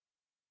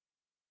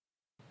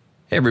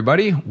Hey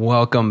everybody,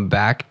 welcome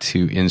back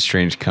to In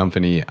Strange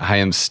Company. I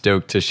am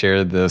stoked to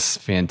share this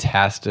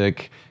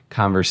fantastic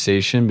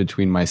conversation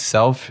between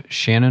myself,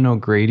 Shannon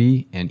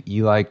O'Grady, and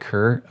Eli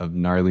Kerr of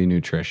Gnarly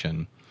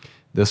Nutrition.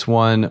 This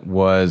one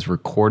was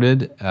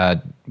recorded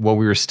while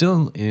we were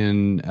still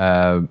in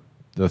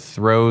the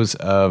throes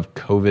of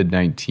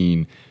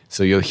COVID-19,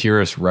 so you'll hear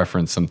us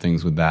reference some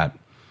things with that.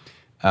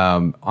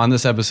 On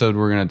this episode,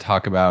 we're going to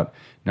talk about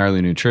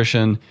Gnarly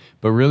Nutrition,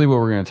 but really what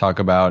we're going to talk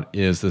about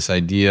is this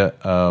idea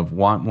of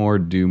want more,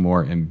 do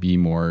more, and be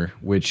more,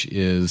 which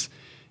is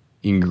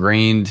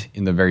ingrained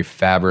in the very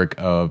fabric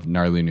of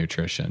Gnarly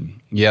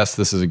Nutrition. Yes,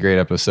 this is a great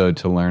episode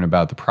to learn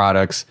about the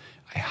products.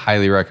 I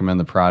highly recommend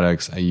the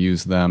products. I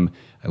use them.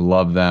 I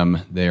love them.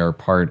 They are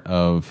part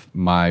of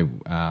my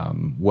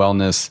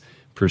wellness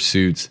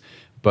pursuits.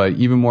 But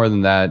even more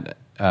than that,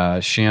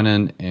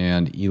 Shannon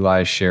and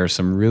Eli share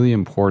some really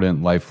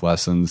important life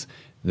lessons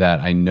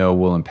that I know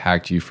will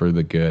impact you for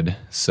the good.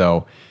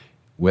 So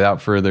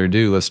without further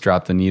ado, let's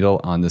drop the needle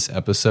on this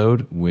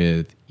episode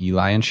with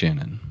Eli and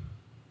Shannon.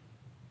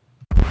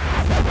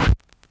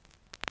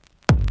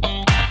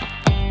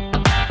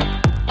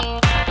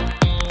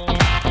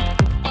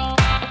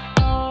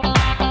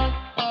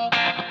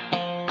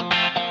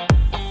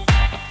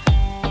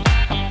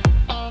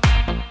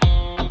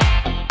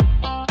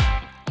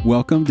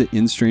 Welcome to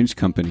In Strange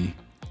Company.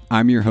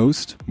 I'm your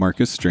host,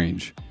 Marcus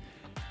Strange.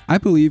 I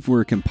believe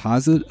we're a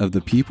composite of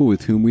the people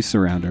with whom we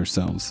surround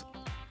ourselves.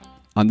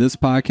 On this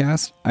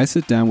podcast, I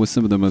sit down with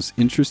some of the most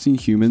interesting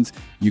humans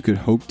you could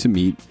hope to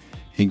meet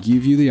and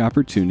give you the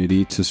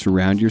opportunity to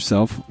surround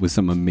yourself with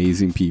some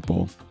amazing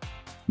people.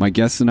 My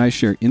guests and I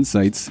share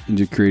insights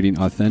into creating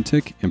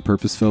authentic and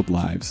purpose-filled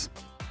lives.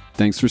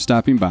 Thanks for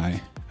stopping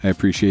by. I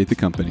appreciate the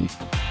company.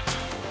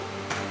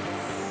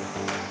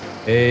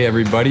 Hey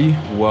everybody,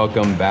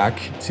 welcome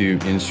back to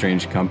In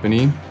Strange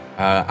Company.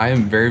 I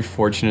am very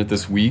fortunate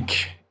this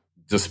week,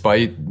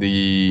 despite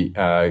the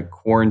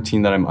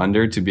quarantine that I'm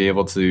under, to be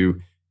able to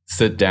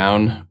sit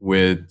down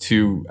with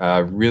two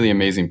really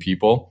amazing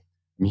people.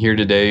 I'm here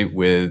today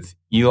with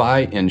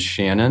Eli and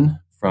Shannon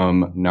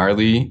from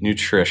Gnarly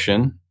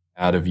Nutrition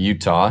out of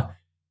Utah,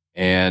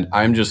 and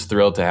I'm just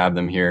thrilled to have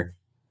them here.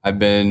 I've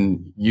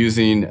been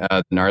using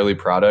Gnarly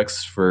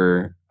products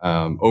for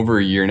over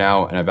a year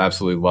now, and I've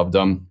absolutely loved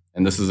them.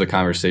 And this is a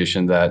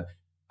conversation that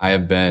I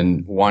have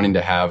been wanting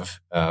to have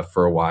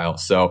for a while.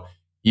 So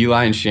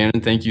Eli and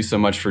Shannon, thank you so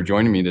much for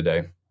joining me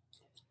today.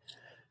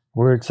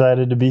 We're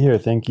excited to be here.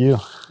 Thank you.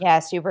 Yeah,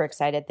 super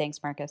excited. Thanks,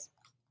 Marcus.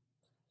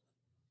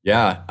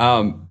 Yeah.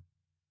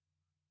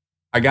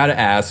 I got to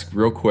ask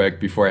real quick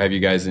before I have you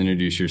guys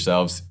introduce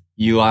yourselves.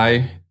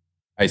 Eli,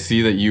 I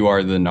see that you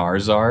are the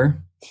Narzar.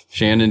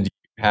 Shannon, do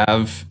you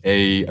have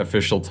a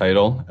official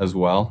title as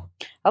well?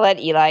 I'll let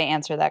Eli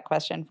answer that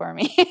question for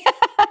me.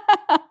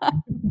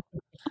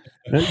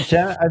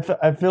 Shannon,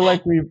 I feel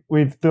like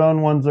we've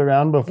thrown ones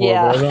around before,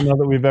 but I don't know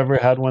that we've ever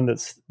had one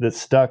that's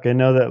stuck. I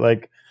know that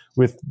like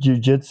with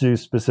jiu-jitsu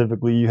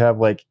specifically, you have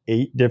like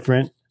 8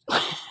 different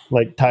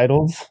like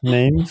titles,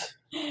 names.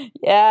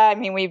 Yeah, I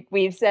mean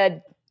we've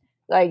said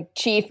like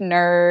chief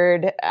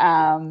nerd.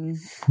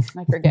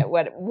 I forget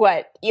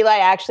what Eli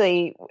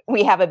actually.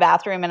 We have a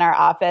bathroom in our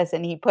office,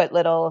 and he put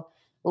little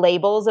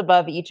labels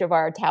above each of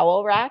our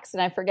towel racks,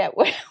 and I forget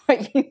what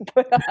you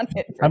put on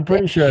it. I'm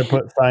pretty sure I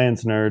put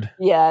science nerd.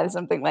 Yeah,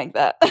 something like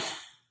that.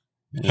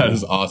 That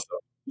is awesome.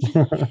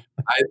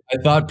 I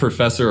thought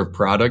professor of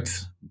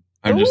product.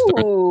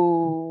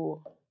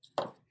 Ooh.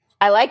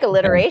 I like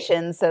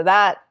alliteration, so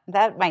that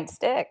might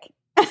stick.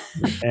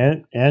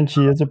 and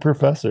she is a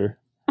professor.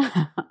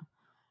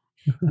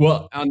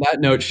 Well, on that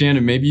note,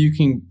 Shannon, maybe you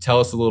can tell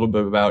us a little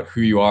bit about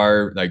who you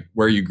are, like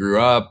where you grew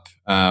up,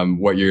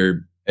 what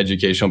your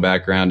educational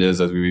background is,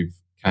 as we've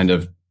kind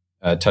of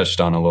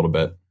touched on a little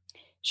bit.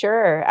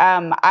 Sure.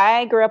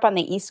 I grew up on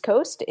the East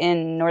Coast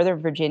in Northern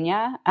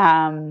Virginia,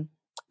 kind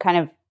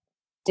of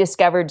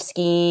discovered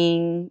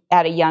skiing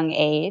at a young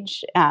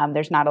age.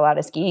 There's not a lot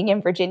of skiing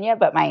in Virginia,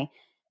 but my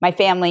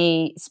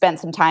family spent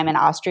some time in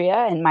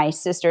Austria, and my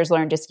sisters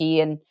learned to ski,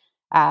 and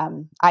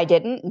I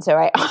didn't. And so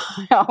I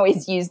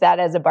always used that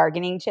as a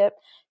bargaining chip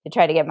to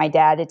try to get my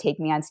dad to take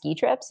me on ski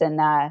trips.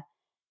 And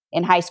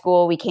in high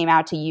school, we came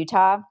out to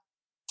Utah.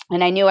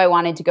 And I knew I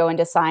wanted to go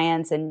into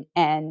science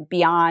and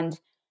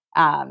beyond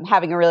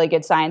having a really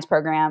good science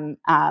program.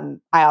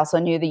 I also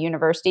knew the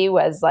university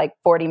was like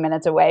 40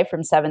 minutes away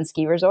from 7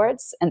 ski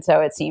resorts. And so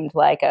it seemed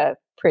like a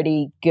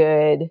pretty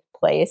good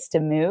place to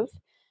move.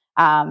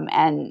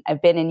 And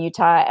I've been in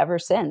Utah ever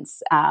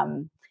since.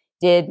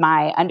 Did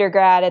my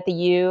undergrad at the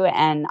U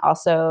and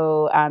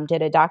also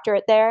did a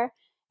doctorate there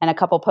and a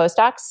couple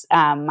postdocs.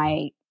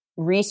 My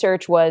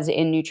research was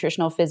in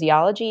nutritional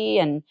physiology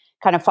and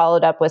kind of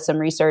followed up with some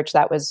research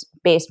that was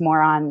based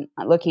more on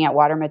looking at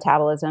water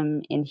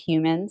metabolism in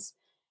humans.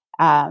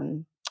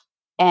 And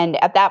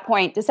at that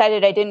point,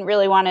 decided I didn't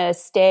really want to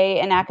stay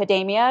in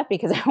academia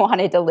because I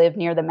wanted to live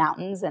near the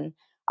mountains. And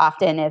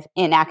often if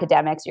in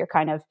academics, you're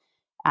kind of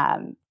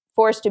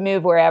forced to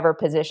move wherever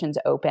positions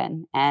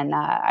open. And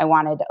I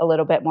wanted a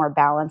little bit more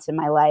balance in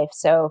my life.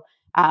 So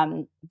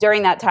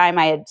During that time,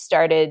 I had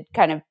started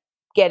kind of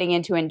getting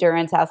into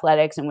endurance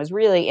athletics and was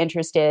really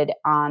interested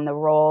in the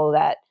role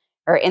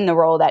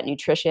that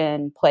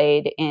nutrition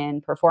played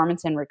in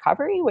performance and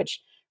recovery,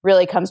 which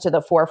really comes to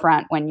the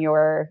forefront when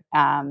you're,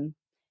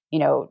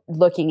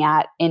 looking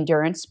at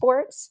endurance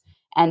sports.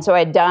 And so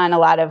I'd done a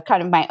lot of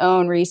kind of my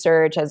own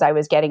research as I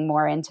was getting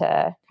more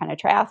into kind of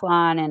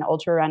triathlon and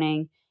ultra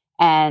running,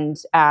 and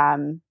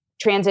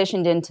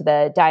transitioned into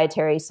the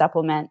dietary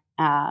supplement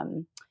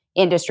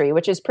industry,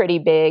 which is pretty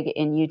big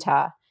in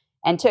Utah,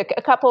 and took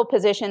a couple of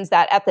positions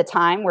that at the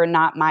time were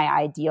not my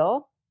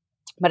ideal.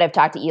 But I've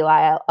talked to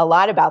Eli a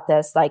lot about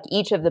this. Like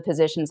each of the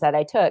positions that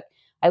I took,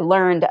 I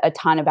learned a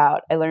ton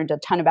about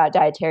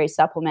dietary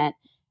supplement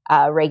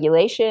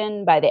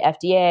regulation by the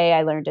FDA.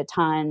 I learned a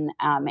ton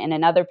in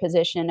another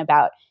position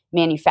about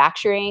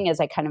manufacturing as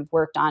I kind of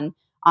worked on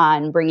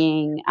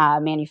bringing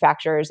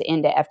manufacturers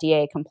into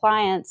FDA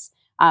compliance.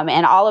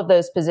 And all of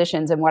those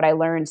positions and what I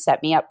learned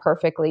set me up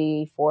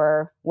perfectly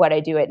for what I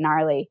do at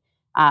Gnarly.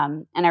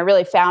 And I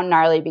really found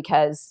Gnarly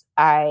because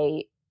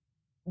I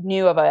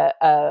knew of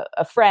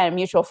a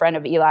mutual friend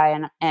of Eli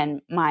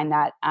and mine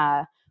that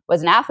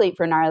was an athlete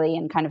for Gnarly,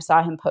 and kind of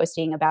saw him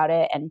posting about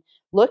it and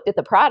looked at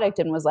the product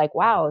and was like,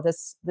 wow,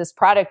 this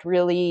product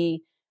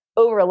really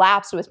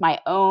overlaps with my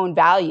own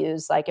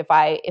values. Like if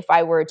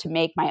I were to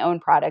make my own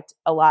product,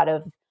 a lot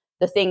of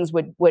the things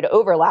would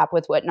overlap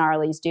with what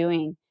Gnarly's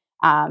doing.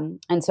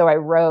 And so I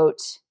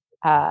wrote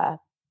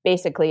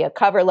basically a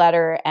cover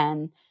letter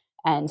and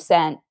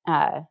sent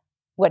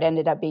what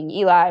ended up being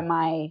Eli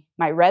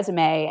my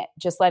resume,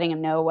 just letting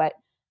him know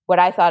what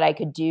I thought I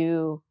could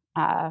do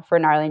for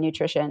Gnarly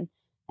Nutrition.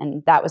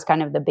 And that was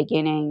kind of the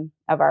beginning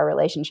of our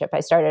relationship.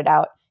 I started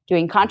out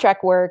doing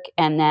contract work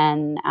and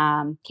then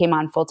came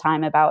on full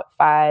time about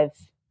five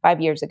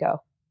years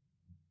ago.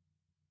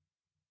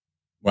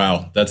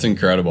 Wow, that's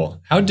incredible.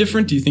 How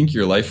different do you think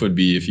your life would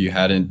be if you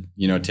hadn't,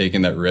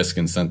 taken that risk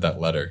and sent that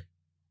letter?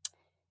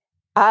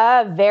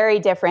 Very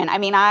different. I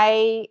mean,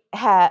 I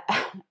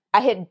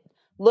had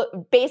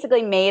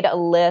basically made a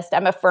list.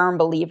 I'm a firm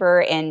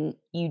believer in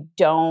you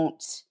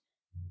don't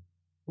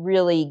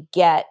really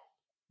get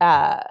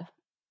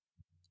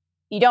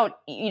you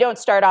don't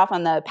start off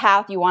on the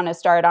path you want to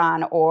start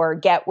on or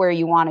get where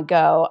you want to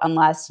go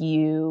unless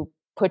you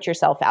put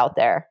yourself out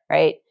there,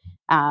 right?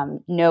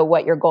 Know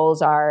what your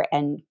goals are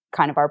and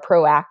kind of are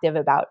proactive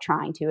about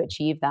trying to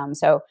achieve them.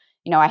 So,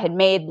 I had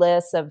made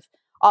lists of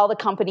all the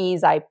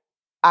companies I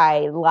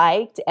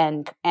liked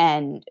and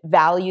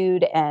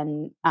valued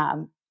and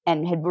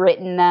had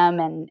written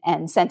them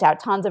and sent out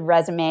tons of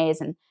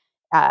resumes. And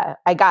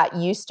I got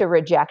used to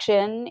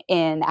rejection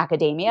in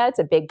academia. It's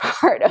a big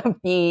part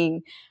of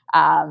being,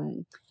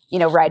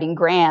 writing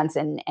grants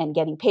and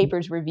getting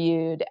papers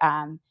reviewed.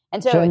 And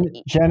so,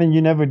 Shannon,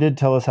 you never did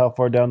tell us how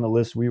far down the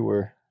list we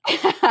were.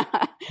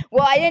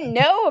 Well, I didn't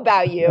know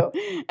about you.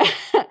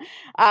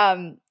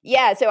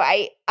 So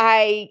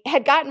I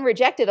had gotten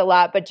rejected a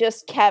lot, but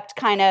just kept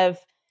kind of,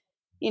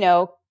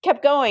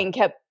 kept going,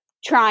 kept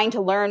trying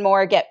to learn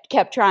more,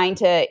 kept trying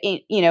to,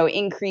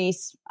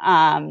 increase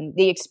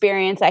the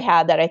experience I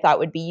had that I thought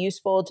would be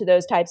useful to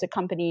those types of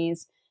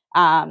companies.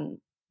 I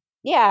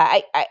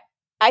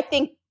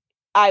think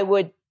I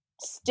would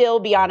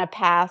still be on a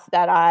path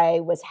that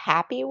I was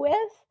happy with,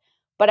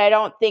 but I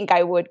don't think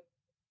I would.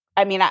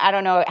 I mean, I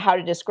don't know how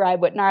to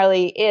describe what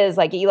Gnarly is.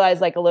 Like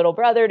Eli's like a little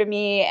brother to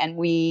me, and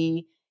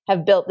we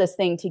have built this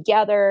thing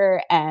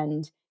together,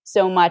 and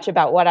so much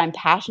about what I'm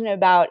passionate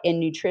about in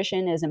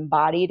nutrition is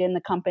embodied in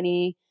the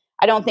company.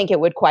 I don't think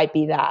it would quite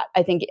be that.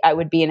 I think I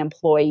would be an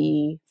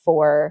employee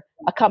for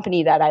a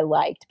company that I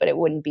liked, but it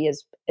wouldn't be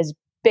as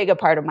big a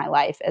part of my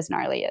life as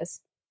Gnarly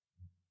is.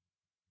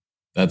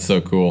 That's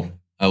so cool.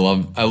 I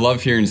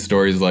love hearing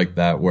stories like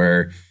that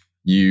where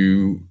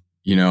you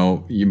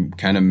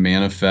kind of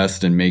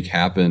manifest and make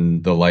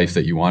happen the life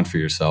that you want for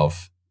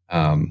yourself.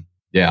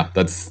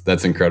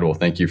 That's incredible.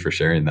 Thank you for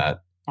sharing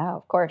that. Oh,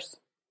 of course.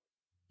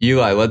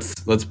 Eli,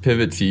 let's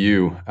pivot to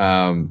you.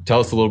 Tell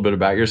us a little bit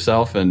about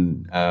yourself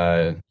and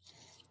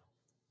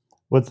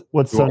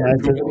what's so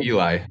nice.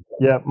 Eli.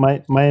 Yeah,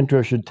 my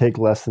intro should take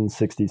less than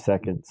 60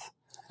 seconds.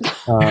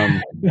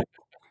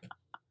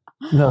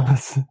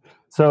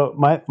 So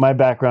my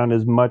background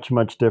is much,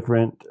 much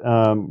different.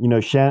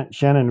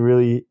 Shannon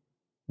really,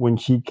 when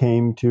she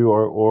came to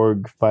our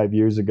org 5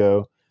 years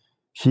ago,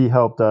 she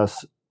helped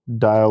us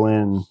dial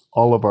in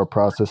all of our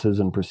processes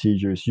and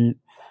procedures.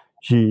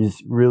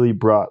 She's really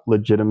brought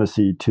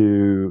legitimacy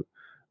to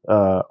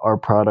our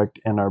product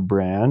and our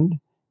brand,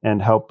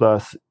 and helped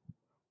us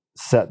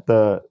set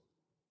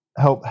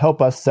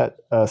help us set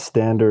a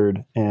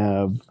standard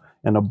and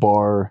a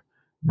bar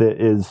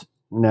that is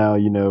now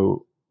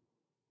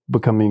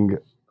becoming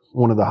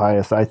one of the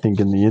highest, I think,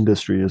 in the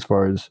industry as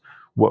far as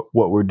what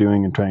we're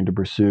doing and trying to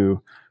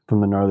pursue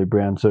from the Gnarly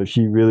brand. So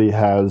she really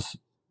has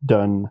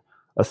done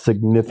a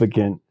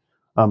significant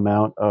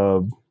amount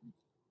of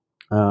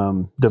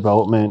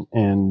development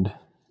and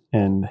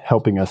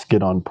helping us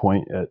get on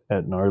point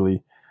at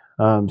Gnarly.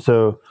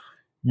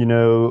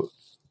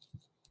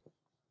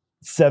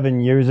 7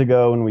 years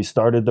ago when we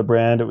started the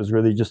brand, it was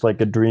really just like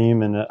a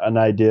dream and an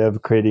idea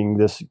of creating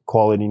this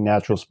quality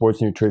natural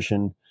sports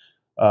nutrition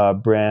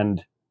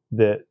brand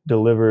that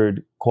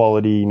delivered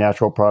quality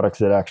natural products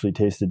that actually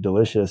tasted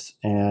delicious.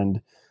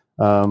 And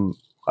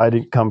I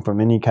didn't come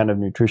from any kind of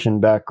nutrition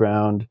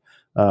background.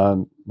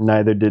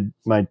 Neither did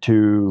my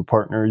two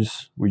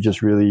partners. We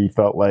just really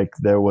felt like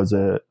there was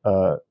a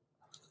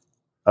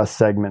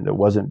segment that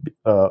wasn't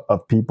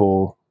of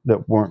people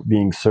that weren't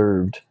being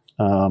served.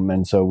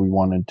 And so we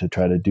wanted to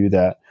try to do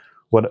that.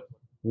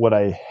 What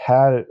I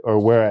had, or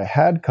where I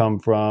had come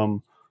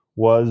from,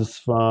 was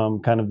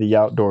from kind of the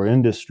outdoor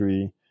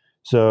industry.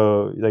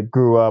 So I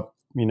grew up,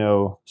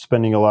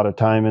 spending a lot of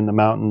time in the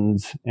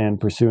mountains and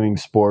pursuing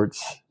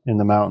sports in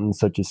the mountains,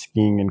 such as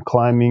skiing and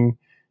climbing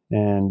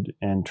and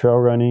trail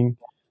running.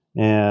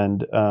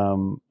 And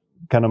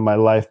kind of my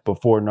life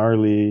before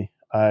Gnarly,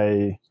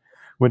 I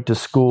went to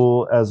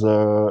school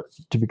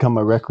to become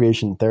a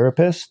recreation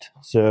therapist.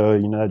 So,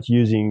 that's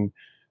using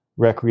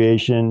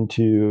recreation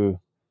to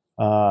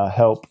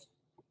help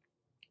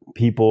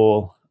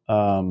people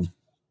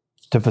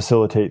to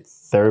facilitate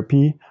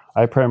therapy.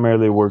 I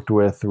primarily worked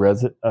with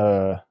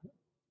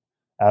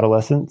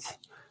adolescents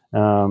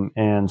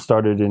and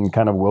started in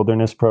kind of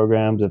wilderness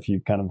programs, if you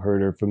kind of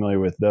heard or familiar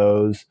with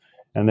those,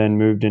 and then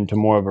moved into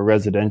more of a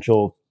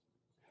residential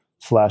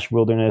 /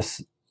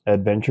 wilderness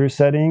adventure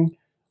setting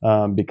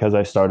because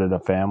I started a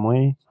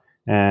family.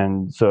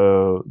 And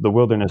so the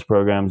wilderness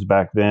programs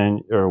back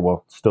then,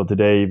 still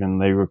today even,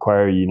 they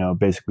require,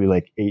 basically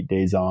like 8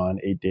 days on,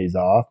 8 days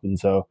off. And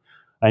so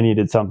I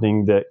needed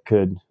something that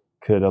could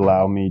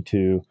allow me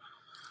to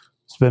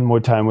spend more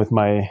time with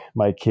my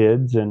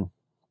kids. And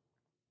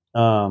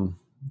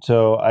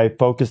so I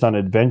focused on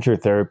adventure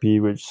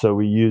therapy, so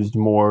we used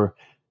more,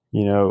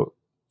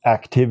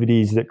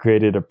 activities that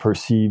created a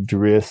perceived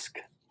risk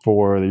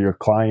for your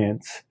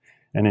clients.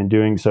 And in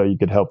doing so, you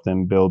could help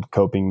them build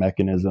coping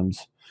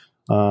mechanisms.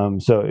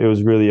 So it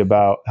was really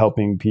about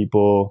helping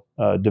people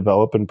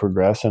develop and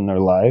progress in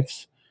their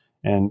lives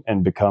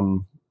and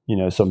become,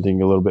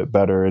 something a little bit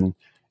better. And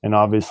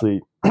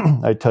obviously,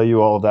 I tell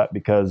you all of that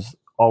because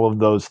all of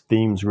those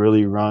themes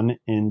really run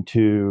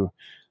into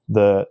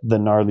the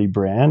Gnarly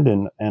brand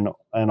and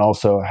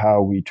also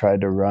how we try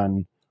to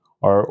run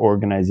our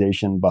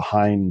organization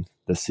behind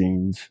the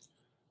scenes.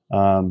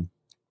 And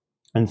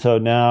so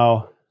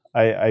now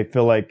I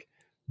feel like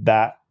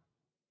that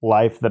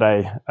life that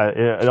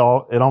it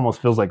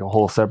almost feels like a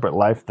whole separate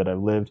life that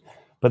I've lived,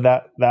 but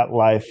that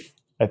life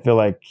I feel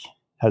like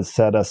has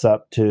set us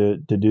up to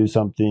do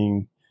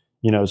something,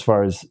 as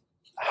far as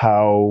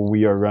how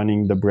we are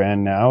running the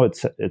brand now.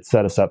 It's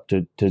set us up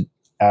to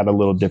add a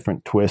little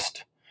different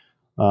twist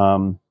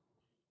to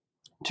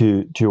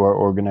our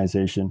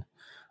organization.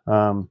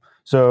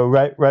 So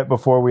right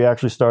before we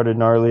actually started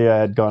Gnarly, I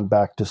had gone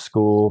back to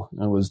school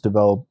and was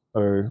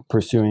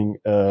pursuing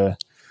a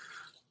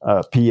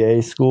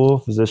PA school,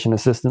 physician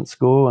assistant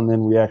school, and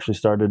then we actually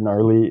started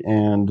Gnarly,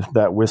 and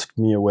that whisked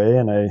me away,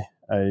 and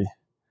I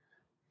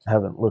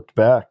haven't looked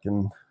back,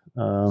 and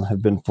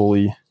have been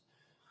fully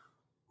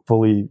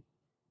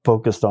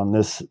focused on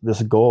this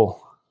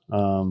goal.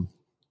 And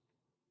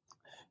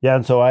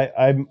so I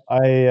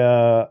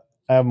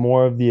have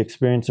more of the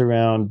experience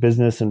around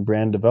business and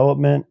brand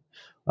development,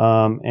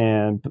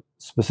 and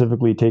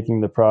specifically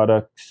taking the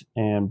products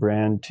and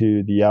brand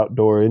to the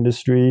outdoor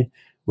industry,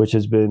 which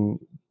has been,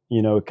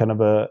 kind of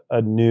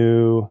a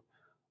new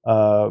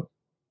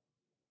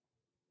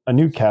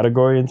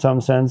category in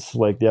some sense.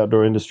 Like the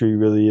outdoor industry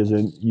really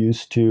isn't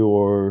used to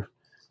or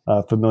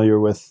familiar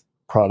with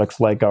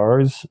products like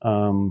ours,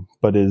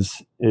 but it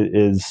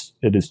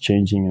is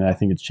changing, and I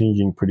think it's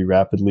changing pretty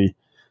rapidly.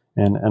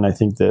 And I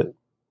think that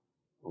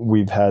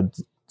we've had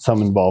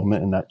some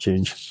involvement in that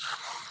change.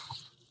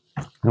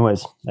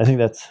 Anyways, I think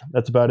that's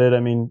about it. I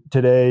mean,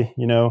 today,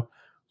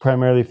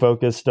 primarily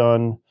focused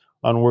on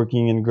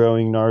working and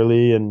growing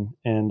Gnarly,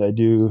 and I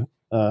do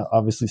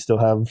obviously still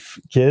have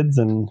kids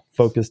and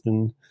focused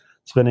in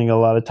spending a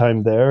lot of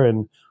time there.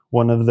 And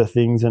one of the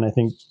things, and I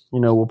think,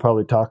 we'll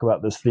probably talk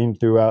about this theme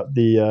throughout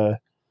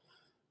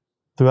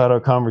our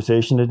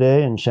conversation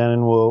today, and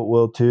Shannon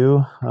will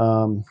too.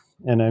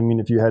 And I mean,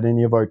 if you had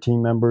any of our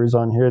team members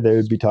on here, they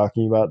would be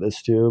talking about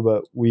this too.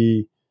 But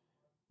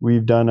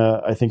we've done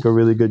I think a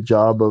really good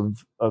job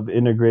of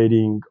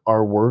integrating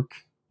our work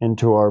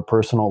into our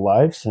personal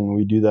lives, and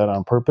we do that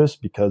on purpose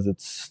because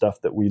it's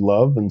stuff that we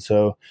love. And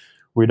so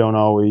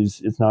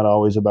it's not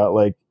always about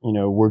like,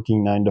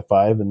 working 9 to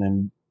 5 and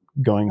then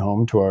going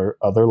home to our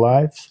other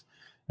lives.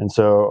 And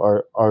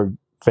so our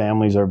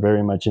families are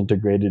very much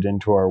integrated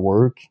into our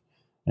work,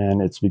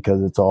 and it's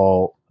because it's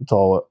all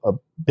a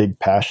big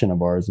passion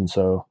of ours. And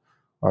so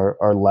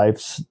our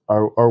lives,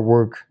 our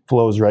work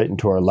flows right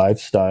into our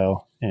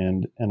lifestyle.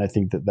 And I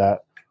think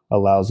that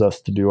allows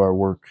us to do our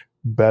work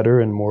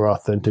better and more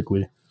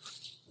authentically.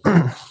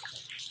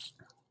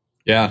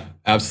 Yeah,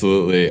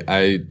 absolutely.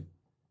 I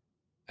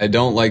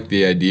don't like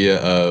the idea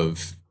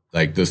of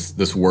like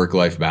this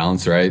work-life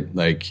balance, right?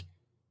 Like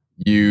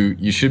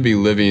you should be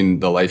living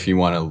the life you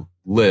want to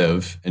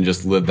live and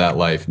just live that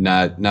life,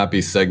 not be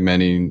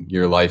segmenting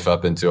your life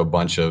up into a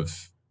bunch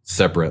of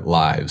separate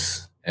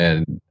lives.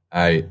 And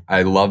I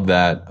love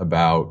that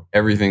about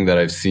everything that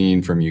I've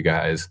seen from you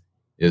guys,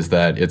 is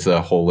that it's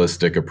a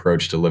holistic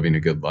approach to living a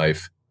good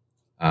life.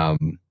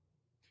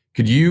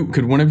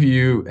 Could one of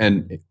you,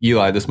 and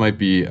Eli, this might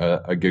be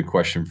a good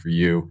question for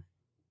you.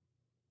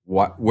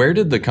 Where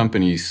did the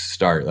company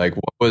start? Like,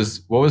 what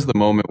was the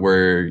moment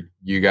where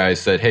you guys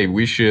said, "Hey,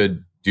 we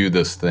should do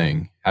this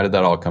thing"? How did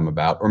that all come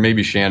about? Or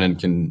maybe Shannon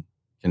can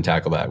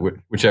tackle that.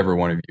 Whichever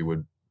one of you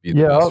would be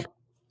the best.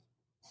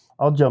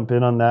 I'll jump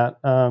in on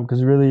that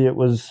because really it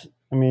was.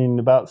 I mean,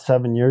 about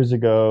 7 years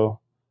ago,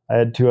 I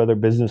had two other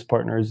business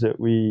partners that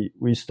we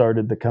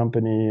started the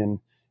company, and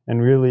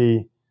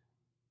really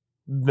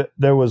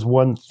there was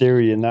one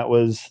theory, and that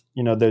was,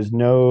 there's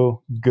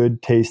no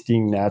good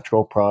tasting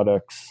natural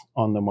products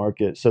on the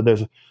market. So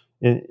there's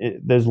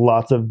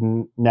lots of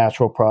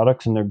natural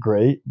products and they're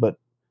great, but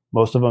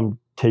most of them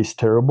taste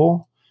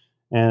terrible,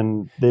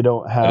 and they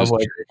don't have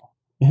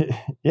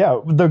yeah,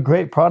 they're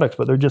great products,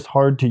 but they're just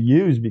hard to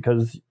use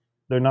because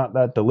they're not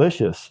that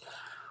delicious.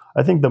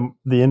 I think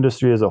the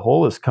industry as a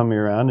whole is coming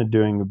around and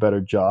doing a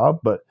better job,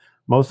 but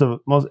most it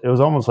was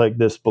almost like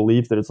this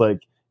belief that it's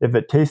like, if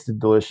it tasted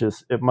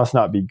delicious, it must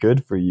not be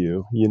good for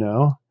you,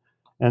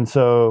 And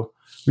so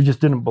we just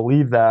didn't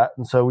believe that.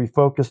 And so we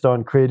focused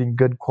on creating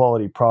good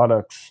quality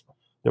products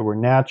that were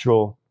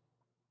natural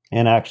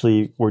and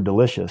actually were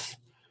delicious.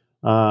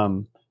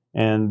 And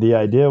the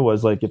idea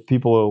was, like, if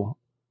people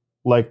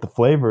like the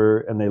flavor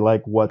and they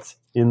like what's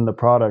in the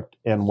product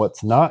and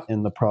what's not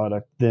in the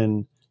product,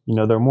 then,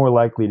 they're more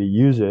likely to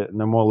use it and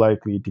they're more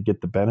likely to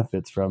get the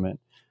benefits from it.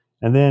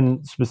 And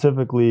then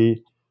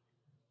specifically,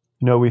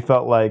 we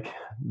felt like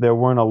there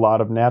weren't a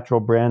lot of natural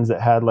brands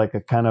that had like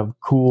a kind of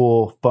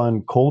cool,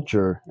 fun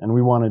culture, and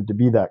we wanted to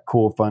be that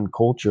cool, fun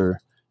culture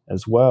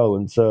as well.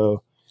 And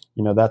so,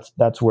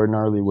 that's where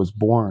Gnarly was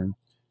born.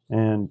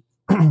 And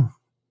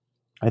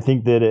I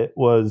think that it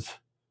was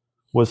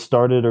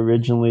started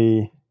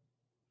originally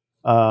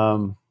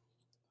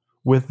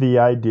with the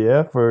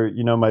idea for,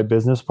 my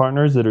business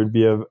partners that it would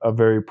be a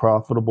very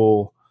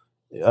profitable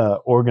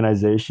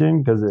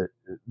organization, because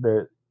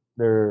they're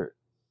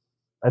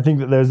I think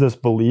that there's this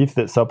belief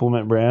that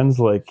supplement brands,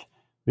 like,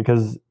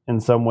 because in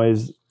some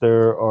ways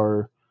there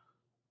are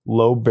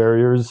low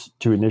barriers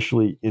to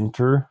initially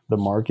enter the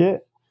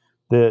market,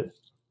 that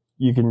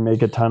you can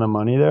make a ton of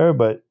money there.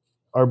 But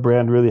our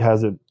brand really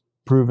hasn't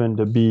proven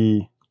to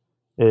be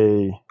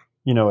a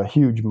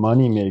huge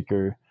money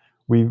maker.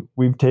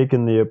 We've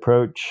taken the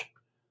approach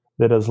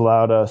that has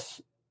allowed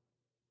us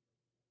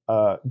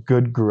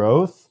good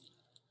growth,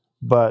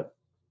 but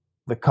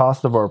the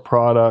cost of our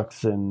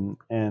products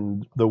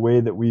and the way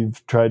that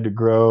we've tried to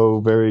grow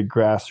very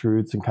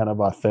grassroots and kind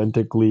of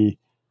authentically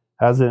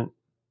hasn't,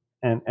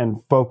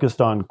 and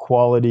focused on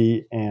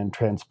quality and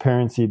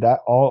transparency, that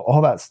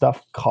all that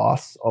stuff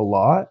costs a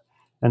lot.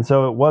 And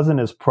so it wasn't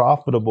as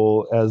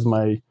profitable as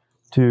my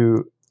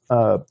two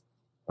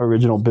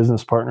original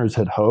business partners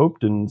had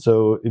hoped. And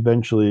so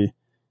eventually,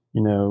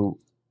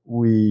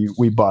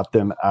 we bought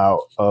them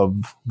out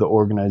of the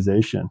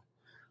organization.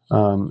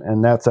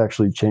 And that's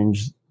actually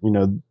changed,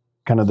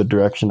 kind of the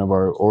direction of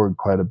our org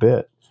quite a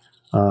bit.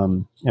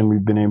 And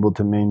we've been able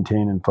to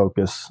maintain and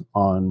focus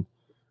on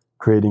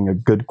creating a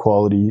good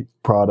quality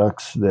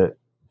products that,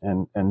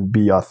 and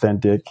be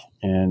authentic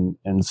and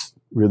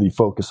really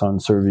focus on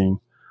serving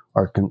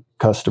our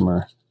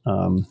customer,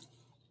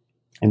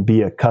 and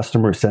be a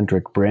customer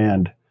centric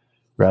brand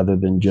rather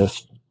than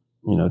just,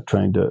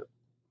 trying to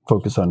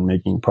focus on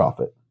making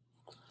profit.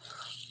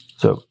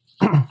 So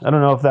I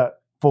don't know if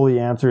that fully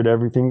answered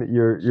everything that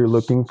you're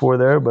looking for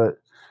there, but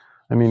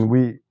I mean,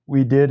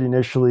 we did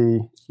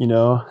initially,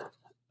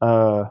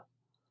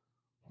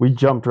 we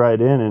jumped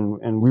right in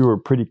and we were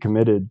pretty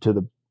committed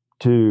to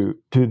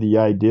the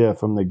idea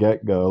from the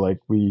get-go. Like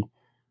we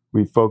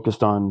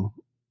focused on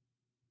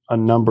a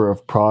number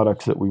of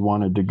products that we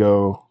wanted to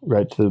go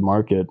right to the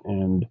market,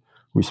 and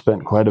we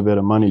spent quite a bit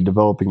of money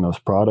developing those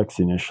products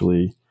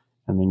initially,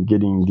 and then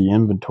getting the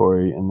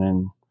inventory, and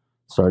then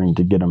starting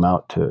to get them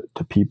out to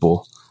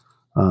people.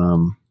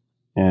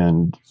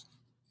 And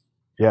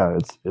yeah,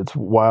 it's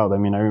wild. I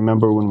mean, I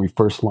remember when we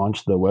first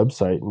launched the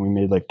website and we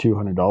made like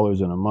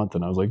 $200 in a month,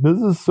 and I was like,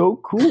 this is so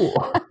cool.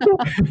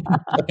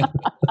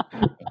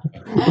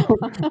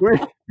 we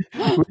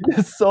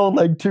just sold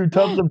like 2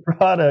 tubs of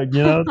product,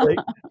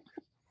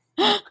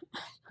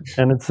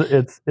 and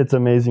it's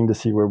amazing to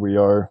see where we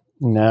are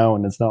now.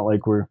 And it's not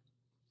like we're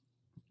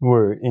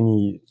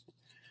anything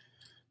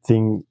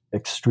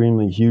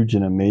extremely huge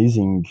and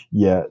amazing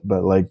yet,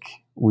 but like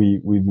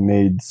we've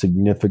made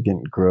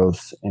significant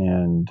growth,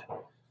 and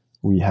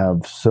we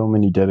have so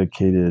many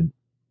dedicated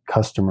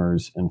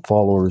customers and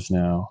followers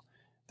now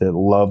that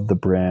love the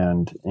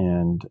brand.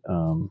 And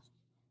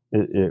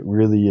it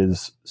really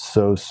is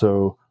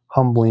so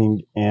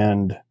humbling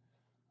and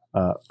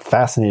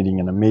fascinating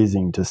and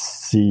amazing to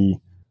see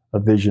a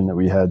vision that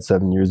we had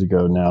 7 years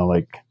ago now,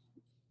 like,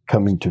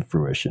 coming to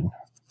fruition.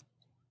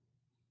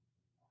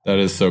 That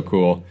is so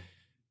cool.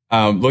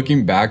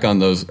 Looking back on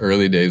those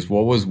early days,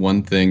 what was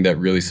one thing that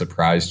really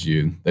surprised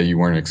you that you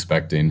weren't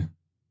expecting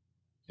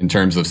in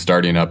terms of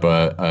starting up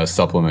a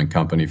supplement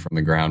company from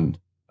the ground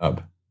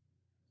up?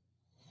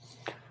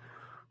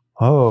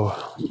 Oh,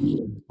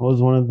 what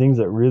was one of the things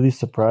that really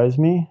surprised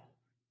me?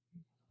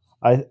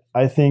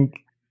 I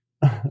think,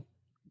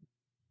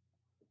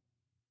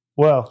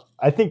 well,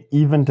 I think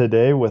even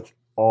today, with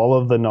all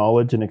of the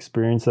knowledge and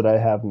experience that I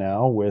have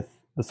now with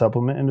the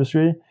supplement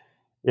industry,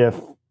 if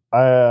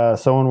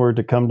someone were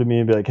to come to me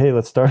and be like, "Hey,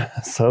 let's start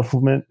a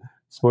supplement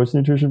sports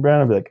nutrition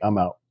brand," I'd be like, "I'm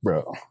out,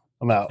 bro.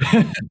 I'm out."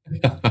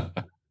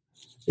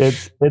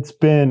 It's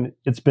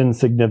been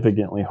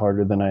significantly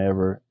harder than I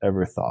ever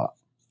thought.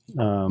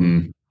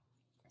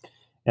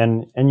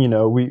 And you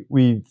know,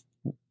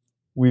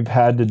 we've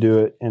had to do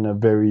it in a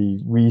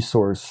very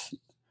resource.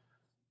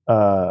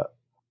 That's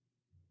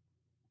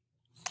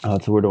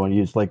the word I want to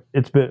use. Like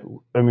it's been.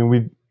 I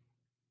mean,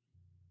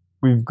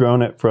 we've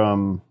grown it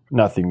from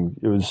nothing.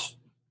 It was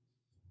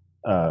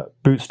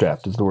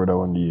bootstrapped is the word I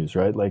wanted to use.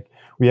 Right? Like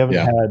we haven't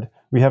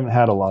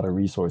had a lot of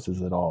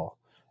resources at all,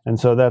 and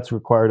so that's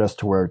required us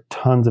to wear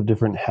tons of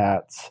different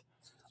hats.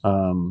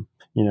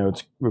 You know,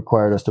 it's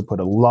required us to put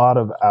a lot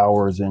of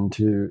hours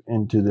into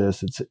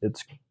this.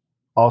 It's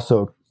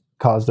also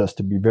caused us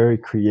to be very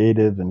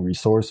creative and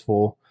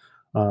resourceful,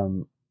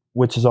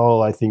 which is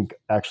all, I think,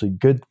 actually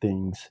good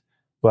things.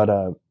 But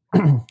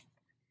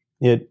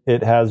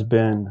it has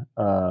been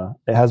a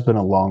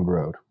long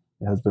road.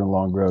 It has been a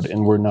long road,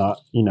 and we're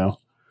not, you know,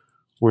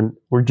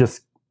 we're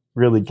just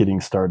really getting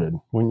started.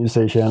 Wouldn't you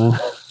say, Shannon?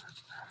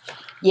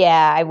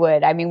 Yeah, I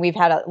would. I mean, we've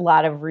had a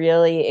lot of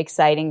really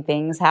exciting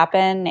things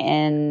happen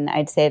in,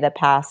 I'd say, the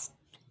past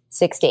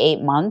 6 to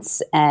 8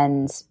 months.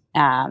 And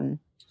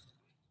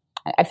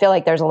I feel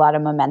like there's a lot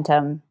of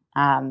momentum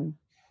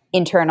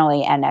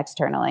internally and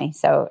externally.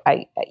 So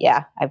I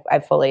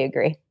fully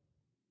agree.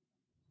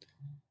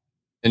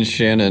 And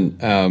Shannon,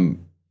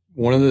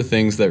 one of the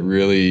things that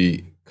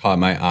really caught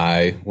my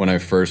eye when I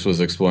first was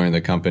exploring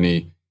the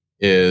company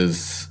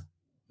is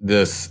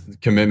this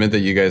commitment that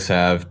you guys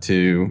have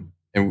to,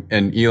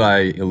 and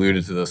Eli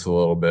alluded to this a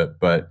little bit,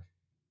 but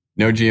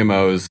no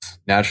GMOs,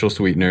 natural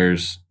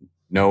sweeteners,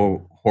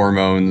 no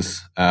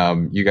hormones.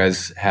 You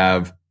guys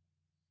have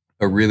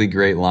a really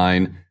great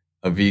line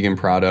of vegan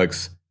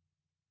products.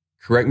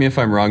 Correct me if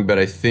I'm wrong, but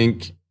I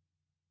think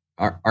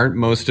aren't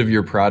most of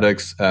your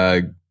products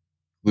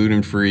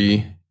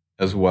gluten-free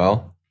as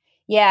well?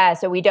 Yeah,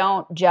 so we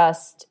don't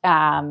just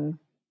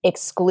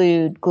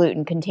exclude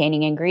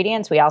gluten-containing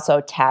ingredients. We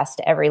also test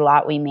every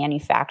lot we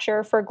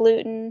manufacture for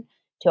gluten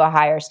to a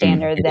higher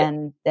standard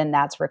than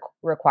that's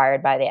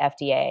required by the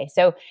FDA.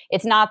 So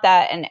it's not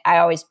that, and I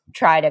always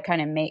try to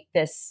kind of make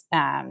this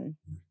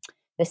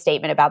the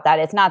statement about that.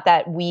 It's not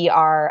that we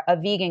are a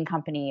vegan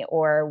company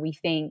or we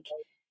think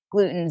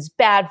gluten's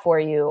bad for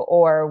you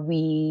or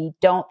we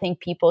don't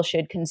think people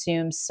should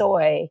consume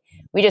soy.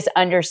 We just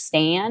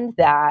understand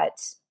that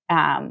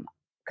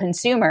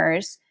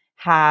consumers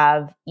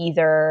have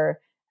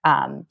either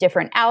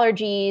different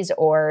allergies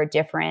or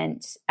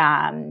different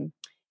kind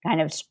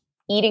of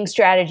eating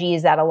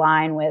strategies that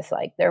align with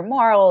like their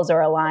morals or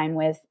align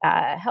with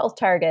health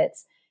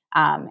targets.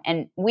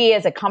 And we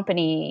as a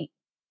company,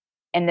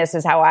 and this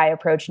is how I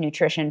approach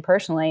nutrition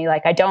personally,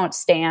 like I don't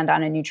stand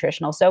on a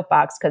nutritional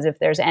soapbox because if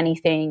there's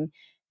anything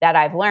that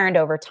I've learned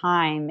over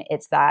time,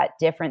 it's that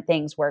different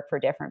things work for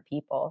different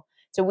people.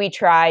 So we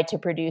try to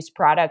produce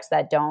products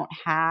that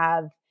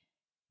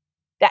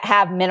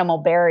have minimal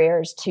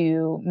barriers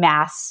to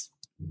mass,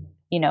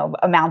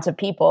 amounts of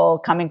people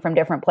coming from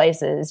different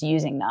places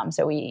using them.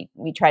 So we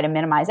try to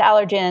minimize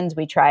allergens.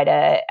 We try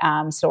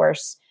to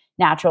source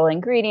natural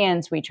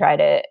ingredients. We try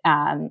to,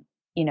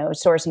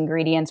 source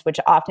ingredients, which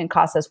often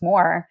cost us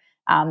more,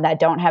 that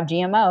don't have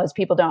GMOs.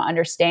 People don't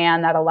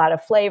understand that a lot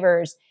of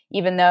flavors,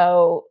 even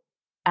though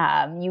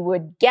you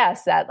would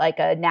guess that like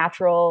a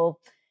natural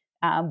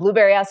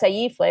blueberry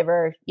acai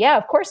flavor, yeah,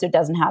 of course it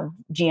doesn't have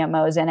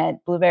GMOs in it.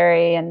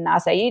 Blueberry and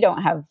acai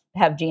don't have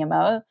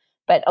GMO.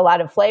 But a lot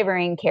of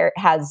flavoring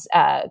has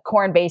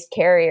corn-based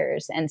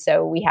carriers, and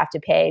so we have to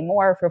pay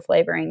more for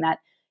flavoring that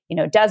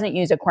doesn't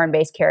use a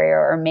corn-based carrier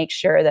or make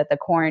sure that the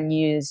corn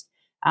used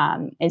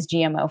is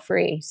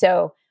GMO-free.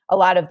 So a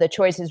lot of the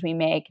choices we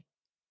make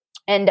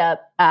end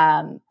up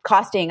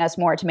costing us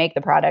more to make the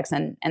products,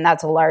 and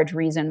that's a large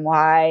reason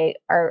why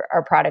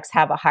our products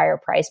have a higher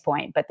price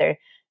point. But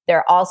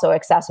they're also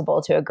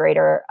accessible to a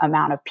greater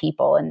amount of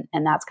people,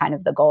 and that's kind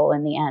of the goal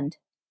in the end.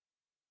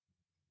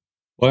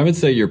 Well, I would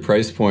say your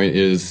price point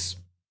is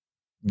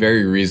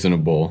very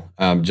reasonable.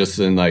 Just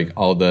in like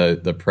all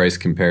the price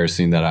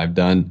comparison that I've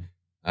done,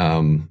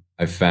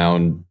 I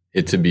found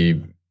it to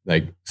be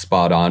like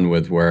spot on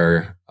with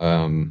where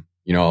a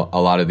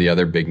lot of the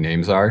other big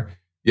names are.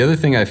 The other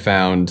thing I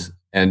found,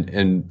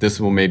 and this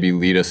will maybe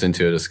lead us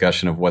into a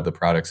discussion of what the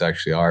products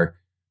actually are,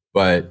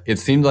 but it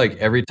seemed like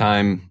every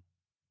time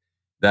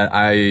that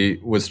I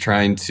was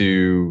trying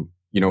to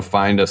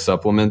find a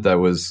supplement that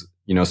was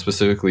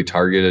specifically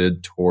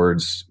targeted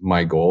towards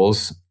my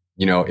goals.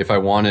 If I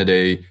wanted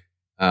a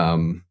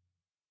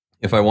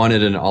if I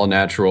wanted an all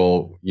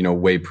natural,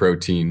 whey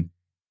protein,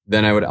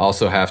 then I would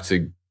also have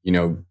to,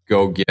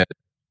 go get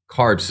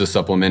carbs to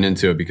supplement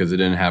into it because it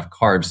didn't have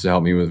carbs to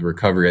help me with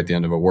recovery at the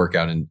end of a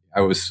workout. And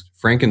I was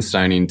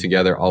Frankensteining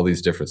together all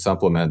these different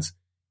supplements.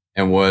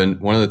 And one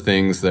of the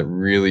things that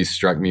really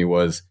struck me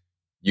was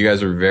you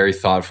guys were very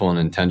thoughtful and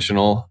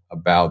intentional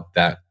about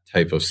that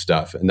type of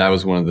stuff. And that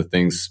was one of the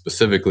things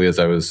specifically as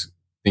I was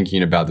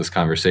thinking about this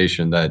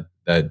conversation that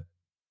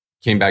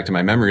came back to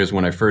my memory is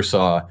when I first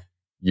saw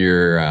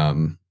your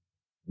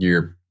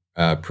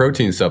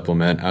protein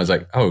supplement. I was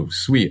like, oh,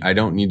 sweet. I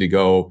don't need to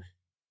go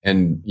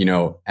and,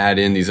 add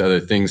in these other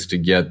things to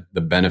get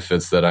the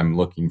benefits that I'm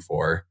looking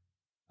for.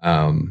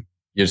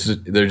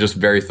 They're just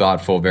very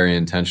thoughtful, very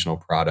intentional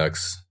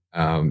products.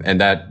 And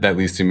that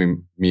leads to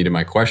me to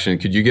my question.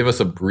 Could you give us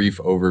a brief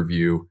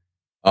overview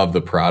of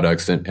the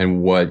products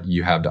and what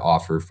you have to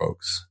offer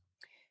folks?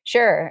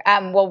 Sure.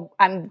 Well,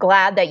 I'm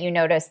glad that you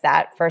noticed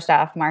that. First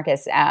off,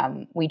 Marcus,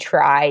 we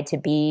try to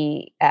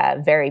be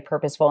very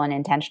purposeful and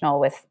intentional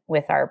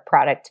with our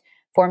product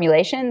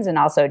formulations and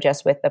also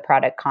just with the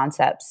product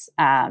concepts.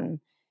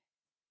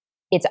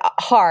 It's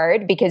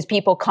hard because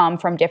people come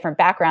from different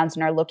backgrounds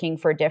and are looking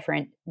for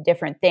different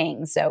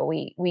things. So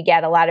we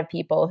get a lot of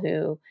people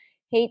who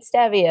hate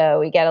stevia.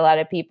 We get a lot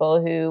of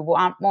people who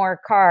want more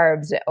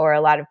carbs, or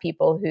a lot of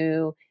people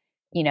who,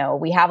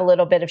 we have a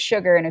little bit of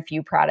sugar in a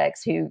few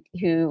products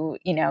who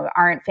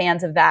aren't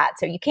fans of that.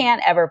 So you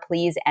can't ever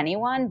please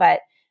anyone, but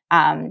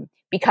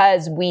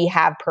because we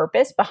have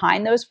purpose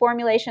behind those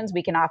formulations,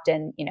 we can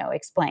often,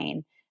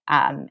 explain.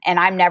 And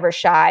I'm never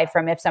shy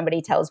from if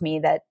somebody tells me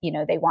that,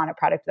 they want a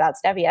product without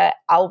stevia,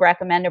 I'll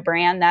recommend a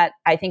brand that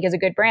I think is a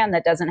good brand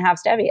that doesn't have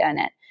stevia in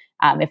it.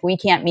 If we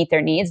can't meet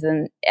their needs,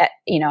 then, at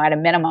a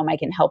minimum, I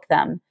can help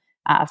them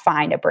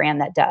find a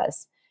brand that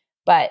does.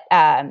 But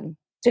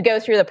to go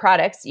through the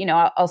products,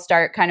 I'll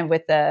start kind of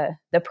with the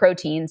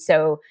proteins.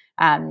 So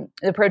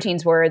the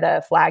proteins were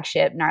the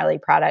flagship Gnarly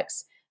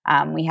products.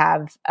 We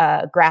have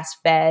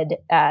grass-fed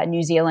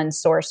New Zealand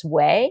source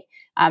whey.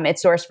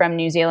 It's sourced from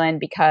New Zealand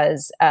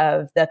because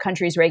of the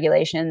country's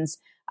regulations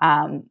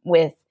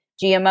with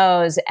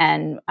GMOs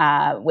and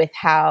with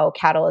how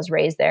cattle is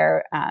raised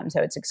there.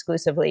 So it's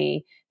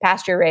exclusively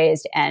pasture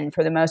raised and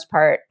for the most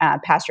part,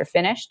 pasture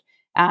finished.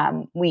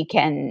 We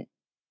can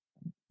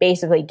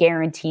basically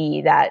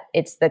guarantee that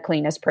it's the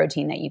cleanest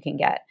protein that you can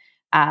get.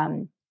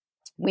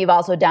 We've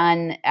also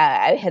done,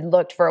 I had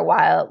looked for a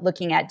while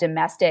looking at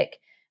domestic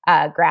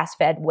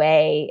grass-fed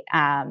whey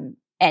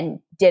and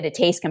did a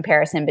taste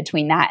comparison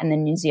between that and the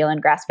New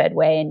Zealand grass-fed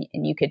whey.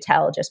 And you could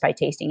tell just by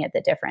tasting it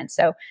the difference.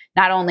 So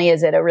not only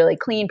is it a really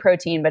clean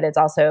protein, but it's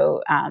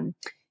also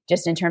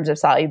just in terms of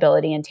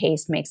solubility and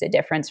taste makes a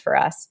difference for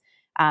us.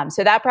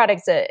 So that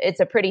product, it's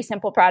a pretty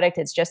simple product.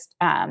 It's just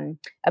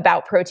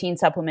about protein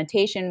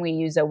supplementation. We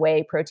use a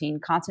whey protein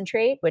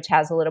concentrate, which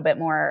has a little bit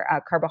more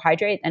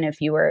carbohydrate than if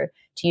you were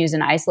to use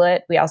an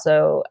isolate. We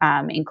also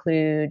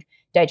include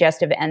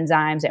digestive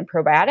enzymes and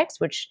probiotics,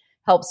 which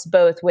helps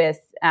both with,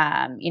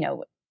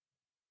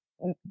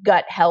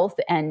 gut health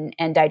and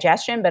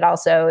digestion, but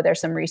also there's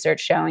some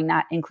research showing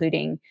that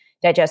including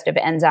digestive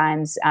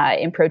enzymes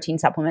in protein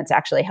supplements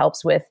actually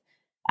helps with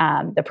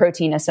the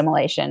protein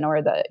assimilation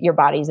or your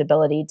body's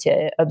ability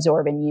to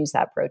absorb and use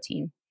that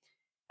protein.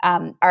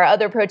 Our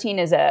other protein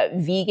is a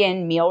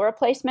vegan meal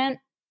replacement.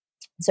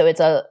 So it's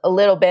a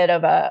little bit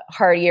of a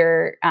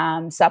heartier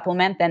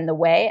supplement than the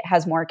whey. It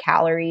has more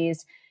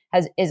calories,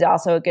 is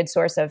also a good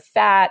source of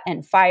fat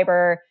and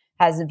fiber,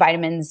 has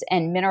vitamins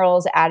and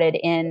minerals added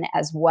in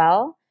as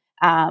well.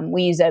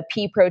 We use a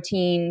pea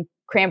protein,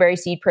 cranberry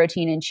seed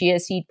protein, and chia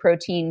seed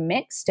protein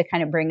mix to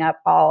kind of bring up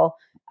all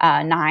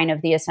 9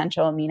 of the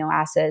essential amino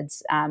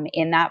acids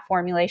in that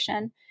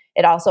formulation.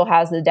 It also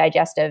has the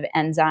digestive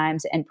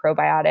enzymes and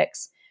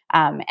probiotics.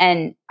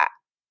 And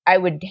I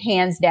would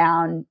hands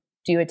down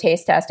do a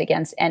taste test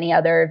against any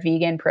other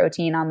vegan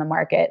protein on the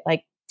market.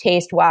 Like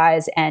taste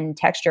wise and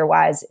texture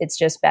wise, it's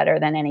just better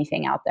than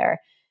anything out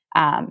there.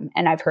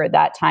 And I've heard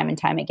that time and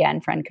time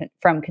again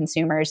from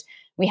consumers.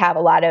 We have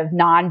a lot of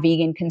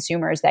non-vegan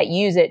consumers that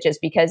use it just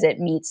because it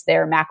meets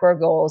their macro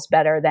goals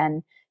better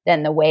than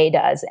the whey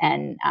does.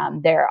 And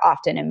they're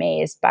often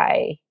amazed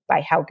by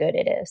how good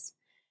it is.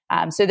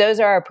 So those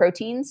are our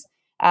proteins.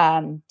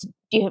 Do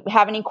you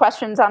have any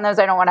questions on those?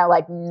 I don't want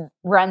to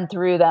run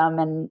through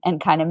them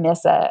and kind of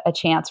miss a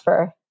chance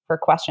for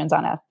questions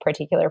on a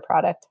particular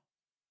product.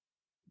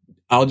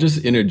 I'll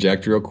just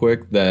interject real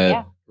quick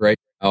that right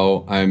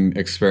now I'm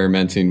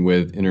experimenting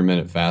with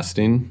intermittent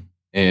fasting.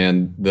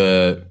 And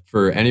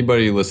for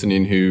anybody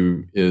listening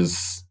who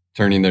is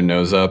turning their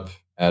nose up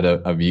at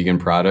a vegan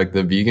product,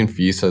 the vegan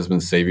feast has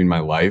been saving my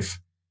life,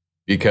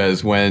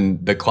 because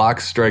when the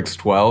clock strikes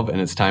 12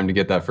 and it's time to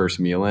get that first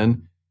meal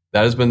in,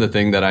 that has been the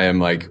thing that I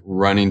am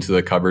running to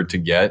the cupboard to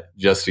get,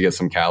 just to get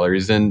some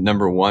calories in.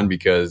 Number one,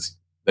 because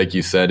like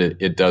you said,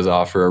 it does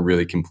offer a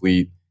really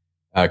complete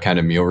kind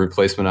of meal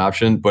replacement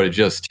option, but it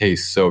just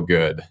tastes so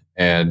good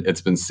and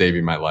it's been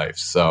saving my life.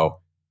 So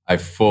I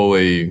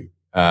fully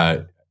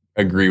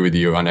agree with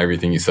you on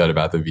everything you said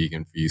about the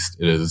vegan feast.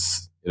 It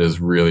is it is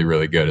really,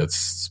 really good. It's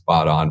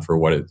spot on for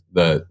what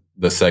the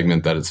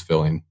segment that it's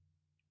filling.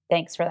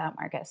 Thanks for that,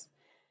 Marcus.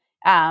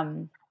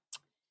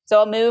 So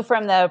I'll move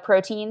from the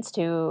proteins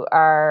to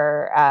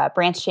our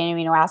branched chain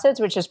amino acids,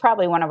 which is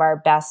probably one of our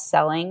best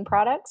selling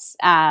products.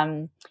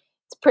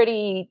 It's a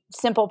pretty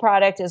simple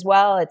product as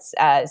well. It's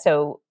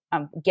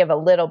give a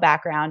little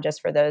background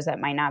just for those that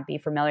might not be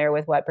familiar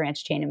with what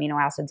branched chain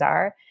amino acids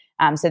are.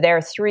 So there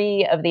are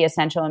 3 of the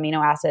essential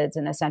amino acids,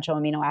 and essential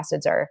amino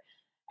acids are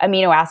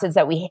amino acids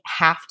that we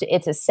have to,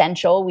 it's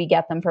essential we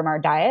get them from our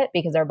diet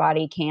because our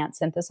body can't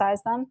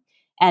synthesize them.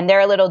 And they're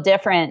a little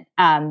different,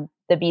 the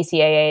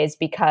BCAAs,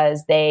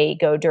 because they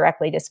go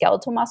directly to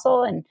skeletal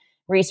muscle. And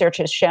research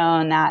has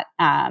shown that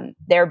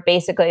they're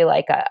basically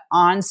like a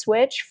on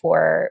switch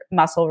for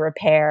muscle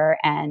repair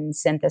and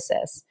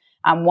synthesis.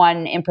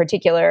 One in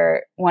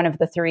particular, one of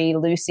the 3,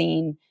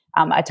 leucine,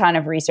 a ton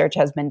of research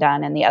has been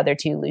done, and the other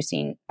 2,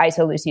 leucine,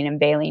 isoleucine and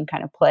valine,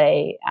 kind of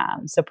play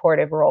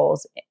supportive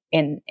roles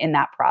in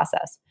that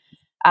process.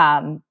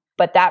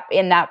 But that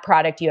in that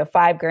product, you have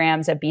 5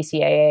 grams of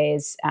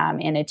BCAAs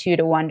in a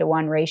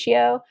 2-to-1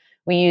 ratio.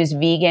 We use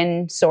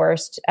vegan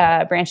sourced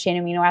branched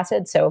chain amino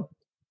acids. So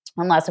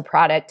unless a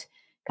product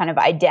kind of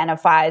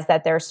identifies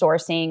that they're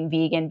sourcing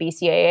vegan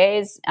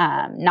BCAAs,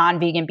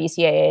 non-vegan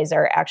BCAAs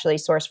are actually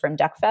sourced from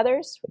duck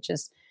feathers, which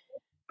is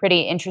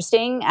pretty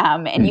interesting.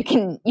 And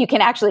you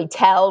can actually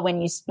tell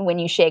when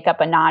you shake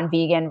up a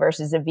non-vegan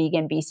versus a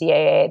vegan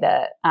BCAA,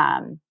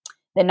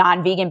 the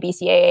non-vegan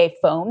BCAA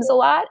foams a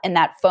lot, and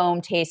that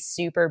foam tastes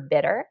super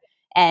bitter.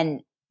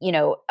 And,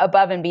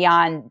 above and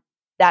beyond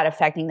that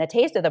affecting the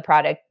taste of the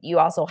product, you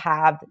also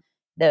have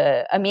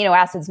the amino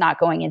acids not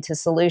going into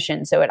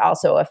solution. So it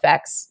also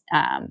affects,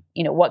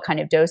 what kind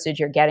of dosage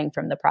you're getting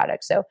from the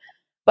product. So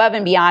above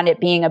and beyond it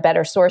being a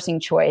better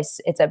sourcing choice,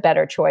 it's a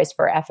better choice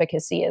for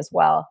efficacy as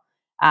well.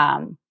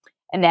 And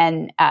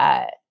then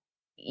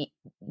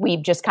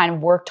we've just kind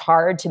of worked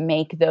hard to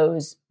make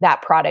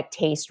that product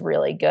taste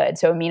really good.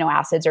 So amino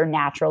acids are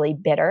naturally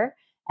bitter,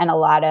 and a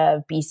lot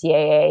of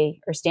BCAA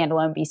or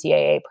standalone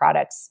BCAA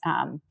products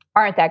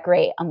aren't that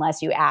great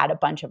unless you add a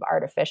bunch of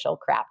artificial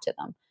crap to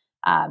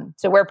them.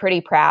 So we're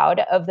pretty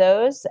proud of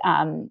those.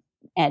 And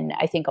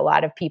I think a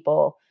lot of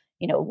people,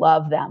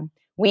 love them.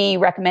 We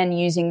recommend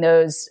using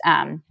those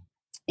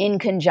in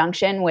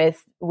conjunction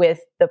with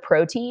the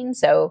protein.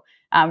 So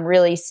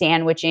really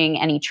sandwiching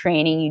any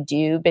training you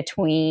do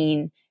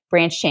between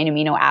branched chain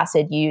amino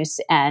acid use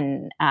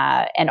and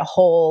a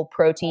whole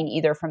protein,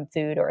 either from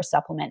food or a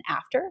supplement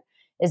after,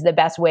 is the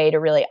best way to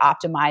really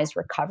optimize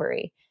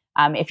recovery.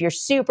 If you're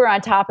super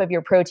on top of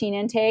your protein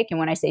intake, and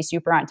when I say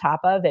super on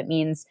top of, it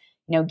means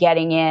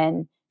getting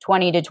in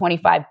 20 to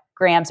 25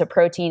 grams of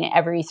protein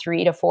every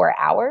 3 to 4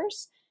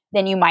 hours,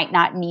 then you might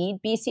not need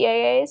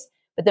BCAAs.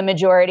 But the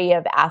majority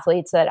of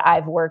athletes that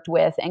I've worked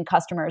with and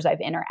customers I've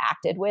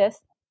interacted with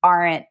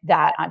aren't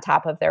that on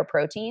top of their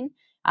protein,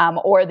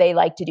 or they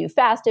like to do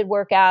fasted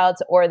workouts,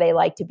 or they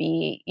like to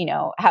be,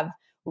 have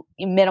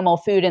minimal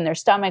food in their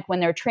stomach when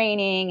they're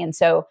training. And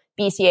so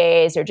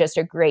BCAAs are just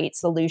a great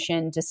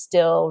solution to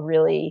still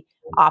really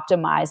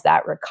optimize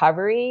that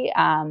recovery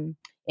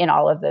in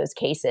all of those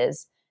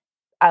cases.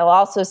 I'll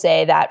also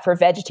say that for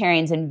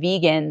vegetarians and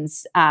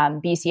vegans,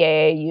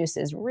 BCAA use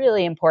is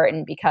really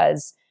important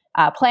because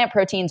plant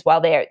proteins,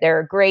 while they're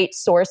a great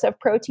source of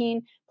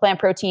protein, plant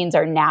proteins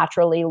are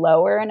naturally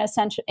lower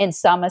in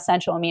some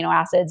essential amino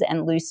acids,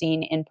 and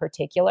leucine in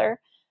particular.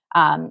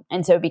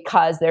 And so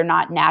because they're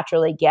not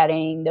naturally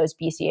getting those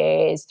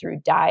BCAAs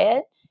through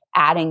diet,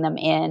 adding them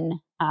in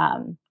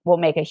will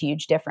make a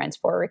huge difference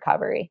for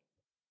recovery.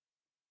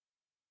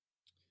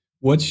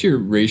 What's your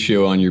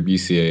ratio on your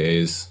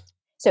BCAAs?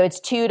 So it's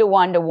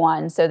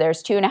 2-to-1. So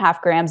there's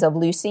 2.5 grams of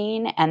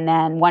leucine and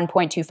then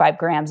 1.25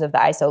 grams of the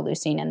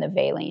isoleucine and the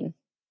valine.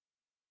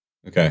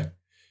 Okay.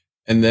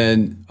 And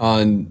then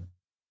on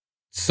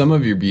some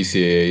of your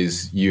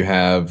BCAAs, you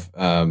have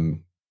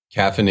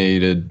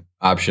caffeinated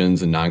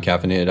options and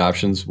non-caffeinated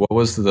options. What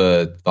was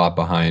the thought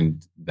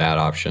behind that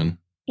option?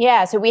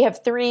 Yeah, so we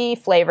have 3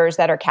 flavors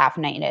that are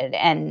caffeinated,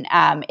 and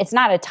it's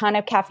not a ton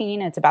of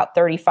caffeine. It's about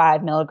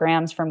 35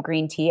 milligrams from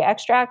green tea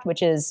extract,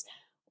 which is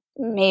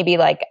maybe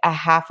like a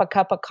half a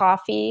cup of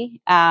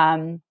coffee.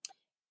 And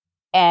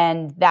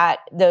that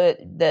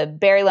the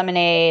berry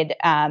lemonade,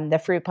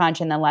 the fruit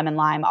punch, and the lemon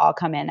lime all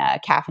come in a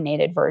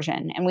caffeinated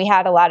version. And we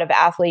had a lot of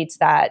athletes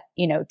that,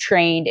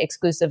 trained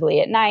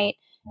exclusively at night.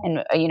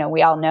 And,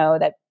 we all know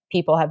that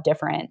people have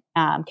different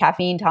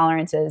caffeine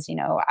tolerances.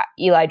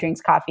 Eli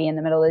drinks coffee in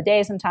the middle of the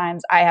day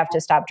sometimes. I have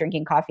to stop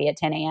drinking coffee at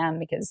 10 a.m.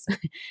 because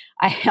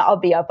I'll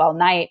be up all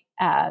night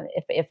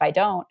if I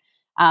don't.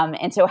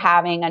 And so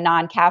having a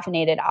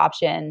non-caffeinated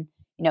option,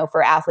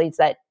 for athletes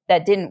that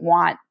didn't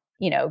want,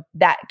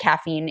 that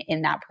caffeine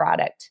in that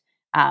product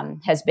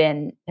has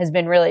been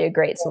really a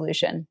great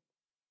solution.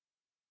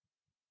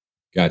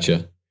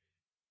 Gotcha.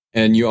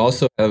 And you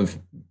also have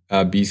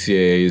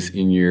BCAAs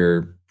in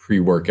your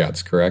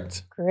pre-workouts,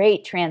 correct?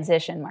 Great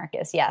transition,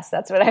 Marcus. Yes,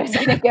 that's what I was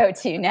going to go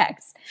to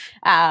next.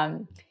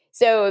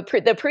 So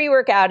the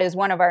pre-workout is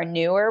one of our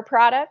newer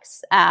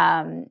products.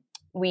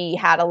 we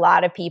had a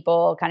lot of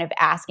people kind of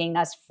asking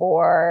us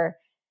for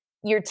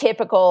your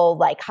typical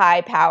like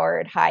high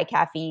powered, high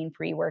caffeine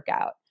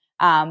pre-workout.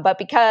 But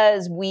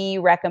because we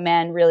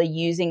recommend really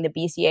using the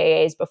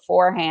BCAAs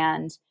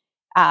beforehand,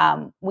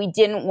 we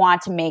didn't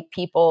want to make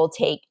people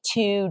take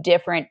two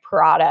different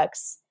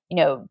products,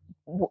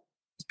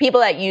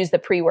 people that use the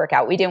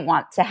pre-workout, we didn't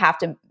want to have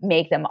to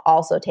make them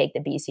also take the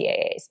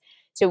BCAAs.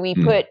 So we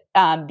put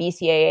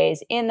BCAAs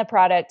in the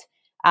product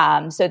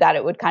so that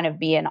it would kind of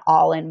be an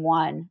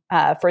all-in-one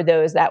for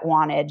those that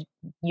wanted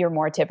your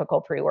more typical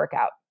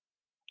pre-workout.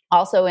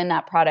 Also in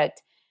that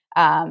product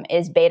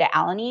is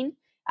beta-alanine.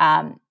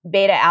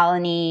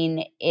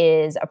 Beta-alanine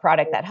is a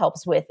product that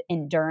helps with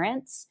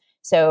endurance.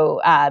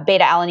 So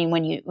beta-alanine,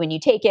 when you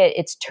take it,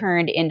 it's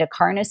turned into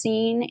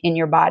carnosine in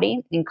your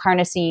body. And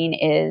carnosine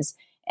is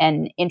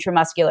an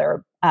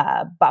intramuscular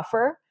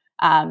buffer.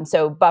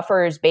 So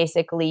buffers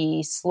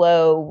basically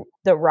slow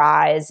the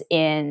rise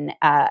in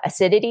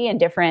acidity in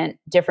different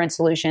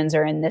solutions,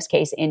 or in this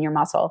case, in your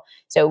muscle.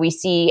 So we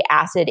see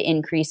acid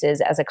increases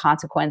as a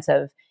consequence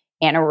of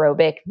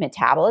anaerobic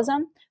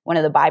metabolism. One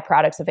of the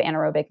byproducts of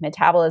anaerobic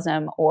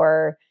metabolism,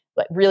 or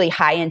really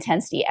high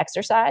intensity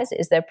exercise,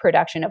 is the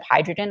production of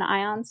hydrogen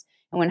ions.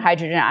 And when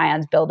hydrogen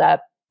ions build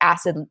up,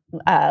 acid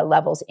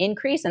levels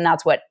increase, and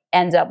that's what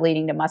ends up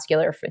leading to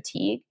muscular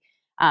fatigue.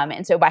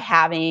 And so by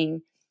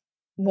having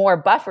more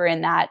buffer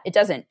in that, it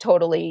doesn't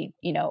totally,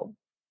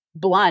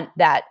 blunt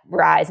that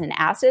rise in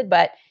acid,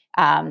 but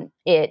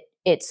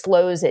it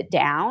slows it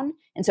down.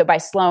 And so by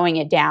slowing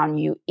it down,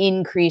 you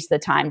increase the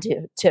time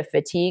to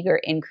fatigue or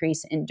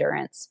increase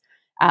endurance.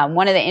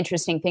 One of the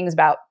interesting things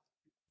about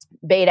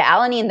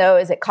beta-alanine, though,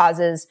 is it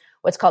causes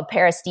what's called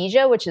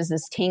paresthesia, which is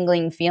this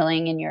tingling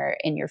feeling in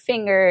your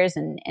fingers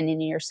and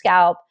in your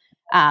scalp.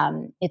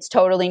 It's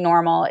totally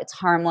normal. It's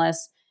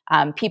harmless.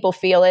 People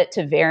feel it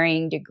to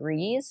varying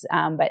degrees,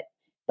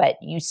 but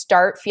you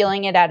start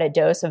feeling it at a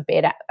dose of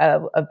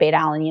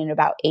beta-alanine at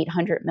about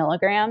 800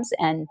 milligrams,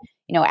 and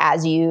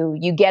as you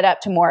get up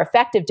to more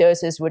effective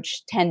doses,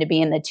 which tend to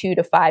be in the 2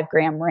 to 5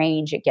 gram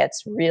range, it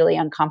gets really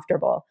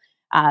uncomfortable.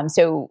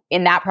 So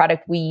in that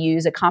product, we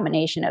use a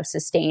combination of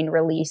sustained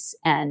release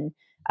and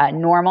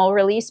normal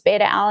release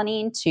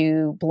beta-alanine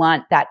to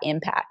blunt that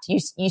impact.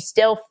 You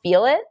still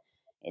feel it.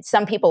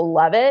 Some people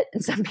love it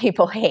and some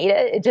people hate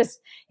it.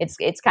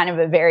 It's kind of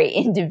a very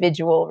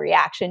individual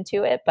reaction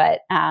to it, but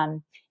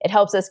it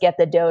helps us get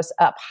the dose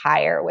up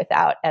higher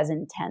without as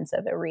intense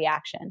of a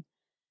reaction.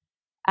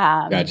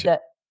 Gotcha.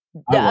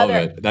 I love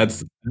it.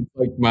 That's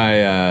like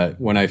my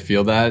when I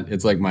feel that,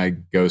 it's like my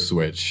go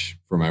switch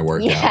for my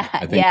workout. Yeah,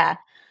 I think. Yeah.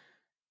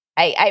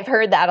 I've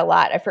heard that a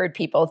lot. I've heard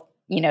people,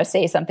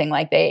 say something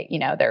like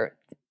they're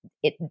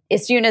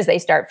as soon as they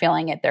start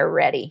feeling it, they're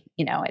ready.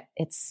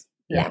 It's.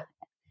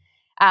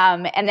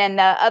 And then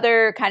the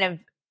other kind of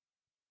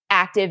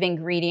active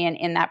ingredient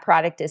in that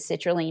product is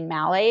citrulline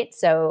malate.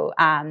 So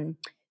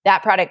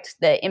that product,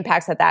 the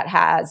impacts that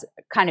has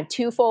kind of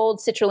twofold.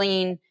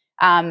 Citrulline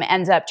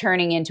ends up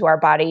turning into our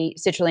body.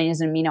 Citrulline is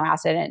an amino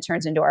acid, and it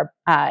turns into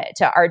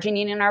to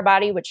arginine in our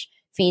body, which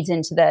feeds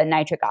into the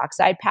nitric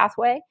oxide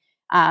pathway.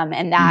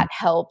 And that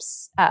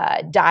helps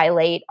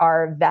dilate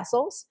our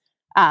vessels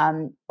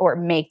or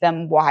make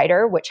them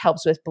wider, which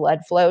helps with blood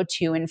flow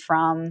to and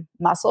from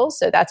muscles.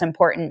 So that's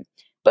important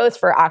both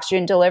for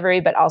oxygen delivery,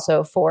 but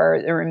also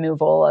for the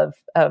removal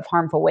of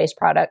harmful waste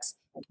products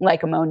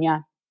like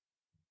ammonia.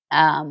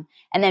 And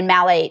then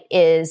malate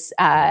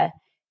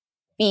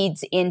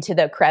feeds into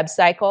the Krebs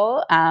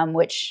cycle,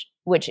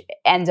 which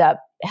ends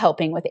up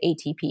helping with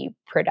ATP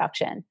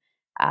production.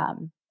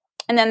 And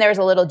then there's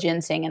a little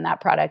ginseng in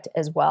that product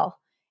as well.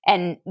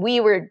 And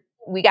we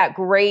got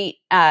great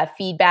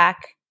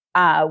feedback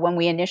when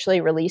we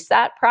initially released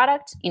that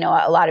product. A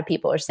lot of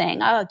people are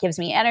saying, "Oh, it gives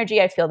me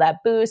energy. I feel that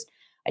boost.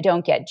 I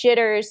don't get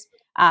jitters."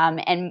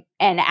 And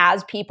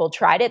as people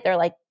tried it, they're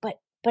like, "But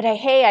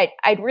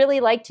I'd really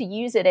like to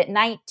use it at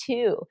night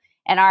too."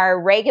 And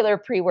our regular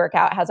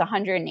pre-workout has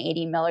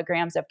 180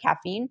 milligrams of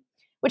caffeine,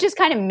 which is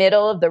kind of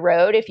middle of the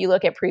road. If you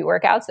look at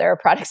pre-workouts, there are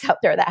products out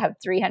there that have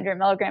 300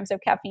 milligrams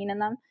of caffeine in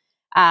them.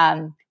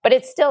 But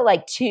it's still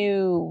like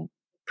 2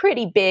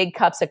 pretty big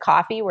cups of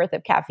coffee worth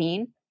of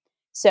caffeine.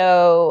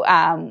 So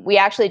we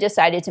actually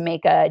decided to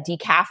make a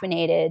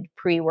decaffeinated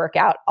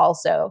pre-workout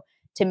also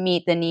to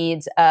meet the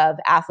needs of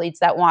athletes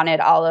that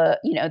wanted all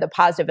the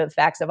positive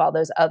effects of all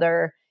those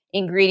other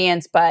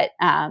ingredients, but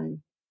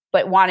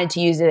wanted to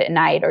use it at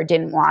night or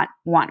didn't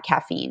want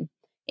caffeine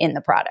in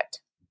the product.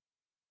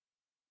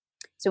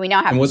 So we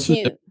now have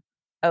two.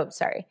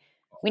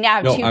 We now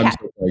have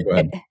Go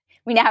ahead.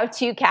 We now have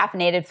 2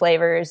 caffeinated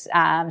flavors,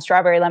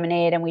 strawberry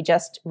lemonade, and we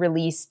just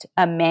released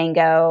a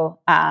mango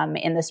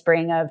in the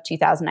spring of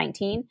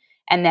 2019.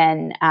 And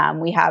then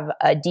we have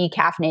a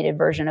decaffeinated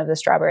version of the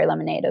strawberry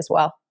lemonade as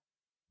well.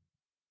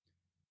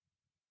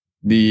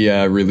 The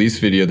release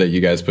video that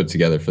you guys put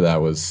together for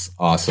that was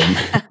awesome.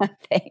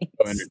 Thanks.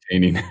 So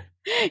entertaining.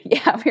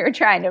 Yeah, we were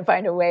trying to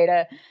find a way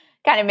to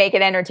kind of make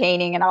it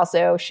entertaining and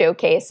also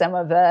showcase some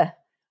of the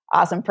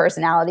awesome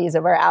personalities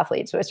of our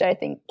athletes, which I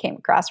think came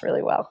across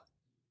really well.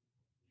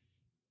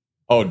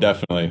 Oh,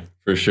 definitely,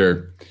 for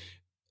sure.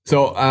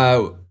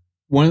 So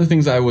one of the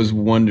things I was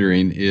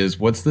wondering is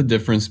what's the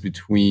difference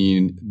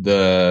between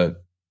the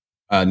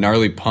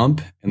gnarly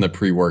pump and the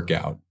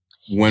pre-workout?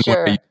 One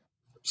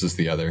versus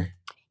the other?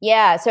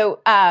 Yeah,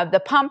 so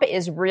the pump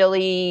is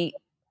really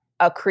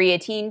a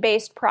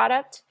creatine-based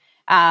product.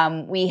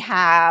 We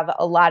have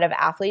a lot of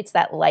athletes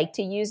that like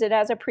to use it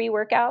as a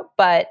pre-workout,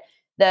 but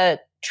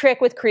the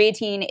trick with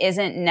creatine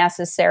isn't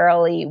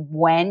necessarily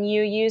when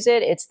you use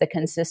it, it's the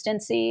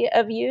consistency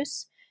of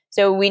use.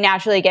 So we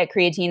naturally get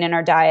creatine in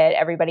our diet.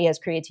 Everybody has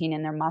creatine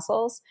in their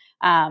muscles.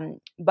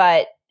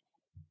 But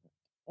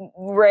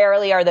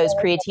rarely are those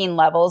creatine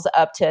levels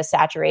up to a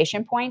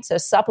saturation point. So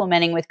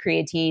supplementing with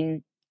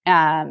creatine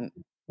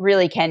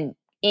really can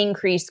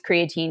increase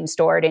creatine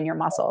stored in your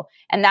muscle.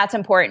 And that's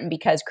important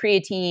because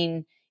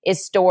creatine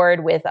is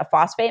stored with a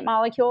phosphate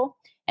molecule.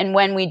 And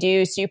when we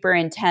do super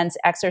intense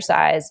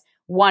exercise,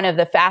 one of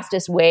the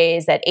fastest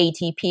ways that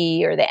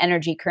ATP, or the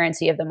energy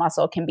currency of the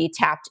muscle, can be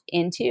tapped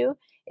into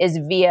is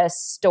via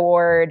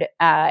stored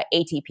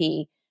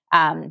ATP.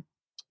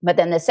 But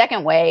then the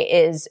second way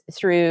is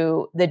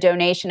through the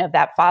donation of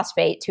that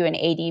phosphate to an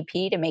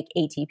ADP to make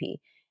ATP.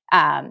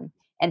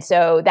 And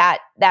so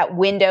that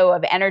window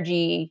of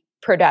energy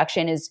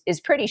production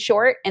is pretty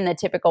short. In the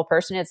typical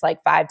person, it's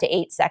like 5 to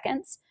 8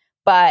 seconds.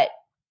 But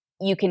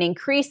you can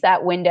increase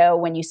that window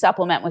when you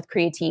supplement with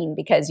creatine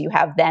because you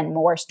have then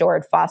more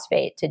stored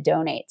phosphate to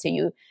donate. So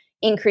you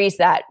increase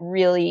that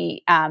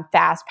really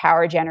fast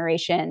power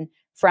generation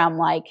from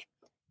like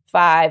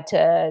 5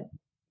 to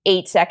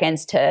 8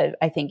 seconds to,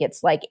 I think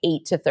it's like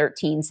 8 to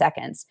 13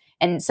 seconds.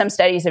 And some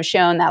studies have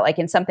shown that like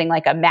in something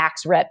like a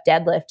max rep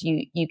deadlift,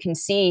 you can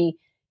see,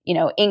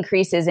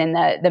 increases in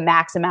the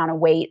max amount of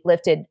weight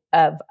lifted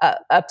of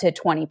up to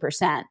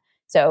 20%.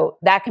 So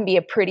that can be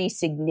a pretty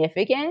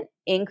significant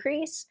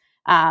increase.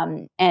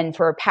 And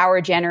for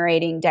power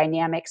generating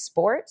dynamic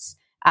sports,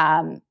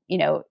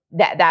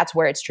 that's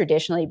where it's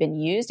traditionally been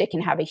used. It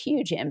can have a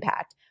huge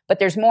impact. But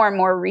there's more and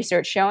more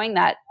research showing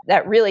that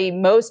really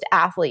most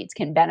athletes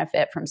can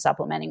benefit from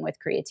supplementing with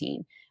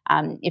creatine.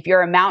 If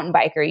you're a mountain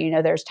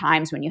biker, there's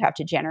times when you have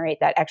to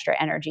generate that extra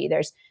energy.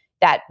 There's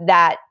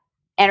that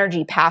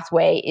energy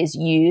pathway is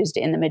used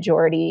in the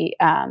majority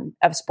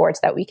of sports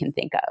that we can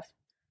think of.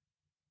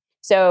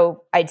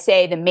 So I'd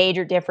say the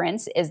major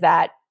difference is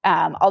that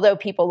although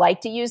people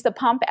like to use the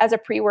pump as a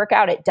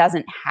pre-workout, it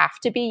doesn't have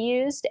to be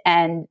used.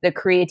 And the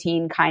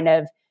creatine kind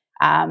of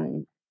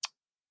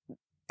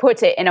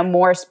puts it in a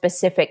more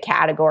specific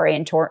category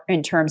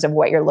in terms of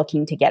what you're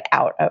looking to get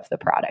out of the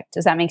product.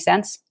 Does that make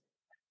sense?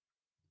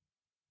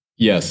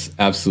 Yes,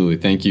 absolutely.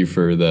 Thank you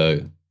for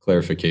the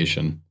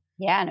clarification.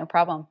 Yeah, no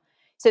problem.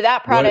 So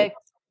that product,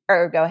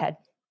 go ahead.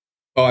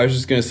 Oh, I was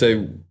just going to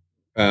say,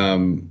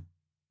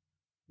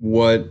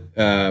 what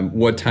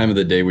time of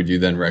the day would you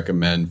then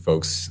recommend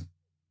folks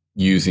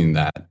using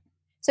that?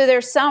 So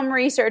there's some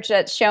research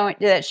that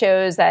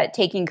shows that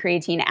taking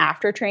creatine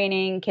after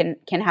training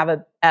can have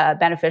a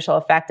beneficial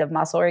effect of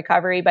muscle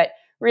recovery, but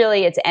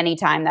really it's any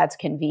time that's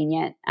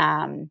convenient,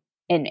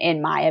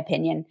 in my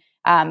opinion.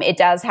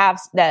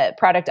 The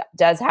product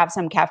does have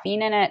some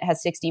caffeine in it. It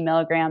has 60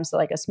 milligrams, so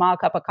like a small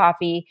cup of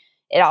coffee.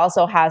 It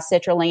also has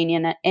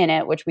citrulline in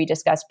it, which we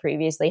discussed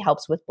previously,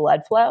 helps with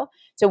blood flow.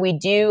 So we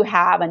do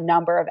have a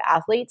number of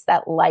athletes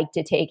that like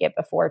to take it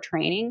before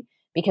training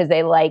because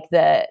they like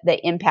the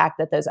impact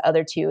that those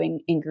other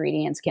two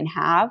ingredients can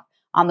have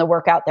on the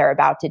workout they're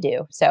about to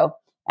do. So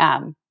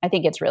I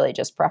think it's really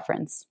just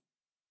preference.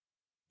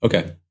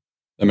 Okay,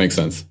 that makes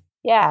sense.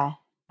 Yeah.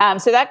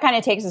 So that kind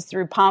of takes us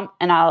through pump,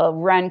 and I'll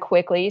run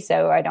quickly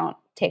so I don't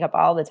take up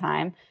all the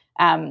time.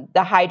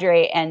 The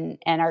hydrate and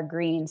our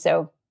green.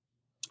 So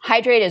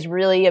hydrate is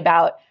really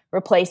about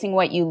replacing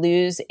what you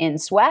lose in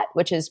sweat,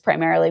 which is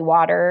primarily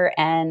water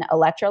and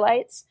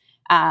electrolytes.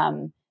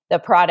 The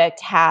product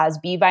has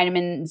B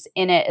vitamins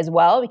in it as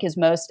well, because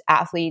most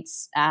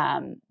athletes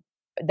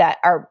that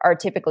are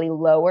typically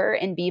lower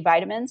in B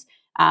vitamins.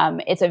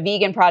 It's a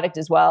vegan product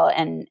as well,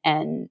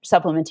 and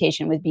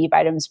supplementation with B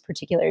vitamins,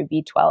 particularly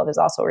B12, is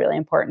also really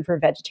important for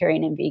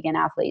vegetarian and vegan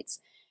athletes.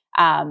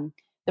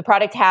 The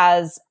product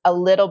has a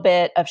little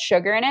bit of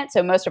sugar in it.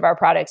 So most of our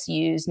products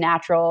use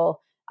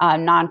natural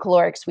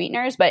non-caloric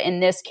sweeteners. But in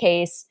this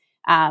case,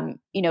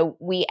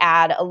 we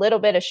add a little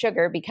bit of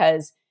sugar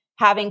because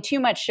having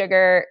too much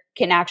sugar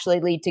can actually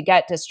lead to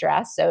gut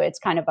distress. So it's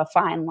kind of a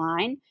fine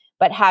line.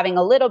 But having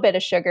a little bit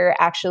of sugar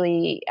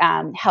actually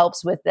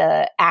helps with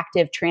the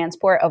active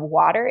transport of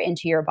water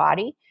into your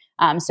body.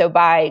 So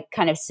by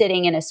kind of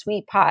sitting in a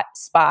sweet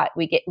spot,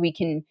 we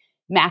can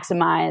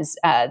maximize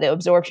the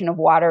absorption of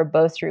water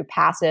both through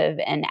passive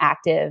and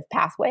active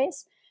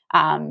pathways.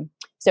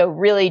 So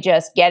really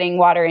just getting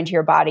water into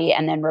your body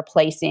and then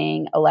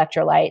replacing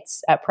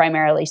electrolytes,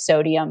 primarily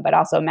sodium, but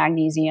also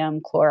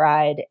magnesium,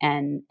 chloride,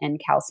 and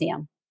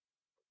calcium.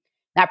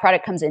 That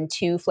product comes in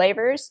 2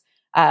 flavors,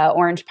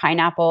 orange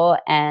pineapple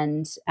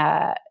and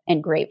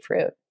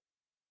grapefruit.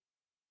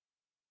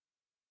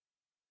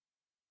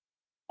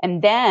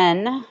 And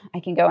then I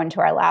can go into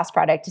our last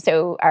product.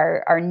 So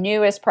our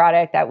newest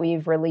product that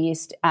we've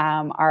released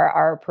are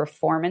our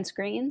performance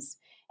greens.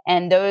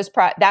 And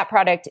that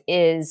product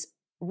is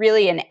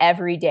really an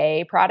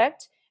everyday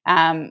product.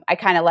 I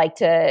kind of like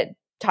to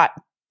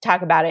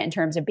talk about it in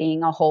terms of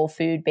being a whole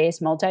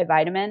food-based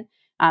multivitamin.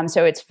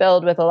 So it's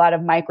filled with a lot of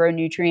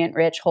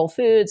micronutrient-rich whole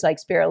foods like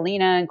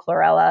spirulina and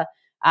chlorella.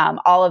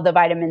 All of the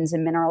vitamins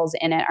and minerals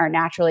in it are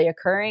naturally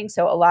occurring.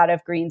 So a lot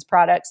of greens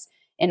products,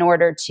 in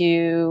order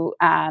to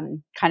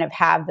kind of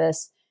have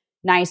this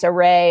nice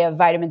array of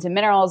vitamins and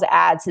minerals,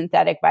 add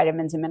synthetic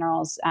vitamins and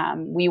minerals.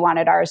 We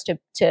wanted ours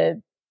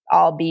to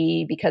all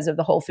be because of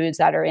the whole foods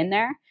that are in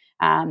there.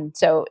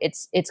 So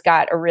it's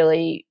got a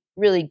really,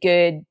 really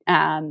good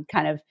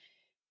kind of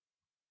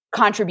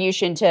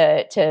contribution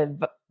to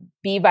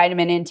B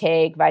vitamin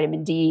intake,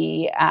 vitamin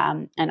D,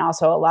 and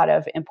also a lot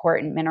of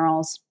important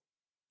minerals.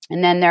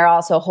 And then there are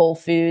also whole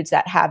foods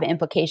that have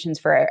implications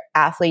for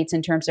athletes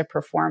in terms of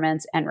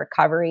performance and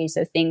recovery.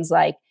 So things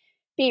like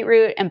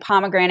beetroot and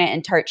pomegranate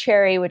and tart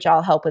cherry, which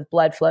all help with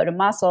blood flow to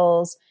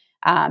muscles,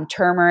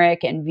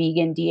 turmeric and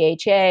vegan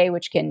DHA,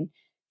 which can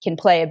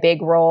play a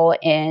big role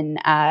in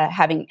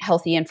having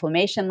healthy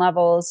inflammation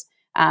levels.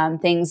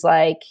 Things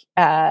like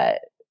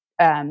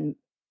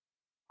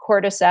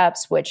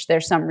cordyceps, which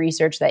there's some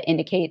research that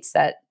indicates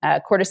that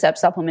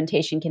cordyceps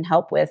supplementation can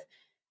help with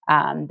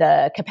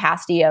the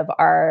capacity of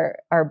our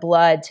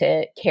blood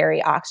to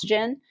carry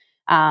oxygen,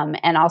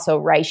 and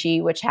also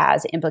reishi, which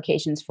has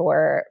implications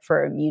for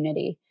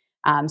immunity.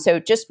 So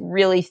just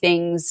really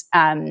things,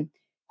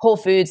 whole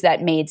foods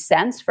that made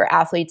sense for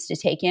athletes to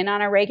take in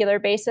on a regular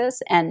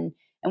basis. And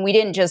we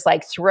didn't just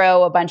like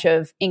throw a bunch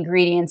of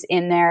ingredients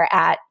in there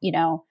at,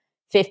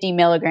 50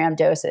 milligram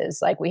doses.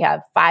 Like we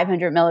have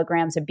 500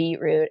 milligrams of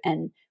beetroot,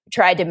 and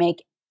tried to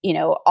make,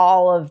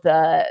 all of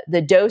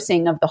the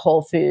dosing of the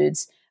whole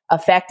foods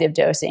effective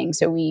dosing.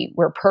 So we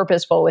were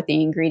purposeful with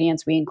the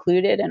ingredients we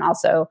included, and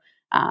also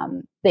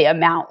the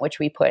amount which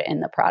we put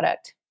in the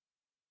product.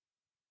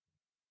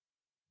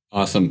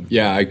 Awesome.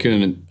 Yeah, I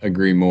couldn't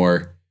agree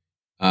more.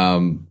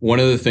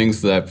 One of the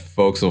things that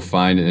folks will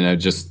find,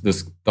 and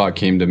this thought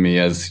came to me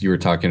as you were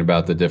talking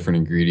about the different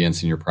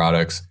ingredients in your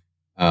products.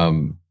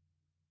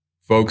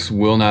 Folks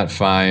will not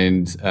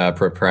find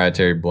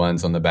proprietary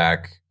blends on the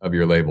back of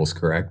your labels,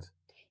 correct?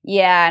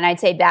 Yeah, and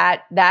I'd say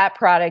that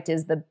product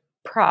is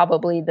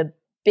probably the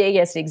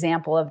biggest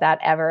example of that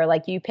ever.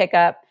 Like you pick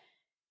up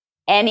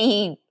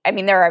there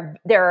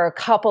are a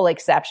couple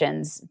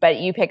exceptions,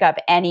 but you pick up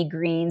any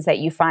greens that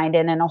you find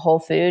in a whole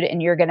food,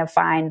 and you're going to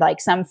find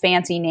like some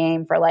fancy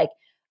name for like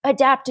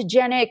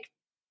adaptogenic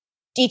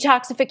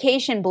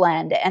detoxification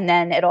blend. And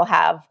then it'll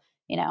have,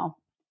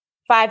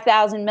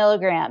 5,000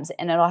 milligrams,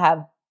 and it'll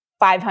have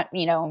 500,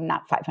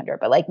 not 500,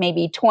 but like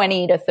maybe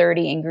 20 to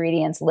 30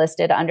 ingredients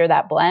listed under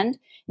that blend.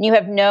 And you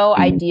have no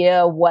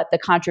idea what the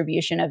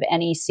contribution of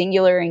any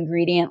singular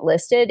ingredient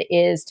listed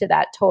is to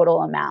that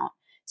total amount.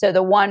 So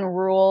the one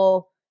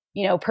rule,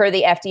 per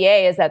the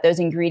FDA, is that those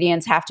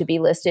ingredients have to be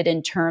listed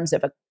in terms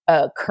of a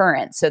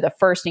occurrence. So the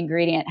first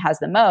ingredient has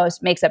the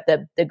most, makes up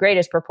the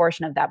greatest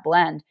proportion of that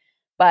blend.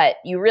 But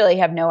you really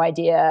have no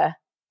idea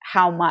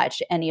how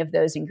much any of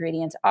those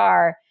ingredients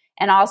are.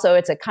 And also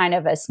it's a kind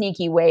of a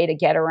sneaky way to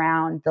get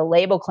around the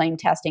label claim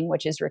testing,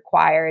 which is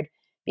required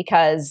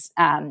because,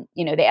 the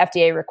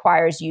FDA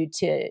requires you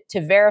to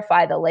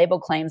verify the label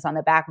claims on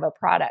the back of a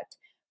product.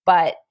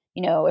 But,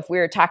 if we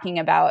were talking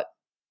about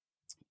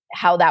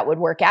how that would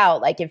work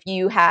out, like if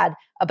you had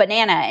a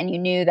banana and you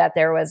knew that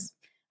there was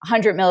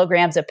 100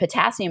 milligrams of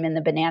potassium in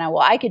the banana,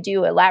 well, I could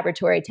do a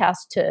laboratory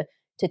test to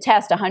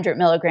test 100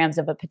 milligrams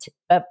of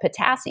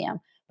potassium.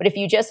 But if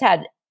you just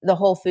had the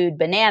whole food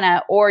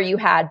banana, or you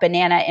had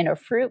banana in a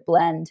fruit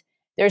blend,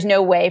 there's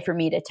no way for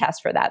me to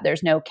test for that.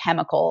 There's no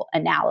chemical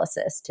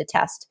analysis to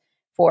test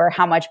for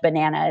how much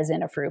banana is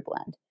in a fruit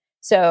blend.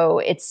 So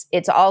it's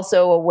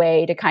also a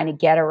way to kind of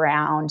get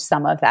around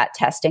some of that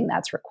testing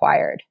that's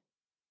required.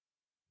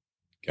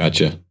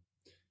 Gotcha.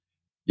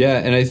 Yeah,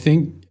 and I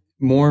think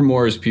more and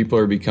more as people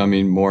are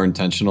becoming more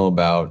intentional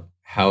about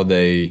how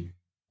they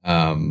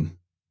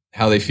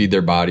feed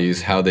their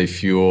bodies, how they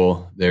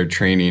fuel their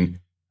training.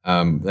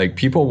 Like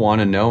people want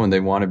to know, and they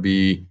want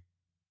the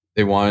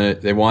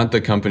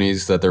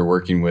companies that they're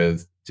working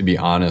with to be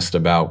honest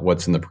about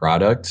what's in the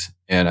product.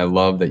 And I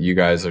love that you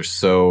guys are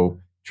so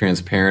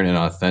transparent and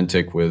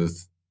authentic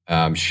with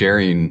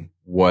sharing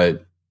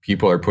what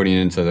people are putting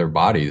into their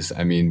bodies.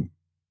 I mean,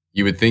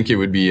 you would think it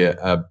would be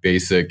a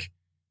basic,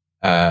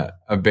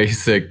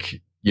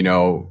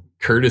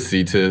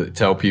 courtesy to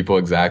tell people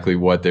exactly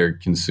what they're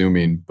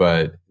consuming,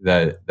 but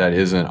that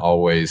isn't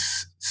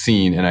always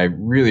seen. And I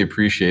really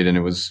appreciate it. And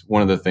it was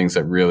one of the things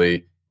that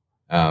really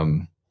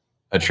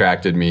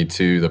attracted me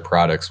to the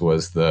products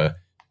was the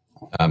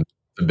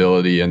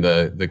ability and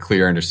the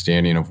clear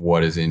understanding of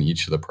what is in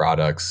each of the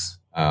products.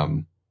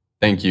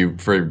 Thank you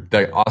for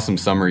that awesome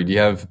summary. Do you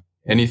have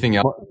anything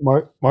else?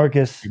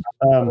 Marcus,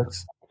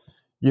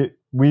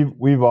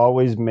 we've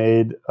always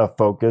made a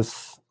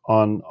focus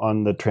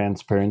on the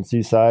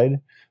transparency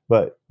side,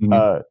 but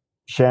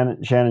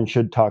Shannon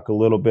should talk a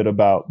little bit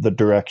about the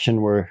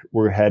direction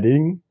we're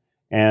heading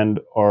and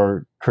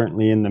are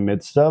currently in the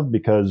midst of,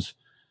 because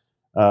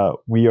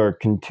we are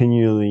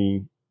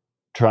continually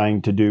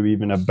trying to do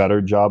even a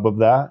better job of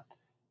that,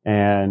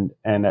 and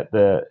at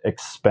the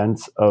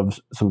expense of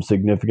some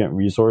significant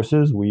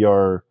resources. We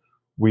are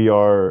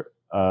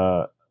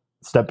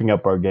stepping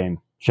up our game.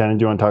 Shannon,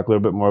 do you want to talk a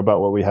little bit more about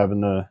what we have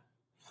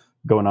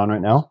going on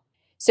right now?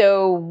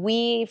 So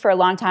we, for a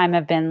long time,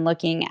 have been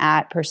looking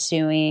at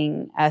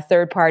pursuing a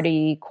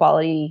third-party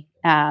quality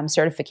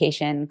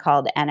certification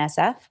called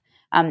NSF.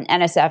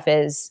 NSF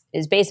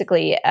is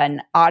basically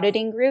an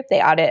auditing group.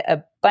 They audit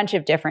a bunch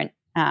of different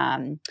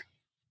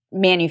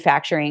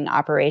manufacturing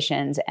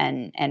operations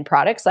and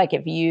products. Like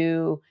if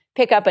you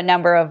pick up a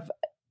number of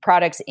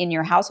products in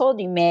your household,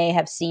 you may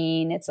have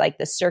seen it's like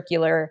the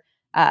circular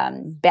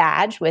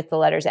badge with the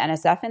letters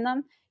NSF in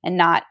them, and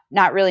not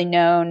really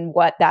known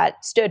what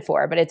that stood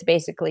for. But it's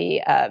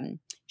basically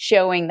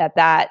showing that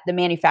the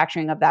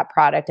manufacturing of that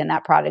product and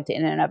that product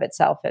in and of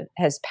itself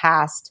has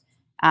passed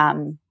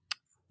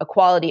a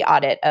quality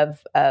audit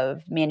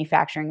of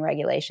manufacturing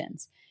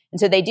regulations. And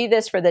so they do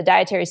this for the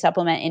dietary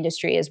supplement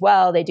industry as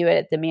well. They do it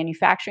at the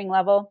manufacturing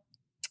level.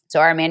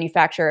 So our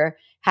manufacturer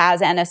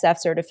has NSF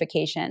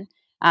certification,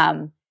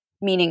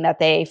 meaning that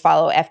they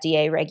follow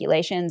FDA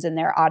regulations and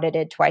they're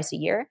audited twice a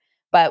year.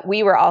 But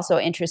we were also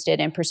interested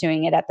in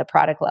pursuing it at the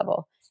product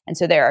level. And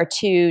so there are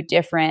two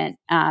different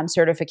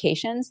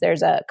certifications.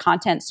 There's a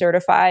content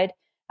certified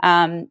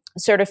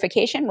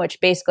certification,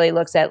 which basically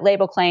looks at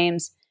label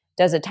claims,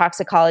 does a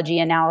toxicology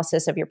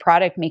analysis of your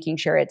product, making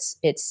sure it's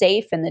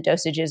safe and the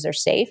dosages are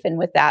safe. And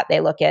with that,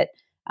 they look at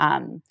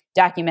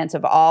documents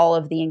of all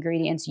of the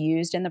ingredients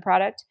used in the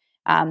product.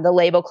 The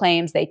label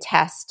claims, they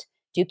test,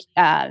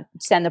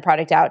 send the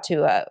product out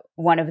to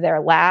one of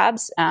their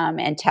labs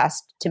and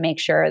test to make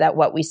sure that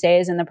what we say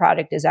is in the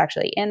product is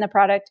actually in the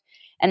product.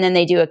 And then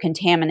they do a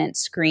contaminant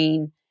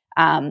screen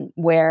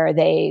where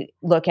they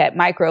look at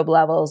microbe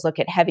levels, look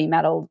at heavy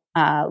metal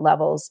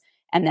levels,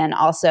 and then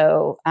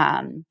also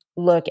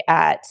look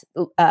at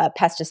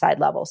pesticide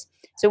levels.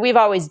 So we've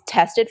always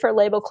tested for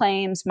label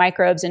claims,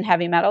 microbes, and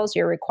heavy metals.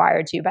 You're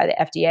required to by the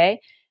FDA.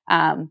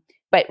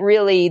 But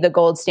really, the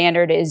gold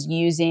standard is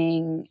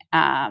using,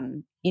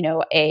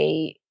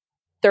 a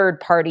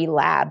third-party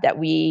lab that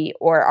we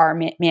or our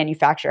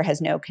manufacturer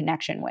has no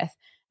connection with.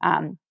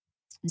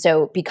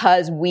 So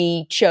because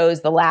we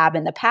chose the lab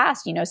in the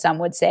past, some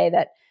would say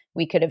that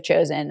we could have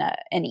chosen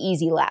an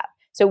easy lab.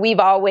 So we've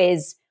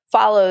always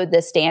followed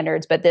the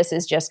standards, but this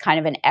is just kind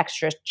of an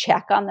extra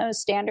check on those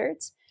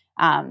standards.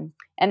 And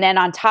then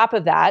on top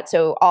of that,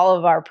 so all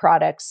of our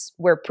products,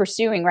 we're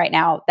pursuing right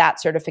now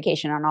that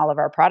certification on all of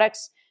our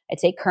products. I'd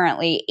say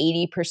currently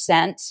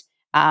 80%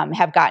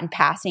 have gotten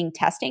passing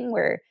testing,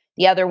 where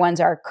the other ones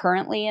are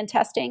currently in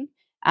testing.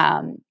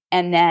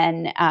 And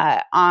then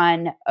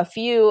on a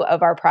few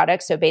of our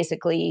products, so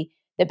basically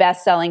the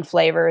best-selling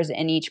flavors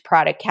in each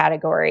product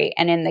category,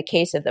 and in the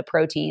case of the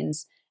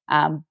proteins,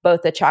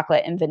 both the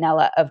chocolate and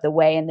vanilla of the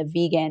whey and the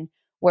vegan,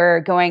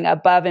 we're going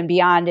above and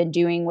beyond and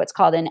doing what's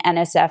called an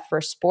NSF for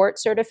Sport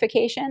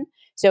certification.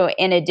 So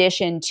in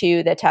addition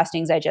to the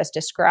testings I just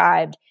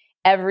described,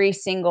 every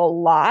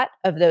single lot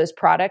of those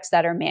products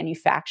that are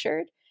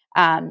manufactured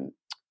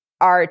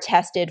are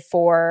tested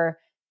for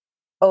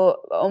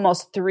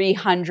almost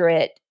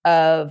 300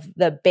 of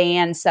the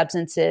banned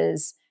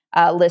substances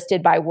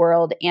listed by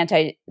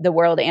the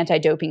World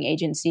Anti-Doping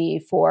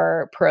Agency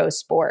for pro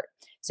sport.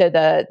 So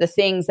the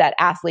things that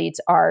athletes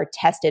are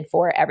tested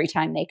for every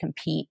time they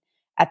compete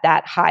at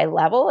that high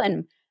level.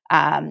 And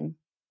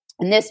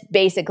this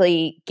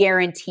basically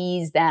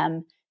guarantees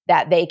them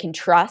that they can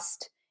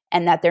trust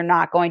and that they're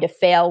not going to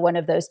fail one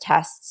of those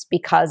tests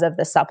because of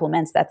the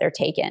supplements that they're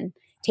taking.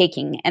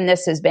 And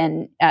this has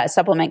been,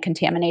 supplement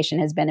contamination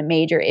has been a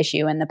major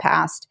issue in the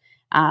past.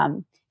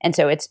 And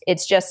so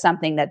it's just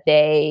something that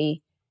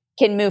they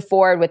can move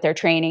forward with their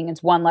training.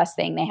 It's one less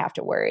thing they have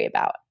to worry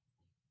about.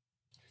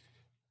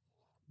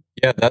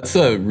 Yeah, that's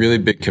a really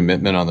big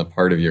commitment on the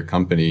part of your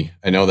company.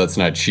 I know that's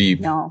not cheap.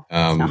 No,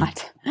 it's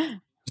not.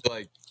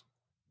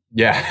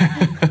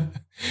 Yeah.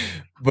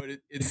 But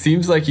it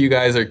seems like you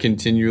guys are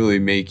continually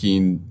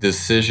making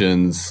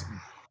decisions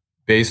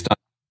based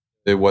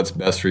on what's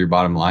best for your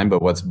bottom line,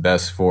 but what's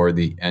best for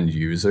the end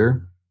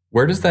user.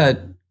 Where does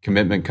that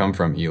commitment come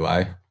from,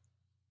 Eli?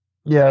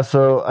 Yeah,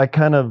 so I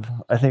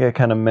think I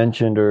kind of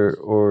mentioned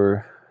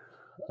or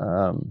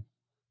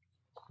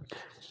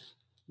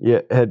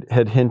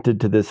had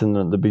hinted to this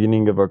in the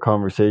beginning of our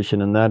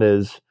conversation, and that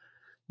is,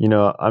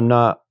 I'm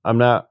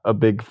not a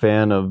big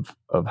fan of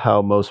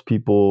how most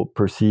people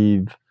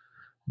perceive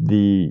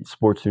the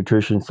sports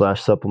nutrition /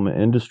 supplement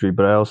industry,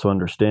 but I also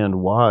understand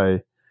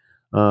why.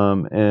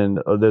 And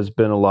there's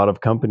been a lot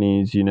of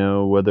companies,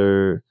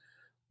 whether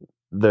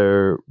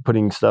they're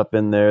putting stuff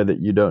in there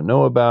that you don't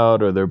know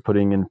about, or they're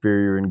putting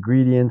inferior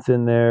ingredients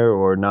in there,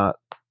 or not,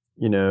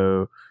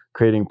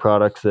 creating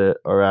products that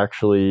are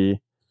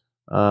actually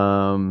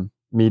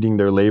meeting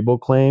their label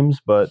claims.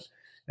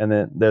 And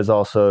then there's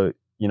also,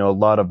 a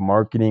lot of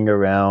marketing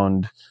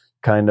around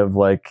kind of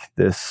like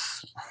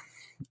this,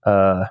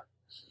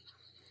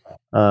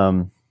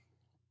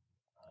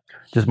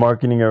 just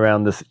marketing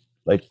around this,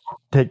 like,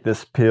 take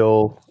this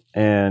pill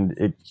and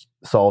it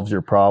solves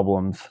your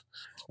problems.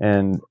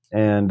 And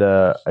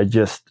I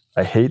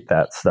hate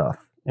that stuff.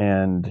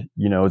 And,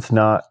 it's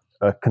not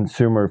a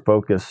consumer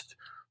focused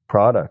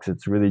products.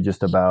 It's really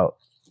just about,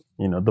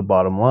 the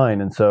bottom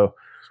line. And so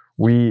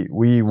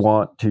we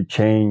want to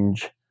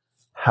change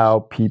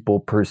how people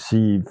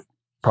perceive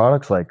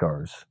products like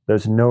ours.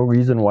 There's no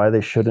reason why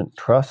they shouldn't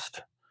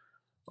trust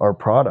our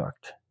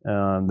product.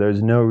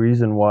 There's no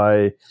reason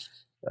why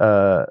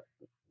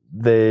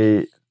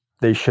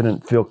they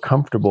shouldn't feel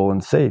comfortable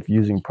and safe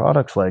using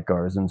products like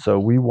ours. And so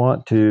we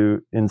want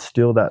to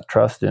instill that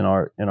trust in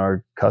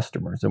our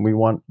customers, and we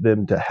want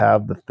them to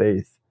have the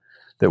faith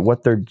that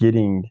what they're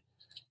getting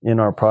in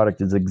our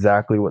product is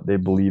exactly what they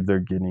believe they're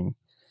getting.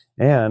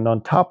 And on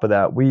top of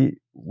that, we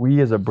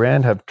as a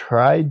brand have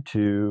tried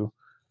to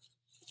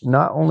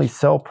not only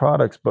sell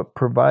products, but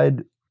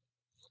provide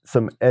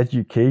some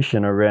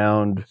education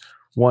around,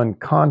 one,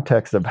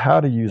 context of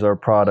how to use our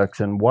products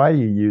and why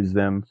you use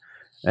them.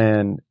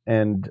 And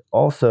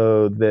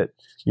also that,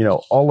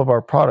 all of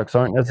our products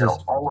aren't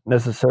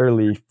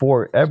necessarily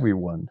for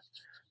everyone.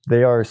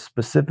 They are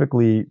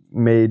specifically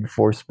made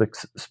for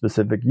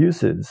specific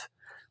uses.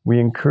 We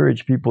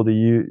encourage people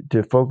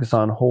to focus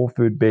on whole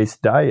food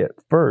based diet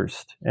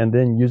first, and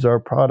then use our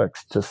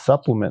products to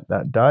supplement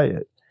that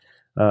diet.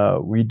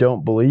 We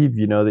don't believe,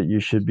 that you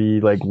should be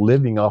like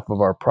living off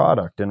of our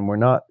product, and we're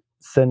not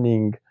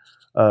sending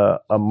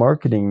a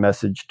marketing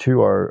message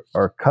to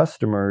our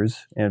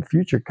customers and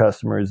future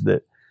customers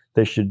that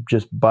they should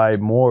just buy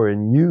more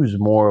and use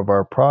more of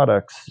our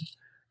products,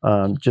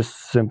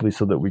 just simply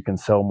so that we can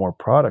sell more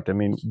product. I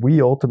mean,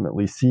 we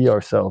ultimately see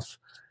ourselves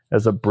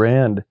as a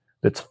brand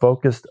that's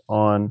focused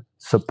on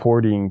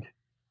supporting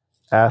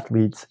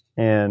athletes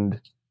and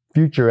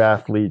future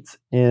athletes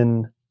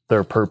in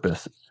their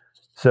purpose.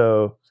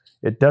 So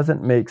it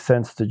doesn't make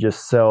sense to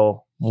just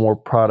sell more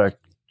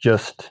product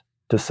just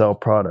to sell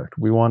product.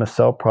 We want to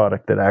sell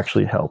product that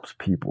actually helps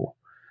people,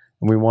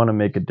 and we want to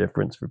make a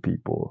difference for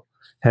people.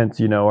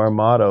 Hence, our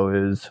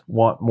motto is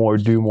want more,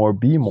 do more,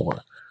 be more.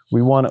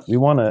 We want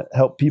to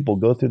help people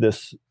go through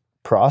this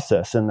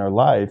process in their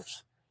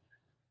lives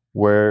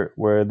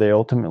where they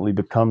ultimately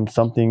become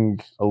something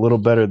a little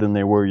better than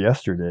they were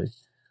yesterday.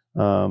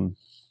 And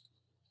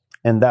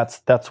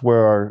that's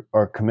where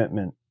our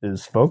commitment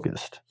is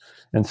focused.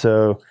 And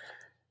so,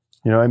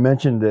 I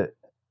mentioned that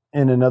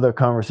in another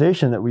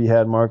conversation that we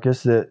had,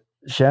 Marcus, that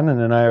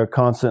Shannon and I are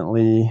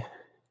constantly,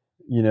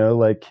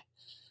 like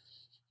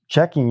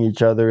checking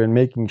each other and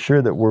making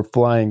sure that we're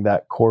flying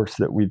that course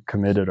that we've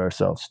committed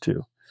ourselves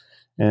to.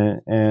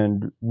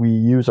 And we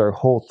use our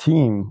whole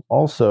team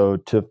also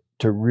to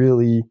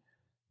really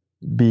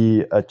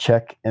be a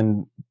check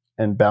and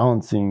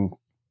balancing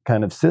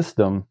kind of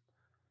system,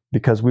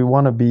 because we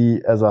want to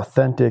be as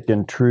authentic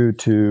and true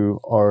to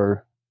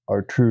our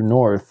true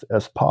north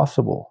as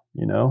possible,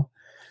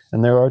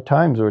 And there are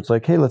times where it's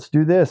like, hey, let's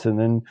do this. And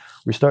then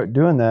we start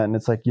doing that. And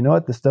it's like,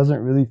 this doesn't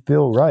really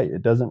feel right.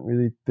 It doesn't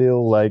really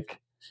feel like,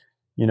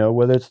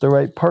 whether it's the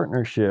right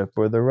partnership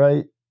or the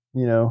right,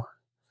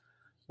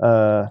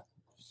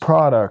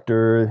 product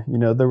or,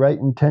 the right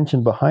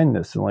intention behind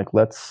this. And like,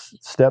 let's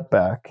step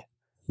back,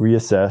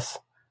 reassess,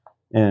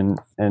 and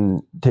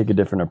take a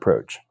different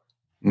approach.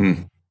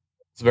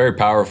 It's very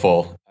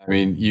powerful. I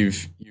mean,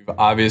 you've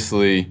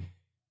obviously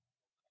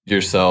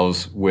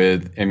yourselves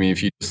with,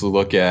 if you just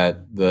look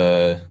at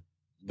the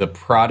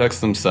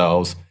products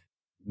themselves,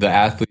 the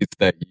athletes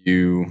that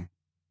you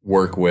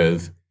work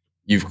with,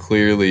 you've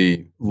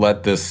clearly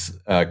let this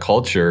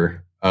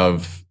culture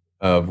of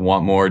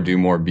want more, do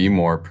more, be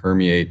more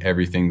permeate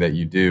everything that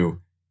you do.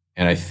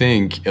 And I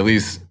think, at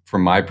least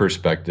from my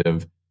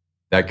perspective,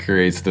 that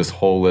creates this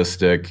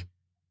holistic,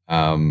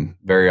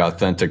 very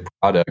authentic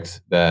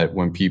product that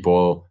when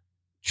people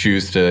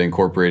choose to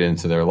incorporate it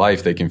into their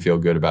life, they can feel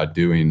good about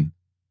doing.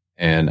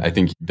 And I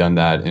think you've done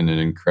that in an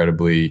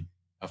incredibly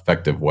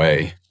effective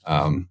way.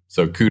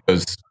 So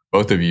kudos,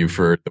 both of you,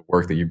 for the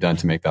work that you've done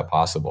to make that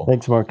possible.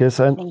 Thanks, Marcus.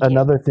 And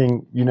another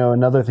thing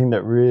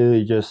that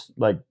really just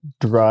like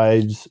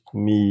drives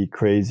me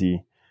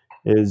crazy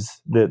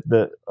is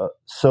that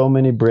so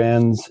many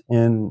brands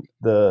in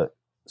the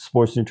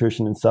sports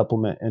nutrition and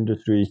supplement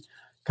industry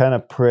kind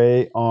of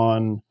prey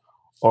on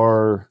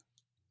our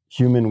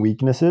human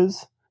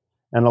weaknesses.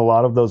 And a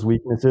lot of those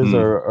weaknesses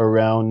are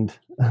around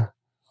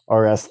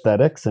our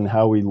aesthetics and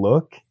how we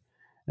look.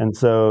 And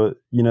so,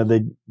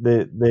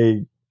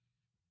 they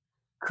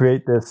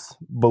create this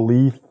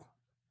belief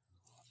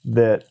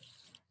that,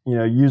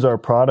 use our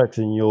products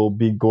and you'll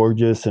be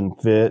gorgeous and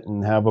fit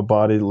and have a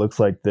body that looks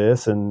like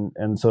this.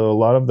 And so a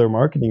lot of their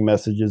marketing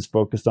message is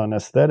focused on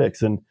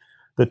aesthetics. And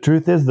the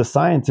truth is, the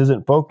science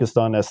isn't focused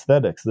on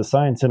aesthetics. The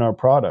science in our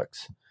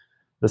products,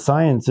 the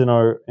science in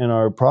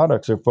our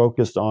products are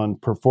focused on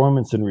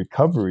performance and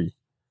recovery.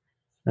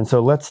 And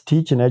so let's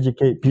teach and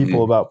educate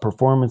people about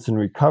performance and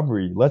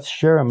recovery. Let's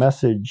share a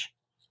message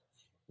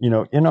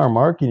in our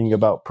marketing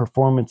about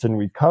performance and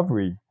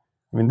recovery.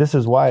 I mean, this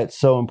is why it's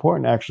so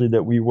important actually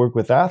that we work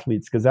with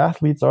athletes, because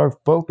athletes are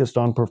focused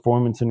on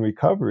performance and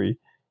recovery.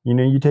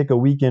 You take a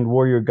weekend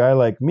warrior guy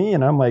like me,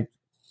 and I'm like,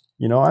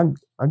 I'm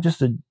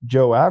just a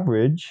Joe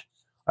average.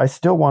 I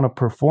still want to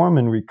perform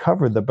and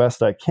recover the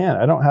best I can.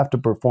 I don't have to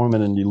perform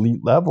at an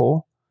elite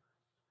level,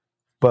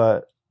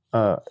 but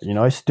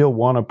I still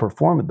want to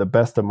perform at the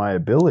best of my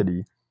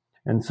ability.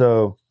 And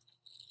so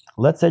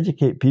let's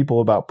educate people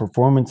about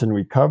performance and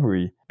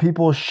recovery.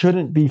 People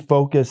shouldn't be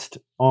focused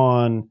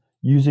on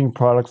using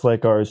products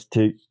like ours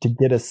to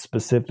get a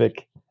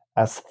specific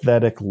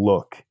aesthetic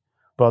look.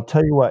 But I'll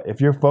tell you what,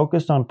 if you're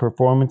focused on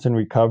performance and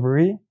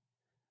recovery,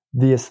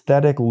 the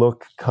aesthetic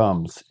look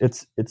comes.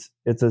 It's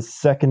a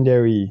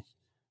secondary,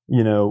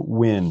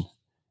 win.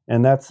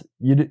 And that's,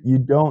 you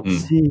don't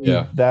see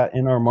that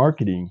in our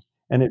marketing.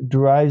 And it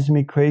drives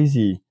me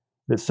crazy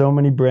that so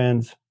many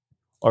brands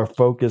are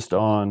focused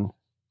on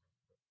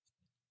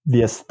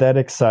the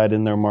aesthetic side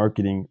in their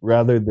marketing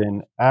rather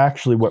than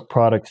actually what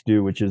products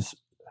do, which is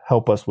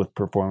help us with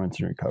performance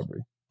and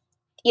recovery.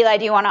 Eli,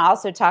 do you want to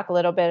also talk a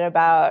little bit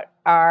about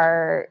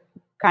our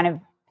kind of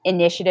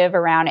initiative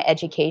around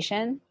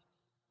education?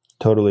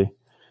 Totally.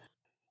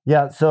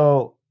 Yeah.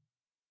 So,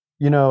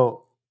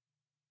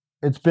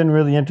 it's been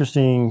really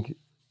interesting.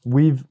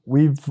 We've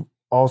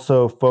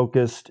also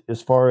focused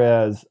as far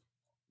as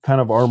kind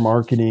of our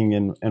marketing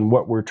and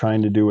what we're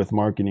trying to do with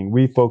marketing.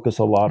 We focus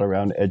a lot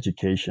around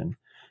education.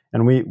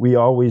 And we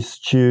always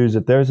choose,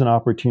 if there's an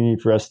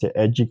opportunity for us to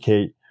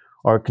educate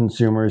our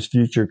consumers,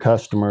 future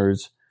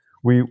customers,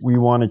 we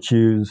want to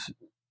choose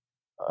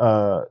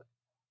to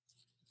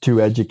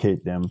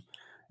educate them.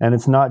 And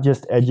it's not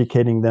just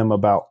educating them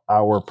about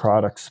our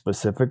products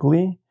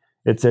specifically,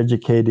 it's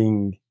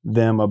educating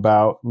them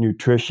about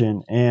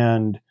nutrition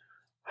and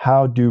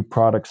how do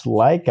products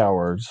like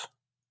ours.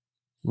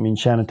 I mean,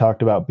 Shannon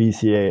talked about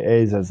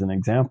BCAAs as an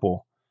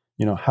example.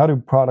 How do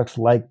products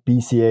like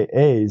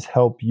BCAAs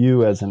help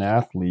you as an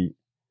athlete?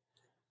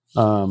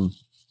 And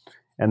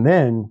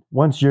then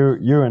once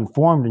you're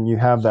informed and you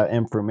have that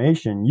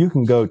information, you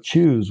can go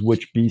choose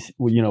which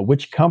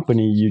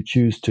company you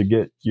choose to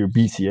get your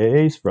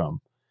BCAAs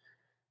from.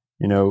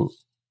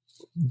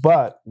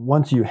 But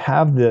once you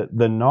have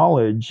the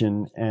knowledge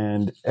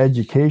and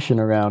education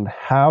around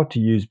how to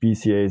use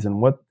BCAAs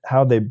and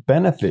how they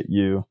benefit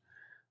you,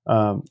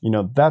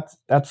 that's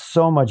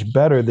so much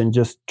better than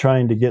just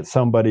trying to get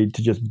somebody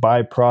to just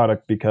buy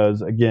product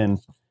because, again,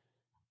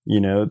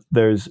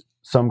 there's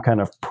some kind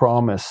of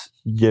promise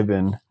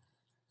given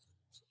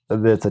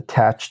that's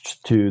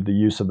attached to the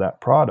use of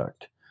that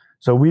product.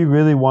 So we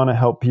really want to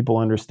help people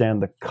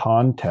understand the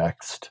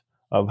context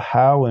of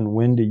how and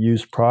when to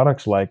use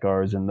products like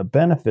ours and the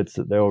benefits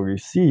that they'll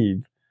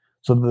receive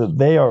so that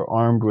they are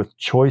armed with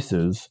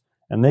choices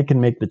and they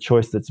can make the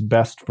choice that's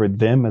best for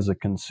them as a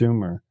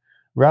consumer,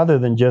 rather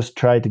than just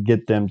try to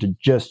get them to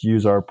just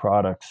use our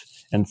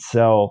products and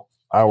sell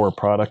our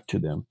product to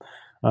them.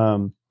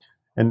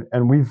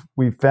 And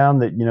we've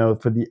found that,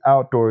 for the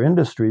outdoor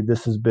industry,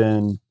 this has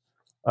been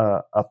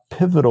a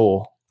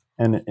pivotal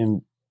and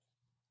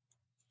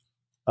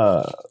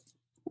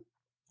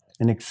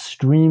an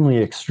extremely,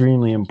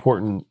 extremely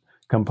important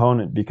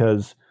component,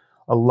 because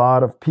a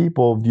lot of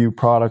people view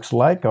products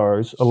like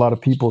ours, a lot of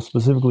people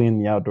specifically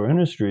in the outdoor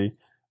industry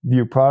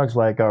view products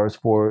like ours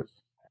for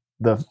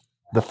the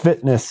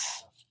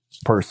fitness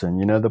person,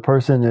 the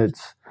person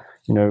that's,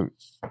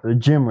 the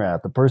gym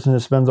rat, the person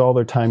that spends all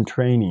their time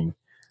training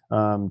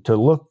to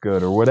look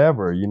good or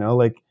whatever,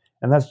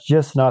 and that's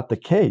just not the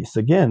case.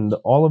 Again,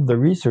 all of the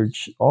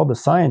research, all the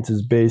science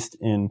is based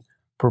in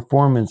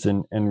performance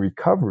and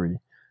recovery.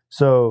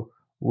 So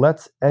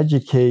let's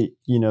educate,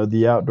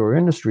 the outdoor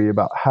industry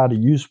about how to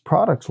use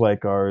products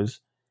like ours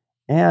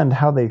and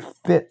how they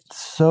fit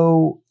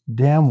so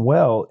damn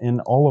well in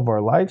all of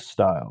our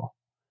lifestyle.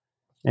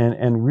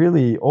 And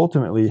really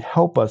ultimately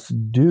help us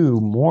do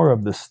more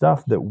of the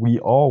stuff that we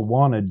all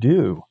want to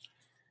do.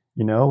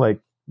 Like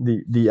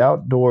the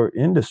outdoor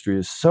industry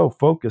is so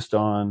focused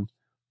on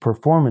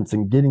performance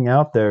and getting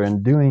out there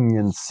and doing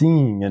and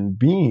seeing and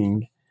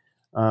being.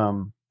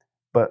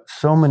 But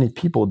so many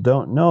people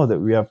don't know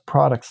that we have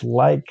products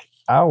like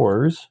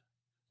ours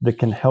that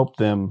can help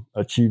them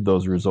achieve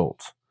those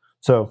results.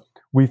 So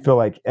we feel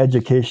like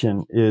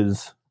education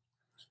is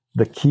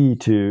the key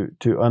to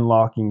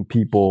unlocking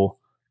people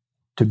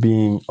to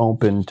being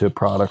open to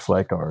products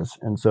like ours.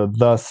 And so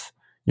thus,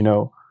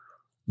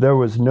 there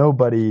were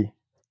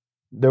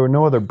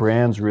no other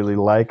brands really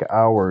like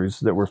ours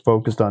that were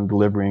focused on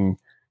delivering,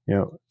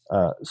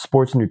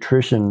 sports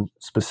nutrition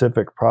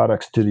specific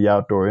products to the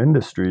outdoor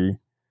industry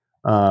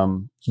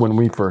when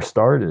we first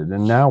started.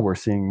 And now we're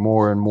seeing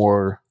more and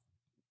more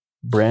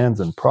brands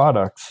and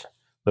products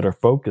that are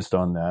focused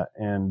on that.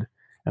 And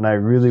I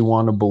really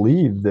want to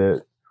believe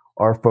that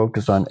our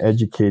focus on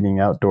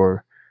educating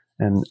outdoor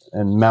and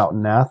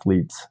mountain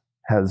athletes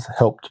has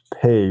helped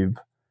pave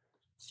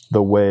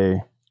the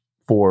way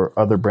for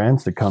other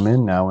brands to come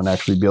in now and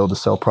actually be able to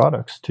sell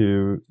products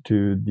to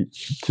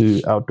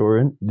the outdoor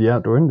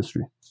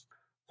industry.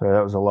 Sorry,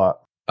 that was a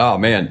lot. Oh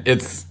man,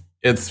 it's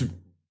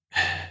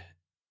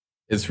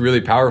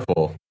really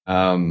powerful.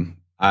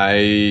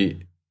 I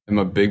am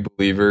a big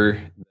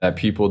believer that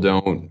people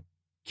don't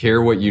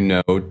care what you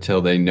know till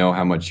they know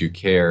how much you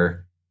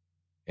care.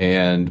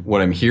 And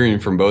what I'm hearing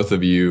from both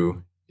of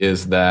you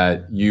is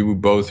that you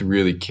both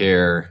really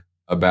care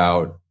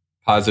about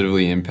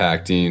positively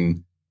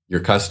impacting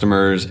your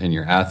customers and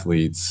your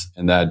athletes,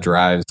 and that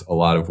drives a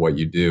lot of what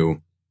you do.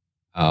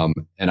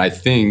 And I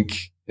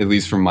think, at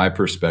least from my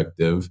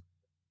perspective,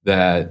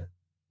 that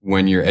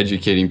when you're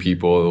educating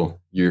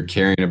people, you're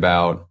caring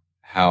about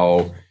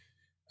how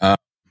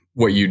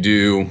what you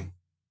do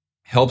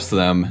helps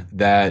them,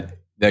 that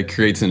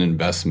creates an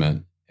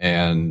investment.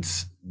 And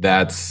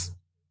that's,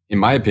 in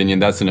my opinion,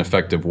 that's an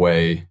effective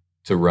way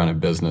to run a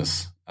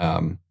business.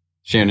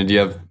 Shannon, do you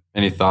have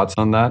any thoughts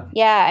on that?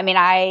 Yeah, I mean,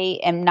 I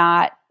am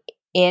not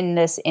in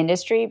this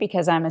industry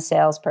because I'm a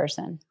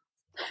salesperson.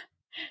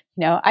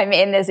 I'm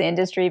in this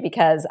industry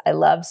because I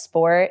love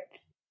sport,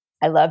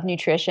 I love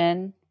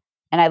nutrition,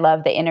 and I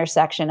love the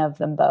intersection of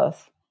them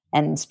both,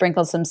 and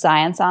sprinkle some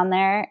science on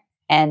there,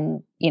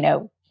 and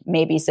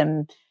maybe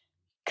some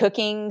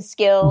cooking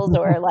skills,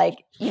 or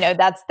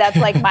that's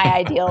like my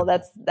ideal.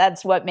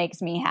 That's what makes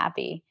me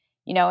happy,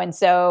 and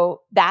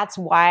so that's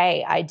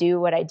why I do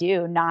what I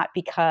do, not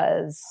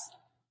because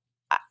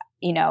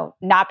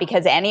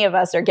any of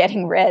us are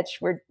getting rich.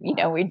 We're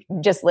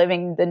just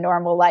living the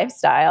normal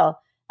lifestyle,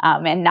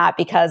 and not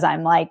because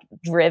I'm like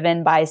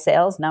driven by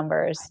sales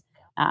numbers.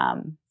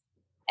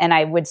 And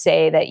I would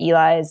say that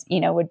Eli's,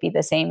 would be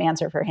the same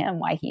answer for him,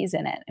 why he's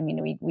in it. I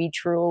mean, we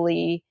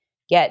truly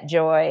get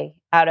joy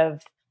out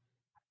of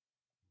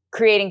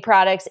creating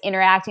products,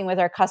 interacting with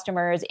our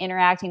customers,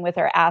 interacting with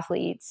our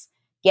athletes,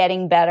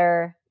 getting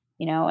better,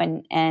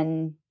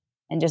 and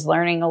just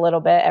learning a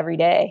little bit every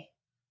day.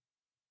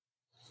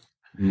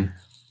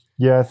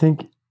 Yeah, I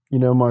think,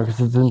 Marcus,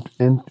 it's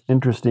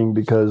interesting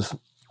because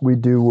we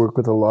do work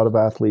with a lot of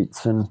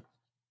athletes, and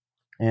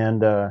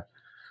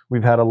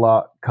we've had a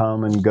lot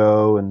come and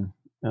go, and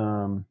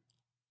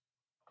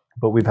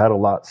but we've had a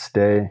lot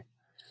stay.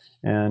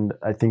 And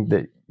I think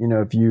that,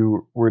 if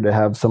you were to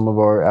have some of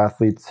our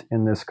athletes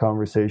in this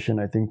conversation,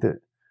 I think that,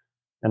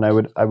 and I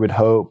would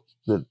hope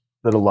that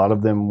a lot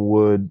of them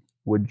would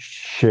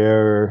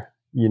share,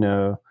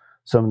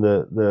 some of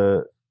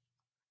the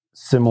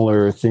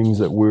similar things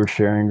that we're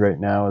sharing right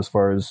now, as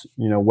far as,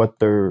 what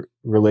their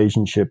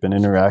relationship and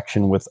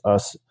interaction with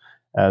us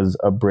as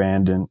a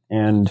brand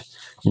and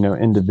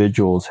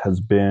individuals has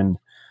been.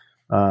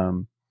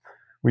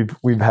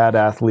 We've had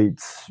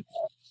athletes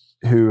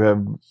who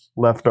have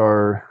left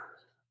our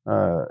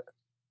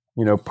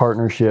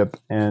partnership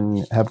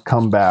and have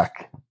come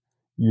back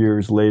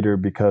years later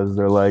because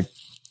they're like,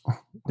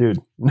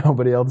 dude,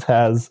 nobody else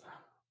has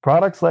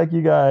products like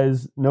you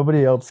guys.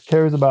 Nobody else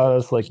cares about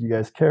us like you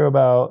guys care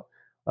about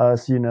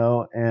us,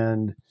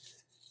 and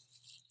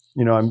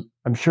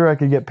I'm sure I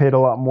could get paid a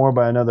lot more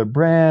by another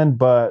brand,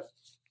 but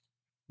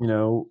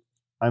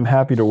I'm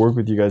happy to work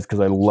with you guys because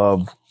I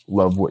love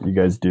what you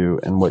guys do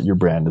and what your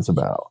brand is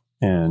about.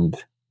 And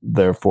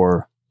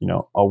therefore,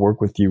 I'll work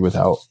with you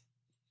without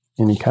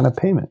any kind of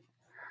payment.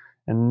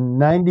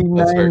 And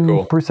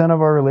 99%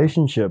 of our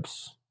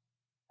relationships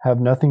have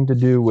nothing to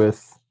do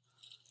with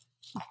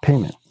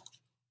payment.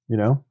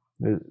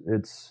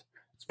 It's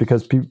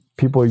because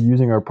people are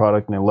using our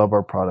product and they love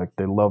our product,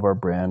 they love our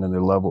brand, and they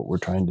love what we're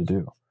trying to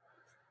do.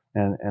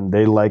 And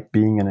they like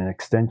being an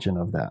extension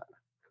of that.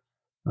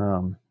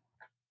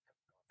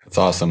 That's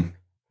awesome.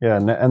 Yeah,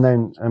 and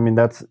then I mean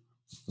that's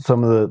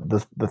some of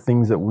the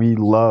things that we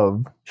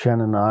love,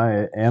 Shannon and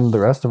I and the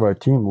rest of our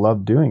team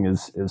love doing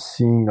is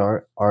seeing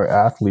our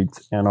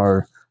athletes and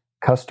our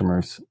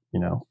customers,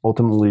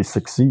 ultimately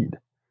succeed,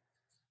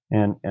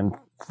 and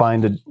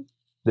find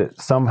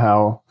that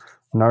somehow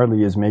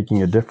Gnarly is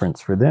making a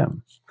difference for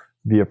them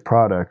via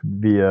product,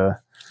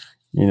 via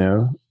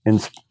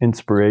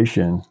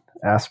inspiration,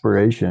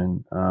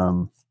 aspiration.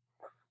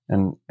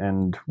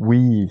 And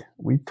we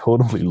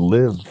totally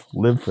live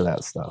for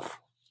that stuff.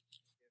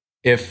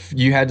 If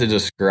you had to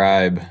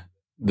describe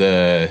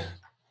the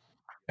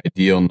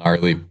ideal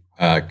Gnarly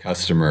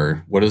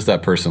customer, what does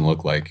that person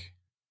look like?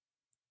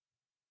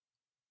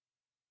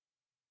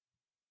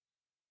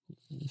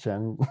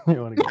 Shannon,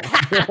 you want to go?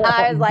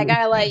 I was like,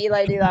 I'll let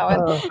Eli do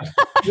that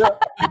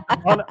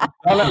one.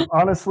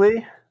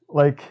 Honestly,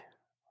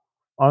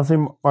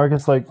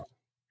 Marcus,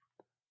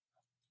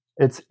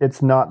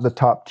 it's not the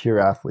top tier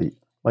athlete.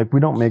 Like, we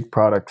don't make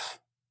products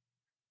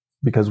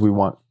because we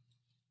want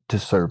to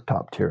serve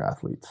top tier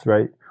athletes,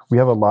 right? We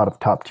have a lot of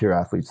top tier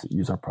athletes that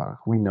use our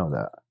product. We know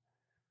that.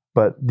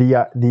 But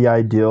the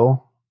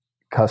ideal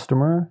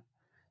customer,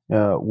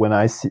 when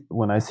I see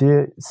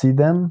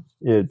them,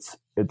 it's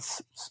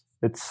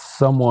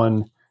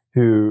someone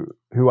who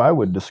I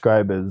would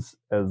describe as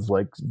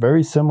like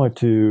very similar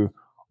to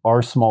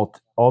our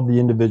all the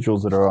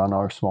individuals that are on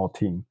our small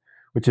team,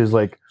 which is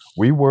like,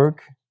 we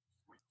work,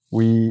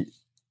 we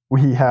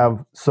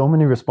have so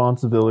many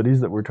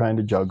responsibilities that we're trying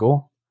to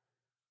juggle.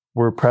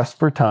 We're pressed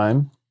for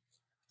time.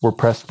 We're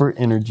pressed for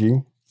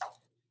energy.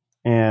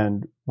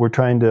 and we're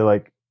trying to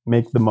like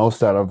make the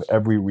most out of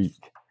every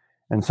week.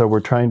 And so we're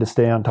trying to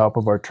stay on top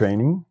of our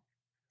training,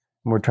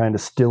 and we're trying to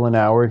steal an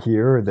hour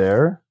here or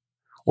there,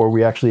 or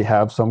we actually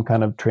have some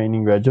kind of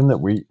training regimen that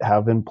we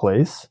have in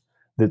place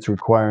that's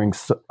requiring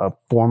a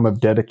form of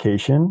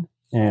dedication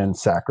and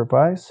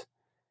sacrifice.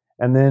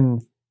 And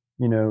then,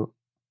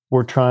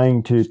 we're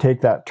trying to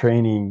take that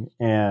training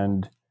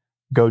and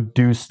go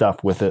do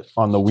stuff with it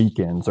on the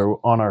weekends or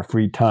on our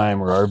free time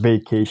or our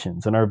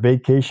vacations. And our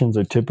vacations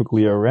are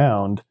typically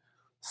around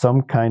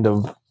some kind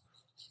of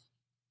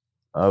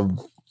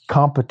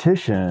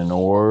competition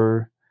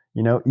or,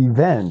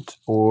 event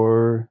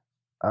or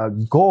a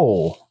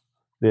goal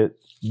that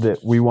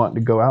we want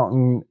to go out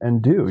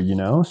and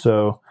do,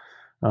 So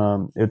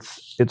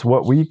it's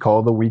what we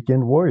call the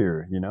weekend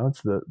warrior.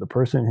 It's the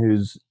person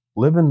who's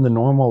living the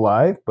normal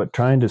life, but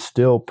trying to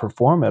still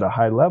perform at a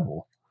high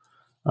level.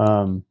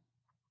 And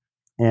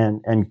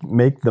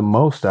make the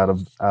most out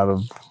of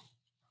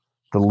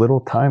the little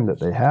time that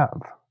they have.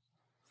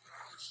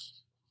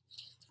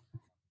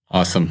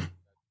 Awesome.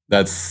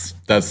 That's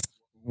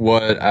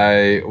what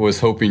I was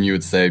hoping you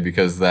would say,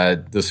 because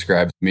that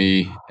describes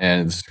me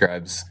and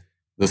describes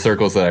the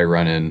circles that I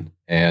run in.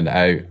 And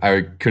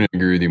I couldn't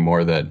agree with you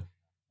more that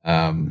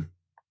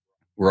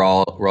we're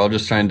all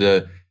just trying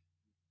to,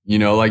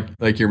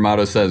 like your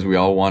motto says, we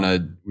all want to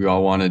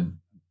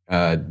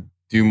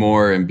do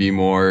more and be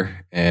more,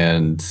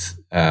 and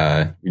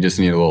we just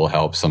need a little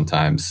help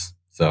sometimes.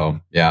 So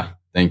yeah,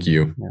 thank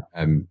you. Yeah.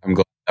 I'm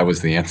glad that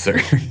was the answer.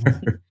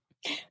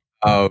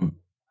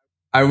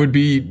 I would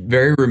be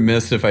very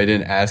remiss if I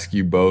didn't ask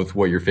you both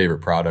what your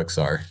favorite products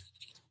are.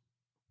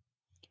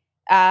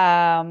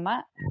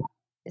 I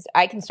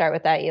can start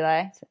with that,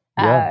 Eli.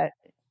 Yeah.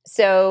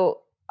 So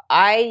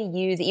I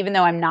use, even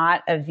though I'm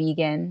not a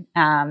vegan,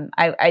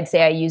 I'd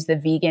say I use the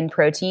vegan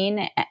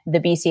protein, the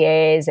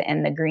BCAAs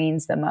and the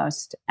greens the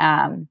most.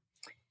 I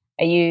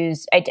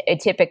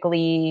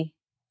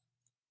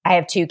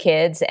have 2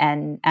 kids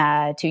and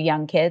 2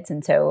 young kids.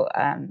 And so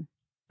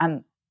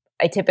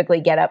I typically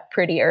get up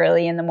pretty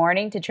early in the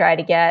morning to try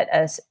to get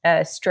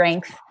a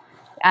strength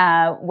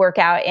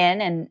workout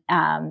in.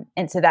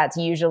 And so that's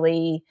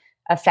usually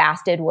a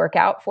fasted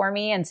workout for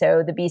me. And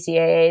so the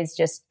BCAAs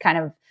just kind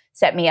of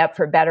set me up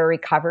for better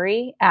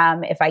recovery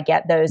if I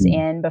get those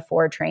in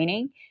before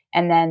training.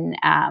 And then,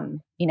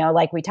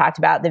 like we talked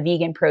about, the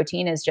vegan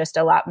protein is just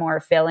a lot more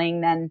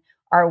filling than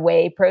our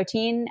whey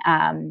protein.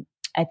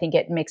 I think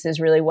it mixes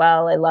really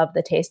well. I love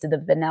the taste of the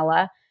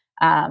vanilla.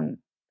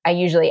 I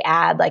usually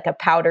add like a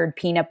powdered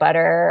peanut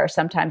butter, or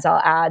sometimes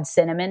I'll add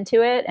cinnamon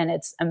to it, and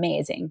it's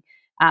amazing.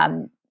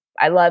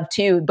 I love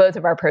too, both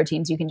of our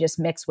proteins, you can just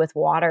mix with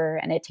water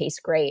and it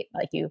tastes great.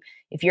 Like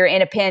if you're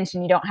in a pinch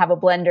and you don't have a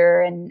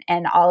blender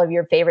and all of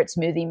your favorite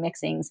smoothie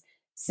mixings,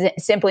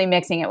 simply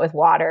mixing it with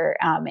water,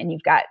 and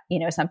you've got,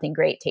 something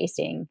great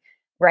tasting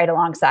right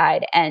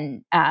alongside.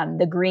 And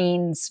the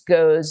greens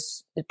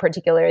goes,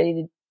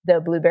 particularly the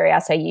blueberry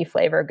acai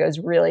flavor, goes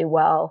really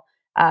well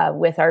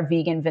with our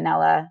vegan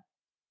vanilla,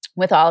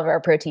 with all of our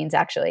proteins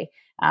actually.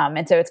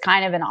 And so it's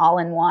kind of an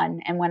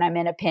all-in-one. And when I'm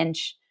in a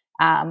pinch,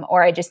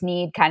 or I just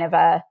need kind of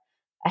a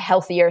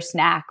healthier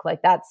snack,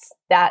 like that's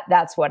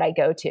what I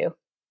go to.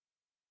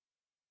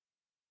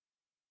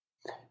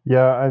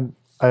 Yeah,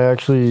 I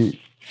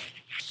actually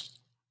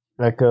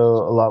echo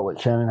a lot what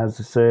Shannon has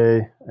to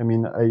say. I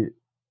mean,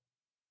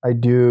 I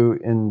do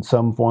in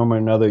some form or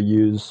another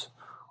use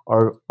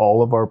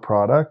all of our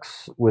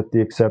products, with the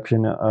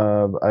exception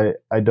of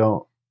I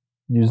don't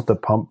use the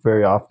pump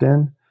very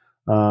often,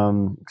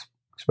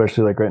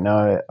 especially like right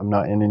now I'm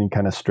not in any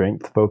kind of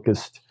strength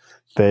focused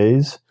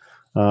phase.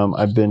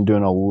 I've been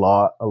doing a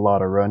lot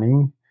of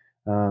running.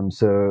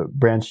 So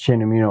branched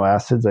chain amino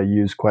acids I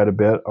use quite a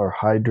bit, or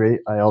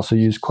hydrate I also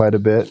use quite a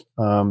bit.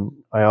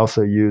 I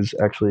also use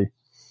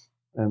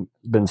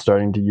been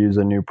starting to use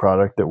a new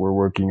product that we're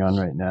working on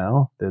right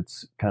now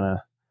that's kind of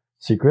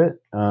secret.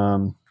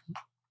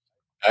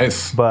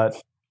 Nice. But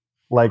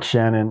like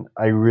Shannon,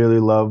 I really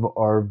love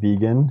our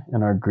vegan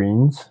and our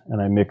greens,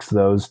 and I mix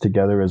those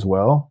together as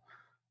well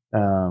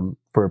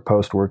for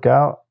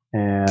post-workout.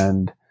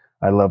 And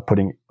I love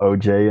putting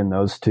OJ in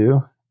those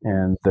too,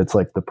 and that's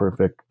like the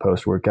perfect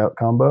post-workout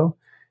combo.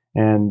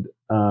 And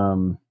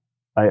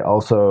I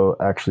also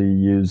actually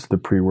use the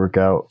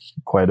pre-workout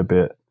quite a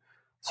bit.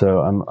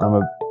 So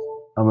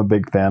I'm a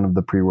big fan of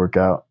the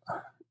pre-workout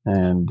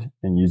and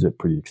use it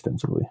pretty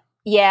extensively.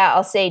 Yeah,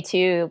 I'll say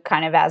too,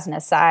 kind of as an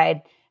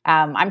aside,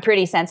 I'm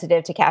pretty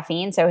sensitive to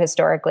caffeine. So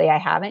historically I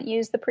haven't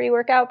used the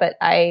pre-workout, but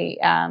I,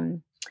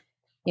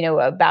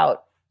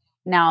 about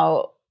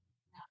now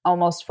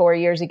almost 4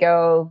 years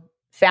ago,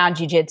 found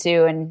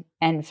jiu-jitsu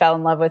and fell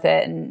in love with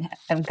it, and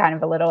I'm kind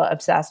of a little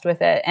obsessed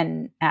with it,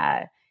 and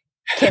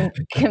can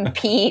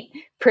compete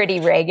pretty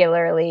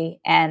regularly.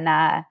 And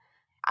I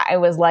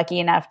was lucky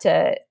enough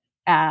to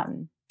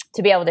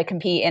be able to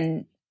compete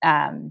in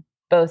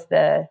both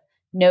the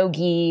no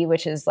gi,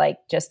 which is like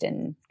just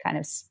in kind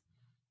of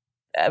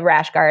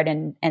rash guard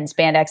and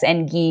spandex,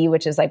 and gi,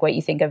 which is like what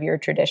you think of your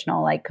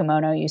traditional like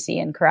kimono you see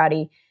in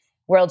karate,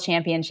 world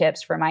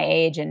championships for my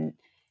age, and it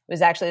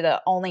was actually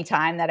the only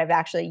time that I've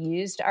actually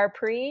used our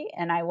pre,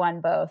 and I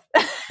won both.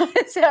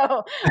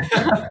 So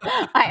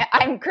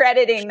I'm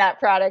crediting that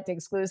product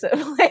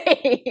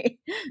exclusively.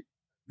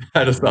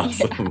 That is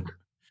awesome.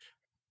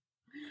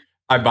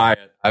 I buy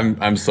it.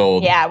 I'm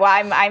sold. Yeah,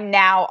 well, I'm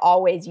now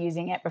always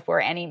using it before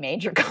any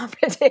major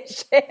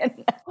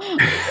competition.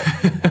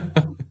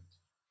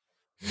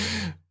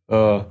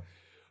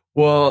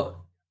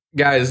 Well,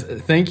 guys,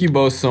 thank you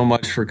both so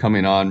much for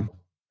coming on.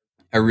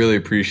 I really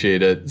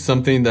appreciate it.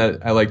 Something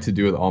that I like to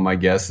do with all my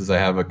guests is I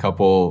have a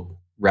couple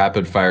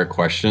rapid fire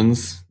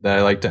questions that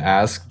I like to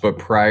ask. But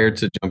prior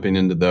to jumping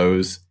into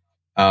those,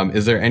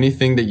 is there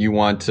anything that you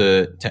want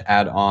to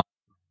add on?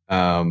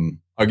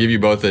 I'll give you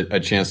both a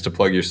chance to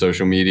plug your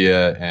social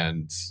media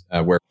and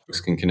where folks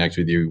can connect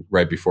with you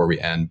right before we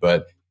end.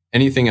 But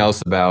anything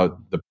else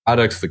about the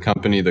products, the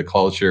company, the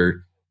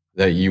culture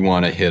that you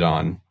want to hit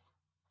on?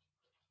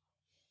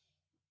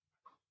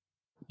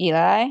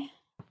 Eli?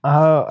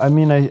 I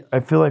mean, I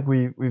feel like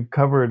we've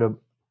covered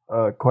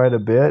quite a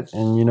bit,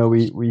 and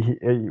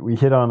we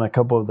hit on a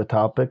couple of the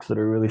topics that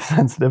are really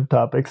sensitive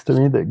topics to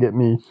me that get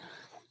me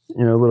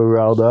a little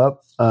riled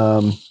up.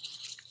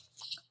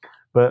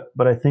 But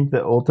I think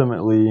that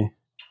ultimately,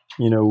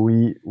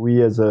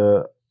 we as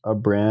a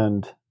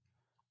brand,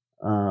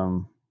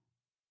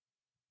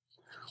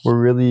 we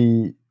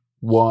really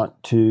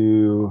want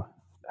to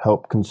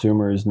help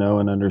consumers know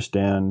and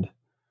understand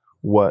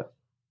what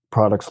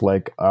products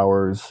like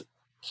ours,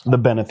 the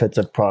benefits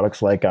of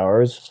products like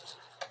ours,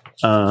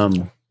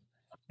 and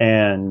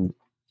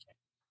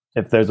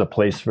if there's a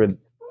place for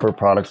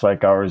products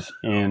like ours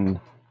in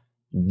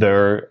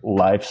their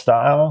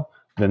lifestyle,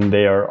 then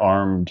they are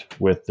armed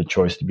with the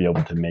choice to be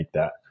able to make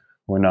that.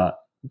 We're not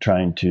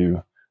trying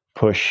to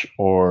push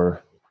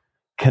or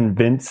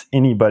convince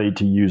anybody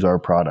to use our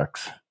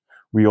products.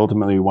 We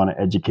ultimately want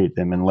to educate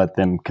them and let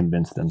them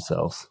convince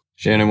themselves.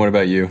 Shannon, what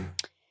about you?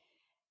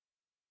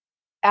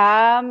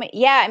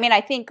 Yeah, I mean,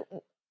 I think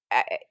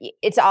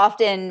it's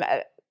often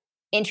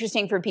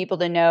interesting for people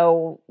to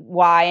know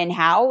why and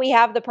how we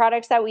have the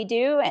products that we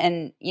do.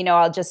 And,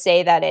 I'll just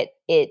say that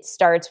it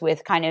starts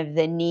with kind of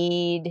the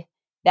need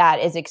that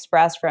is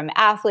expressed from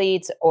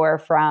athletes or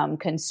from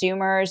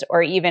consumers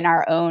or even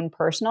our own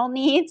personal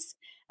needs.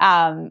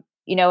 And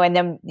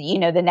then,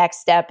 the next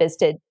step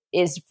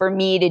is for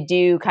me to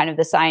do kind of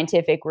the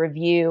scientific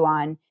review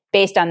on,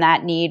 based on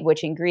that need,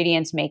 which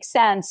ingredients make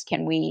sense.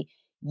 Can we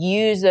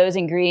use those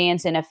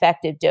ingredients in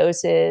effective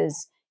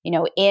doses,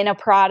 in a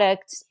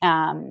product?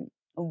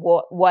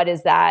 What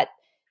is that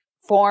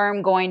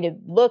form going to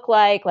look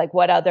like? Like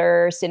what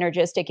other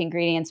synergistic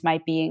ingredients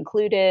might be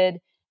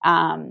included?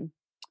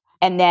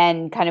 And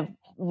then kind of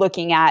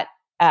looking at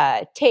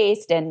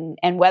taste and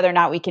whether or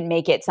not we can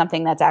make it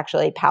something that's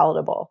actually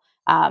palatable.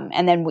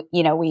 And then,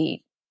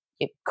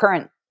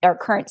 our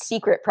current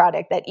secret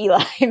product that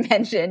Eli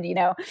mentioned,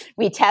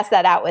 we test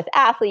that out with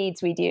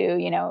athletes. We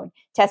do,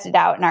 test it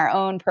out in our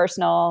own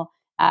personal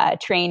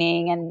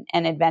training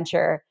and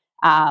adventure,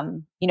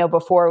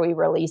 before we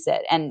release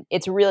it. And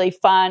it's really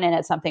fun, and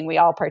it's something we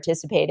all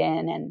participate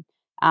in.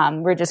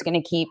 And we're just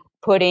going to keep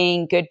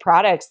putting good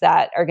products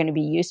that are going to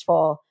be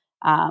useful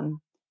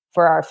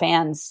for our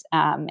fans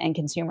and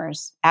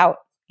consumers out,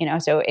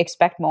 so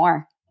expect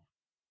more.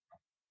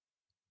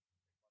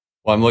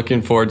 Well, I'm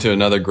looking forward to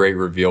another great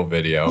reveal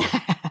video.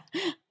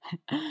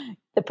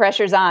 The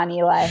pressure's on,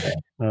 Eli.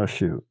 Oh,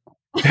 shoot.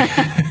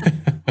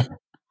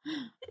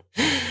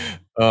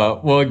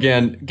 Well,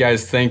 again,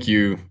 guys, thank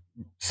you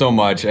so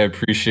much. I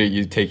appreciate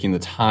you taking the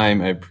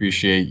time. I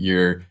appreciate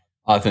your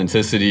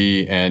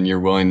authenticity and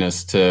your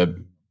willingness to,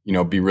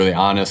 be really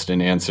honest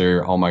and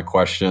answer all my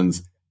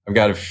questions. I've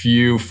got a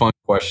few fun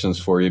questions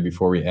for you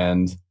before we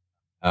end.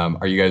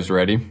 Are you guys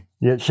ready?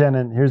 Yeah,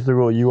 Shannon, here's the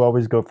rule. You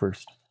always go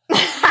first.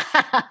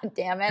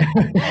 Damn it.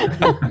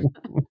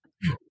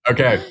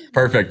 Okay,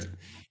 perfect.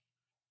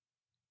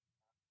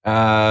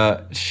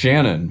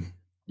 Shannon,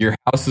 your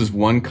house is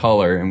one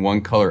color and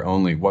one color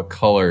only. What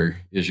color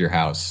is your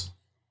house?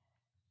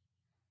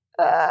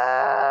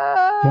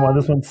 Come on,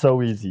 this one's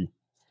so easy.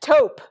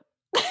 Taupe.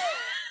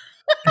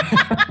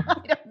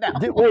 I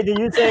don't know. Wait, did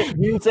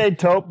you say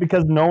taupe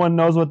because no one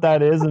knows what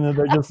that is, and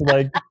they're just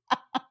like...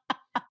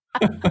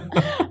 I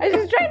was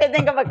just trying to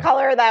think of a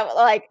color that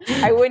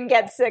I wouldn't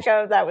get sick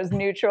of, that was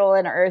neutral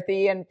and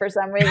earthy, and for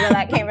some reason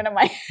that came into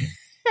my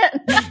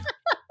head.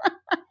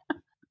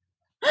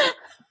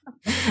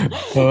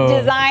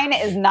 Design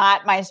is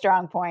not my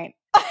strong point.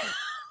 I'll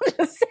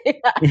just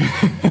say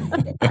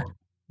that.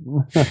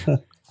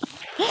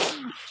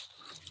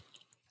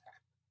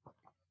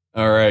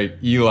 All right,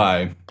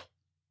 Eli,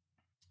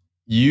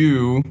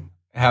 you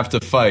have to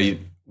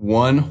fight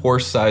one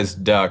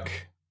horse-sized duck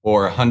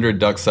or 100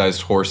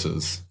 duck-sized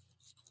horses.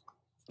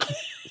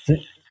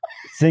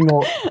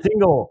 Single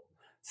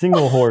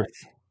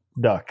horse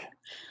duck,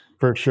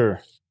 for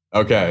sure.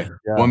 Okay,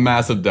 yeah. One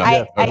massive duck.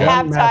 I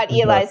have taught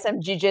Eli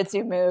some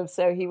jiu-jitsu moves,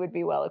 so he would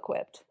be well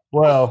equipped.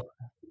 Well,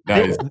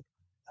 nice.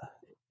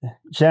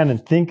 Shannon,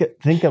 think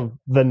of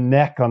the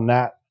neck on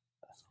that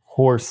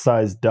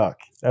horse-sized duck.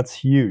 That's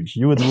huge.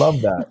 You would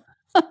love that.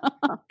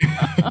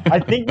 I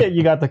think that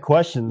you got the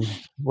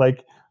questions.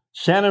 Like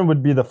Shannon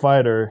would be the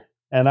fighter,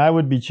 and I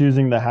would be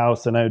choosing the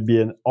house, and I would be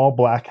an all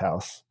black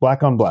house,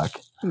 black on black.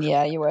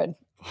 Yeah, you would.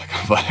 Black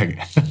on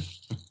black.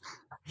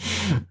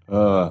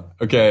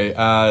 Okay,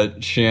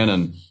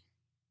 Shannon.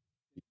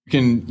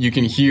 You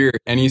can hear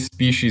any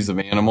species of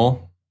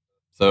animal.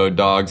 So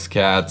dogs,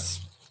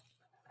 cats.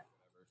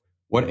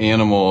 What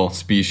animal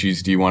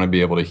species do you want to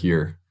be able to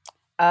hear?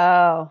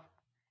 Oh,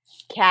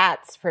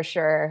 cats for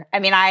sure. I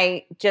mean,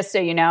 just so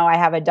you know, I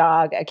have a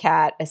dog, a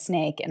cat, a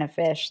snake, and a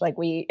fish. Like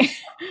we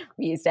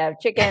used to have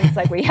chickens.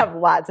 Like we have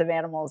lots of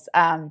animals.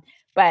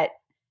 But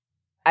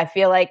I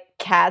feel like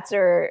cats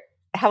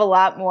have a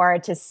lot more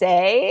to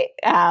say.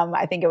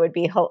 I think it would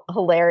be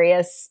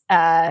hilarious.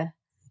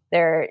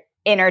 Their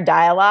inner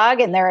dialogue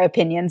and their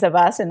opinions of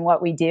us and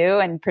what we do,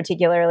 and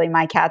particularly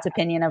my cat's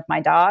opinion of my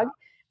dog.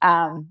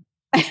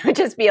 It would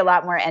just be a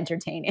lot more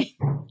entertaining.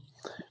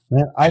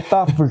 Man, I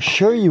thought for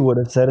sure you would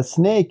have said a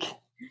snake.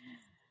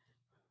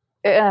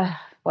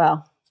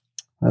 Well,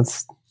 I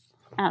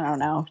don't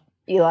know,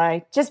 Eli.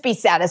 Just be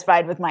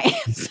satisfied with my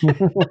answer.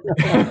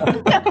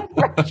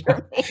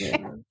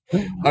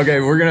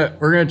 Okay, we're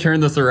gonna turn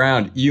this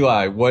around.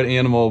 Eli, what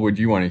animal would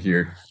you want to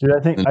hear? Dude,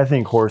 I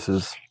think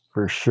horses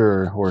for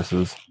sure.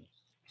 Horses.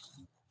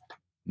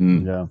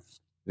 Yeah,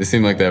 they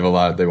seem like they have a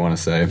lot they want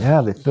to say.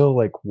 Yeah, they feel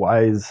like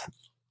wise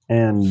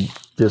and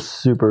just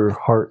super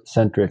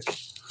heart-centric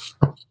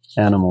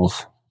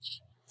animals.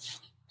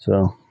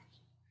 So,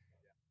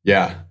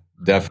 yeah,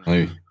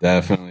 definitely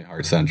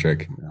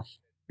heart-centric. Yeah.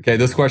 Okay,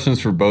 this question's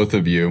for both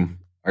of you.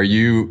 Are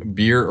you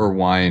beer or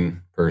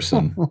wine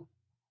person?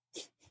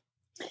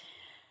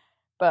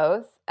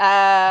 Both.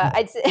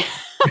 I'd say.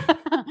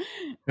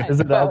 Is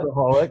it both.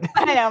 Alcoholic?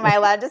 I know. Am I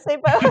allowed to say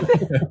both?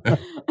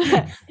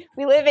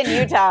 We live in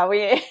Utah.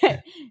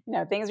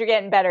 Things are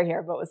getting better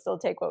here, but we'll still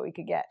take what we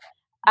could get.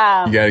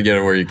 You got to get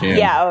it where you can.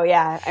 Yeah. Oh,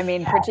 yeah. I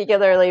mean,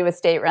 particularly with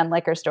state-run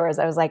liquor stores,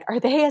 I was like, are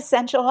they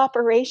essential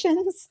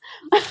operations?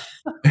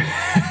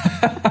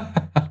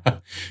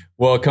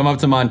 Well, come up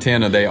to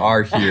Montana. They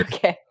are here.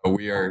 Okay.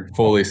 We are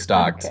fully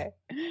stocked. Okay.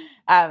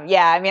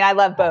 Yeah. I mean, I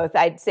love both.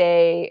 I'd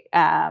say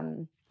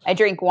I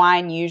drink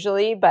wine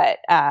usually, but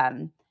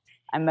I'm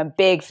a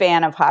big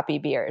fan of hoppy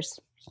beers.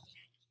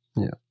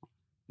 Yeah.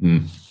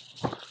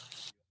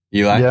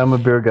 Eli? Yeah, I'm a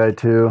beer guy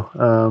too.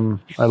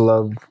 I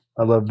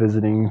love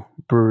visiting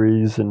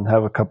breweries and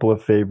have a couple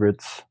of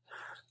favorites.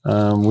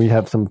 We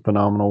have some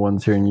phenomenal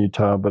ones here in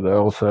Utah, but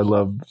I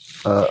love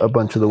a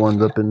bunch of the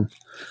ones up in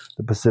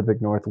the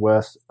Pacific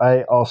Northwest.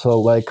 I also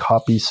like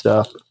hoppy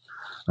stuff,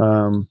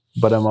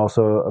 but I'm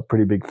also a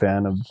pretty big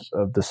fan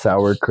of the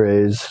sour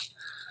craze.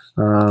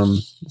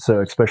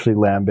 So especially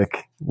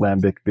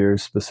lambic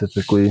beers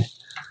specifically.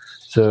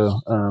 So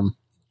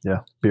yeah,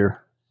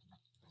 beer.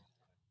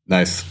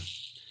 Nice.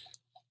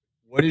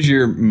 What is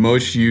your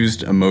most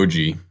used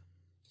emoji?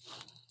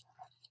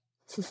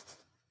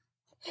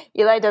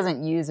 Eli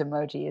doesn't use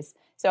emojis,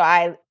 so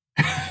I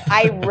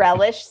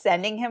relish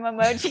sending him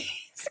emojis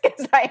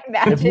because I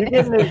imagine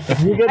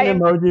if you get an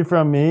emoji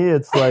from me,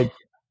 it's like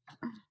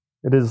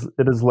it is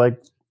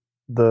like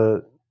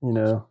the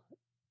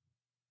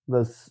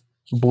the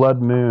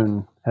blood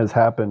moon has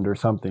happened or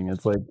something.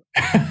 It's like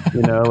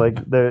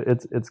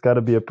it's got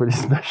to be a pretty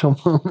special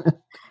moment.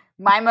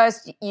 My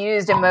most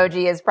used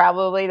emoji is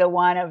probably the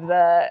one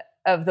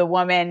of the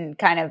woman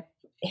kind of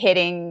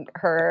hitting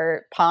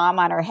her palm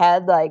on her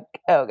head, like,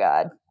 oh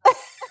God.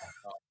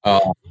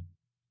 Oh,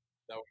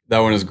 that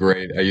one is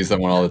great. I use that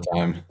one all the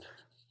time.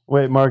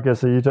 Wait, Marcus,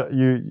 so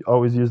you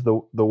always use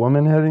the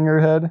woman hitting her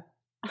head?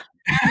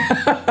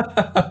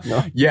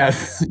 No?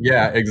 Yes.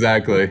 Yeah,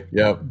 exactly.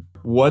 Yep.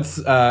 What's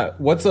a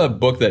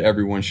book that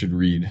everyone should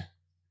read?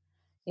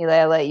 Eli,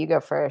 I'll let you go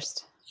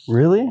first.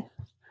 Really?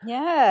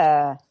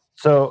 Yeah.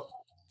 So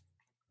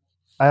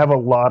I have a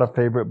lot of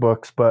favorite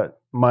books,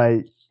 but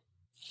my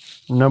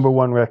number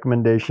one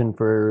recommendation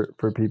for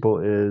people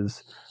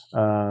is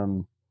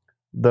The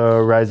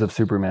Rise of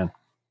Superman.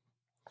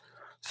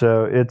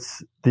 So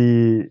it's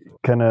the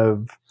kind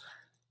of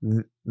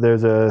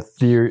there's a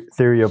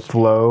theory of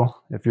flow,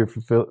 if you're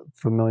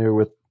familiar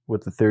with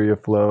the theory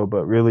of flow,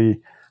 but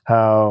really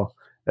how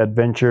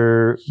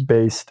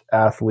adventure-based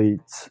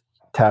athletes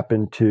tap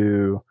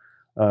into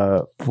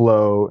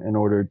flow in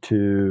order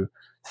to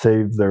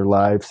save their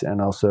lives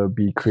and also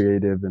be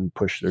creative and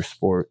push their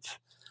sports.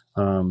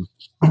 I'm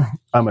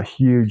a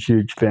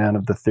huge fan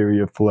of the theory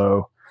of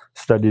flow,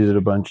 studied it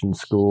a bunch in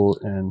school,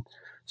 and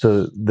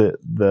so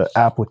the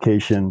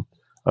application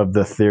of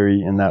the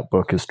theory in that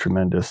book is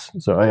tremendous.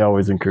 So I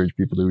always encourage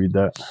people to read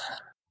that.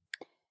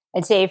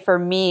 I'd say for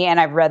me, and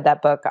I've read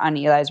that book on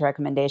Eli's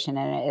recommendation,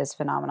 and it is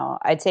phenomenal.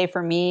 I'd say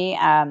for me,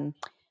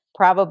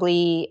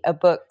 probably a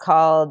book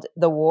called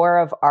The War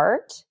of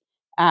Art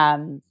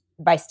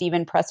by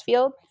Stephen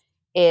Pressfield.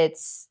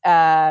 It's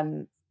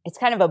kind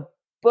of a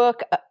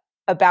book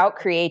about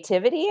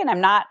creativity, and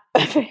I'm not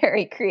a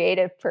very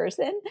creative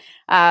person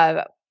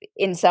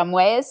in some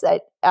ways.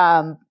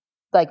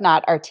 like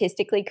not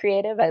artistically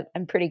creative.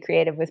 I'm pretty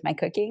creative with my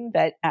cooking,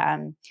 but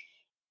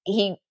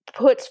he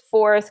puts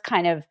forth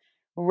kind of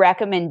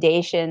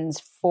recommendations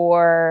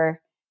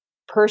for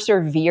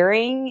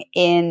persevering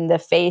in the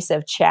face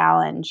of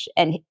challenge.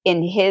 And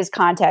in his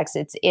context,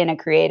 it's in a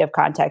creative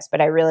context,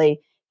 but I really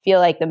feel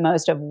like the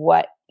most of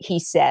what he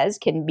says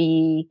can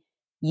be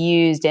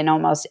used in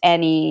almost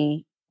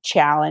any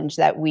challenge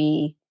that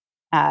we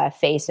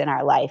face in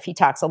our life. He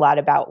talks a lot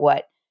about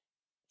what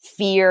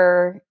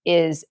fear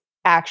is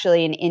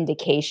actually an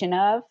indication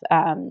of.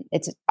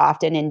 It's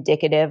often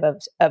indicative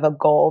of a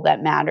goal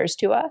that matters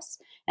to us,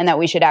 and that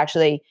we should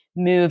actually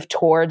move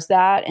towards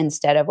that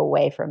instead of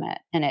away from it.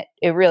 And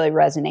it really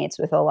resonates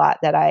with a lot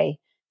that I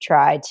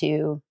try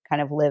to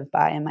kind of live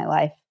by in my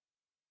life.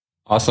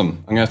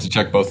 Awesome. I'm gonna have to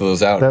check both of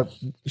those out.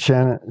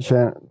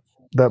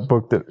 That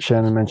book that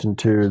Shannon mentioned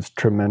too is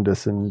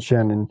tremendous. And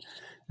Shannon,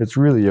 it's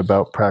really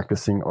about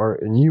practicing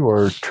art, and you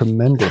are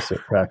tremendous at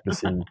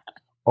practicing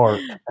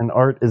art. And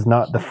art is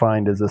not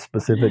defined as a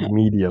specific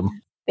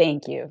medium.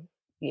 Thank you,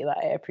 Eli.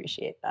 I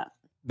appreciate that.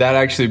 That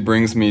actually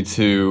brings me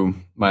to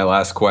my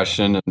last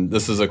question. And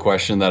this is a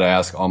question that I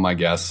ask all my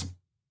guests.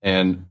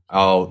 And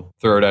I'll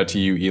throw it out to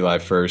you, Eli,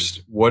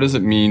 first. What does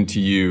it mean to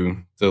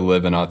you to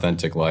live an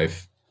authentic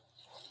life?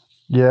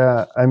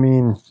 Yeah, I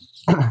mean,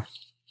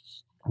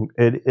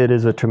 it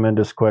is a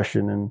tremendous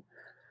question.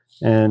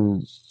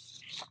 And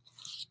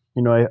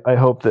you know, I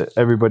hope that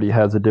everybody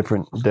has a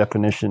different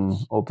definition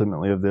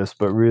ultimately of this,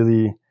 but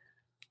really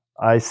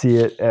I see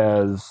it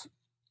as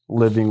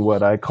living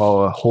what I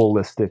call a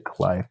holistic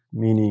life,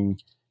 meaning,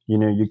 you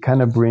know, you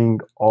kind of bring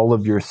all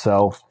of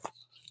yourself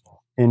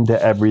into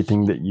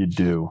everything that you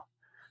do.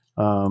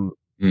 You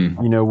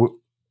know,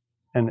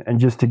 and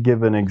just to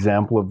give an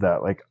example of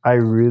that, like I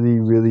really,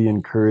 really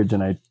encourage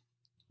and I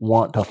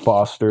want to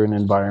foster an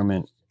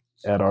environment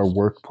at our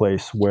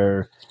workplace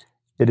where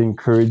it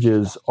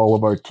encourages all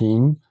of our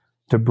team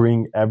to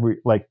bring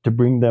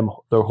them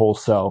their whole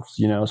selves,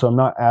 you know. So I'm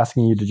not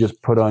asking you to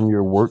just put on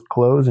your work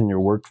clothes and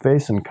your work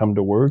face and come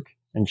to work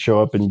and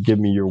show up and give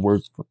me your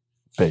work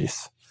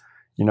face.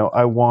 You know,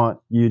 I want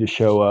you to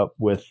show up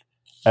with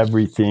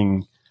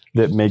everything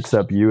that makes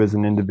up you as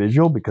an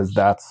individual, because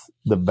that's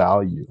the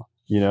value,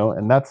 you know,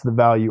 and that's the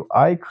value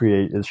I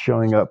create, is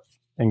showing up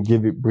and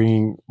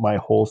bringing my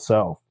whole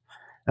self.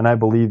 And I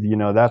believe, you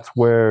know, that's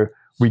where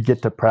we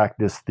get to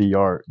practice the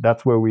art.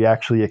 That's where we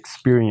actually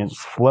experience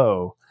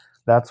flow.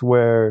 That's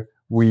where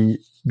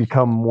we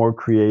become more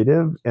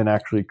creative and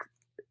actually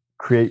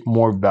create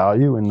more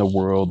value in the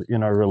world,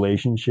 in our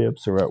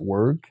relationships or at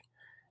work.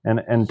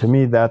 And to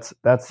me, that's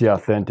the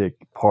authentic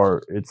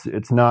part.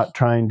 It's not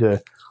trying to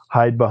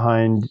hide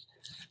behind,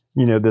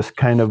 you know, this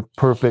kind of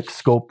perfect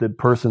sculpted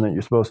person that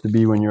you're supposed to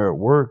be when you're at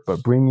work,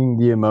 but bringing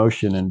the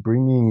emotion and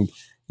bringing,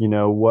 you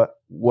know,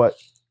 what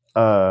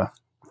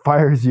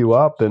fires you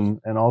up and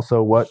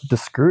also what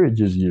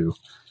discourages you.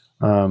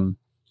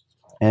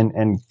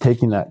 And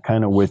taking that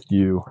kind of with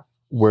you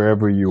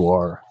wherever you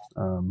are.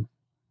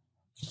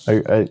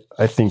 I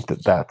think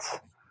that's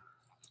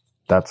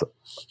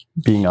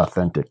being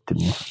authentic to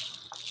me.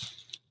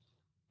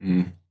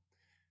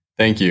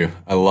 Thank you.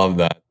 I love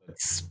that.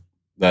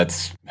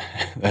 That's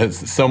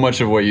so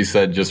much of what you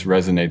said just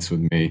resonates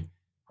with me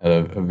at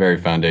a very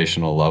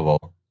foundational level.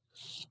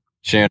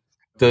 Shannon,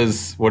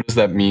 what does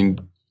that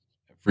mean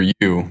for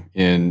you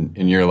in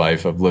your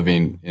life of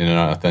living in an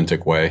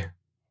authentic way?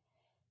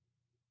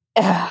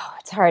 Oh,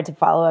 it's hard to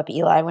follow up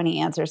Eli when he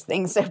answers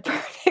things so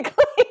perfectly.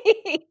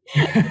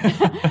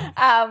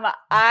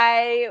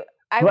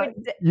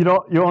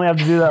 You only have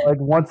to do that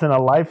like once in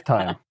a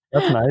lifetime.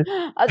 That's nice.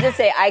 I'll just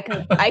say I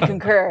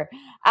concur.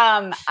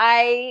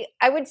 I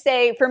would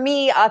say for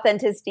me,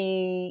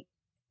 authenticity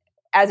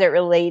as it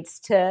relates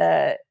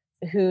to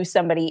who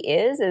somebody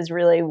is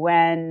really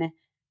when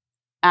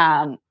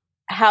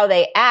how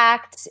they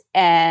act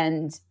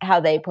and how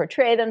they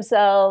portray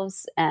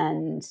themselves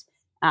and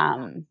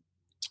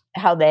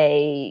how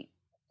they,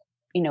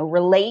 you know,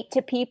 relate to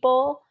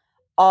people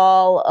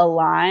all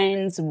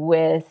aligns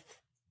with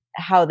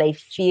how they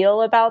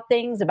feel about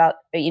things, about,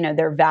 you know,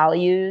 their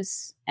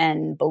values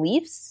and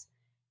beliefs.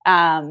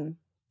 And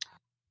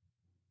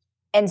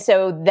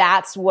so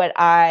that's what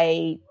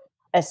I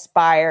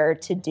aspire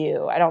to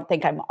do. I don't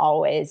think I'm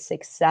always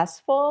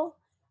successful,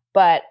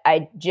 but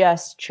I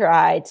just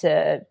try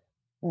to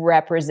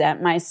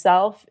represent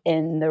myself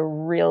in the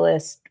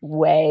realest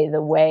way,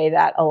 the way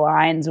that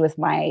aligns with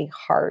my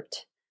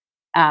heart.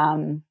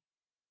 And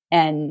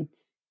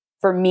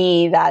for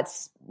me,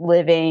 that's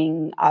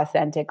living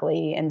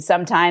authentically. And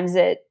sometimes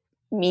it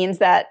means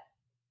that,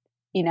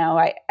 you know,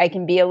 I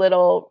can be a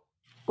little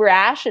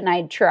brash, and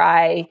I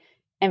try,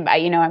 and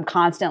you know, I'm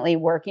constantly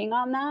working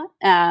on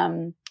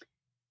that.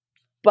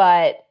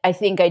 But I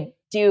think I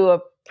do a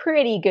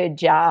pretty good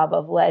job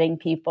of letting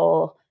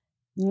people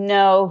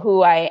know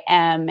who I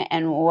am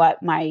and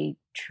what my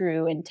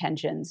true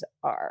intentions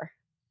are.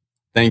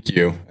 Thank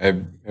you.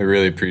 I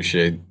really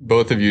appreciate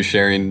both of you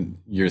sharing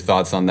your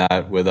thoughts on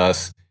that with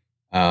us.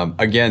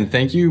 Again,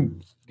 thank you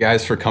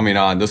guys for coming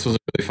on. This was a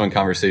really fun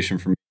conversation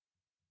for me.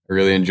 I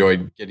really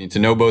enjoyed getting to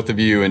know both of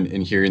you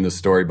and hearing the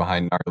story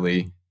behind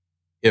Gnarly.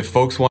 If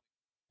folks want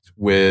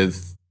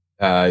with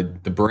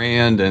the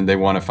brand and they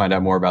want to find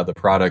out more about the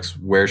products,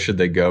 where should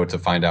they go to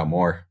find out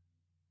more?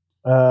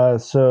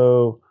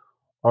 So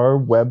our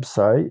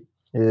website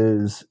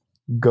is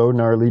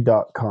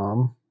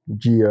gonarly.com,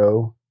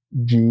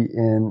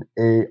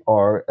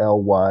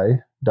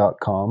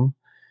 GOGNARLY.com.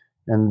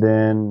 And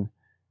then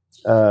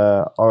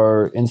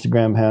our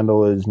Instagram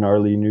handle is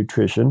Gnarly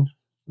Nutrition.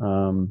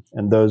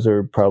 And those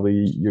are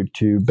probably your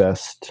two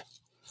best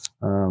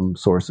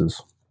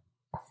sources.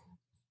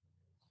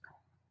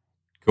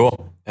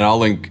 Cool. And I'll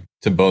link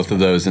to both of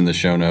those in the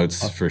show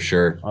notes for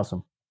sure.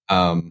 Awesome.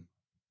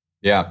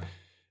 Yeah.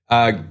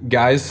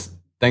 Guys,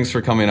 thanks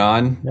for coming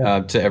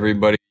on. To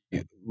everybody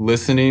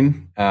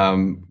listening,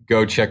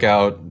 go check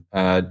out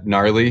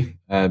Gnarly,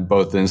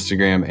 both the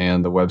Instagram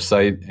and the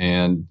website,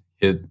 and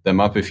hit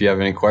them up if you have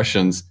any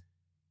questions.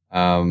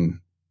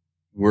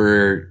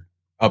 We're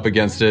up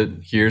against it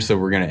here, so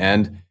we're going to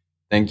end.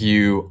 Thank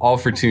you all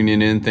for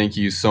tuning in. Thank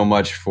you so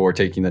much for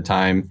taking the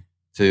time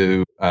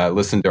to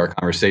listen to our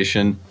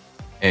conversation.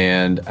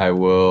 And I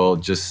will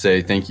just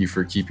say thank you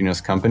for keeping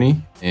us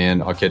company,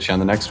 and I'll catch you on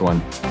the next one.